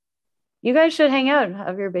 Wow. You guys should hang out and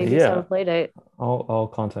have your babies have a play date.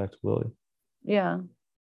 I'll contact Willie. Yeah,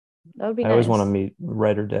 that would be nice. I always want to meet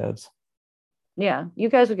writer dads. Yeah, you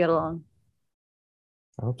guys would get along.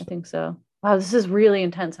 I think so. Wow, this is really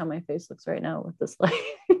intense how my face looks right now with this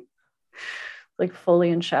like fully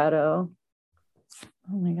in shadow.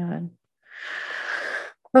 Oh my God.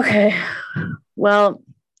 Okay. Well,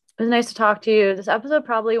 it was nice to talk to you. This episode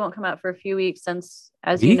probably won't come out for a few weeks since,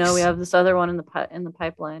 as you know, we have this other one in the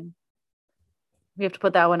pipeline. We have to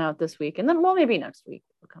put that one out this week, and then maybe next week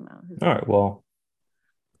will come out. All right. Well,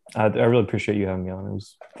 I really appreciate you having me on. It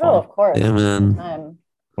was fun. Oh, of course. Yeah, man.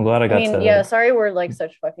 I'm glad I got to. Yeah, sorry we're like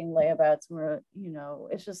such fucking layabouts.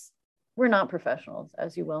 It's just we're not professionals,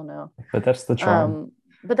 as you well know. But that's the charm.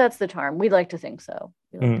 We like to think so.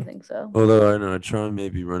 Although I know our charm may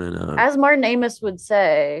be running out. As Martin Amis would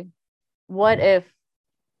say, what if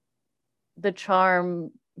the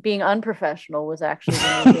charm being unprofessional was actually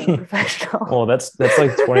being professional? Well, that's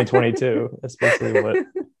like 2022. That's basically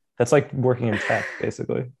that's like working in tech,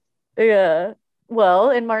 basically. Yeah.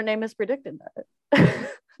 Well, and Martin Amis predicted that.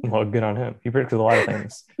 Well, good on him. He predicted a lot of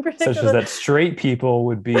things, such as that straight people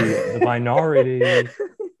would be the minority.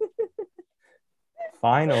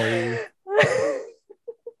 Finally.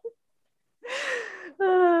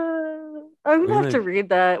 I'm gonna have to read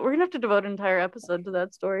that. We're gonna have to devote an entire episode to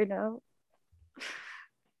that story now.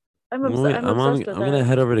 I'm gonna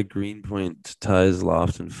head over to Greenpoint to Ty's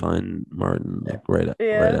loft and find Martin right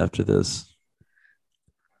after this.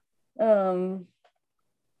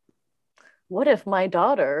 What if my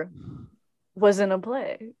daughter was in a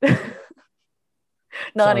play?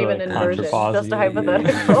 Not even in version, just a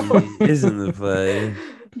hypothetical. Is in the play.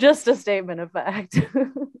 Just a statement of fact.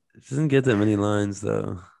 It doesn't get that many lines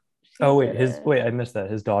though. I missed that.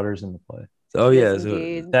 His daughter's in the play. Oh yeah,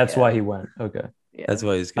 so that's why he went. Okay. Yeah. That's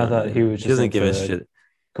why he's going. I thought he was. He doesn't give a shit.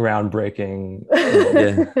 Groundbreaking,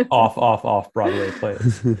 off Broadway play.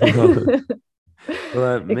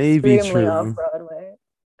 Well, that may be true. Off Broadway.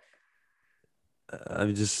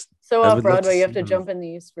 I'm just so off Broadway. You have to jump in the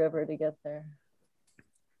East River to get there.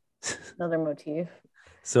 Another motif.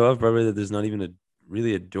 So off Broadway that there's not even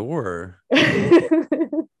really a door.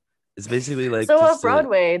 It's basically like so off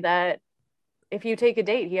Broadway that if you take a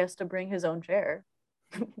date, he has to bring his own chair.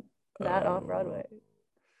 Off Broadway.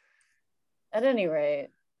 At any rate,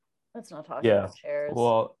 let's not talk about chairs.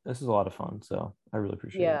 Well, this is a lot of fun, so I really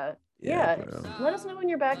appreciate it. Yeah. Let us know when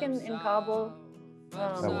you're back in Kabul.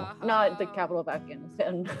 Not the capital of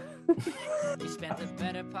Afghanistan. We spent the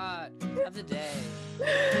better part of the day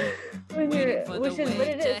waiting for the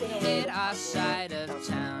wave to hit our side of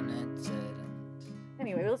town.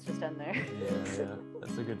 Anyway, let's just end there. Yeah.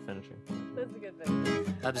 That's a good finishing point. That's a good finish.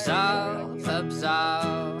 Absolve.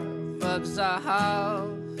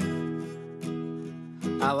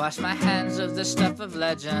 I wash my hands of the stuff of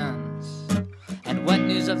legends. And what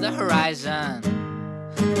news of the horizon?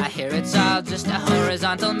 I hear it's all just a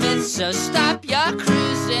horizontal myth. So stop your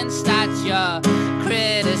cruising, start your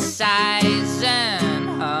criticizing.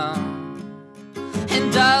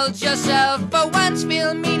 Indulge yourself for once,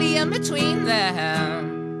 feel medium between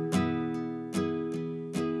them.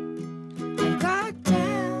 And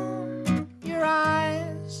goddamn, your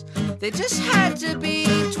eyes, they just had to be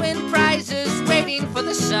twin prizes waiting for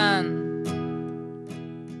the sun.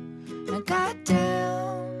 And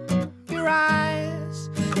goddamn, your eyes,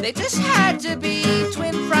 they just had to be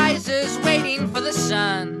twin prizes waiting for the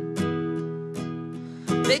sun.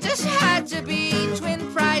 They just had to be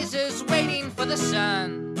twin prizes waiting for the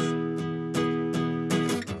sun.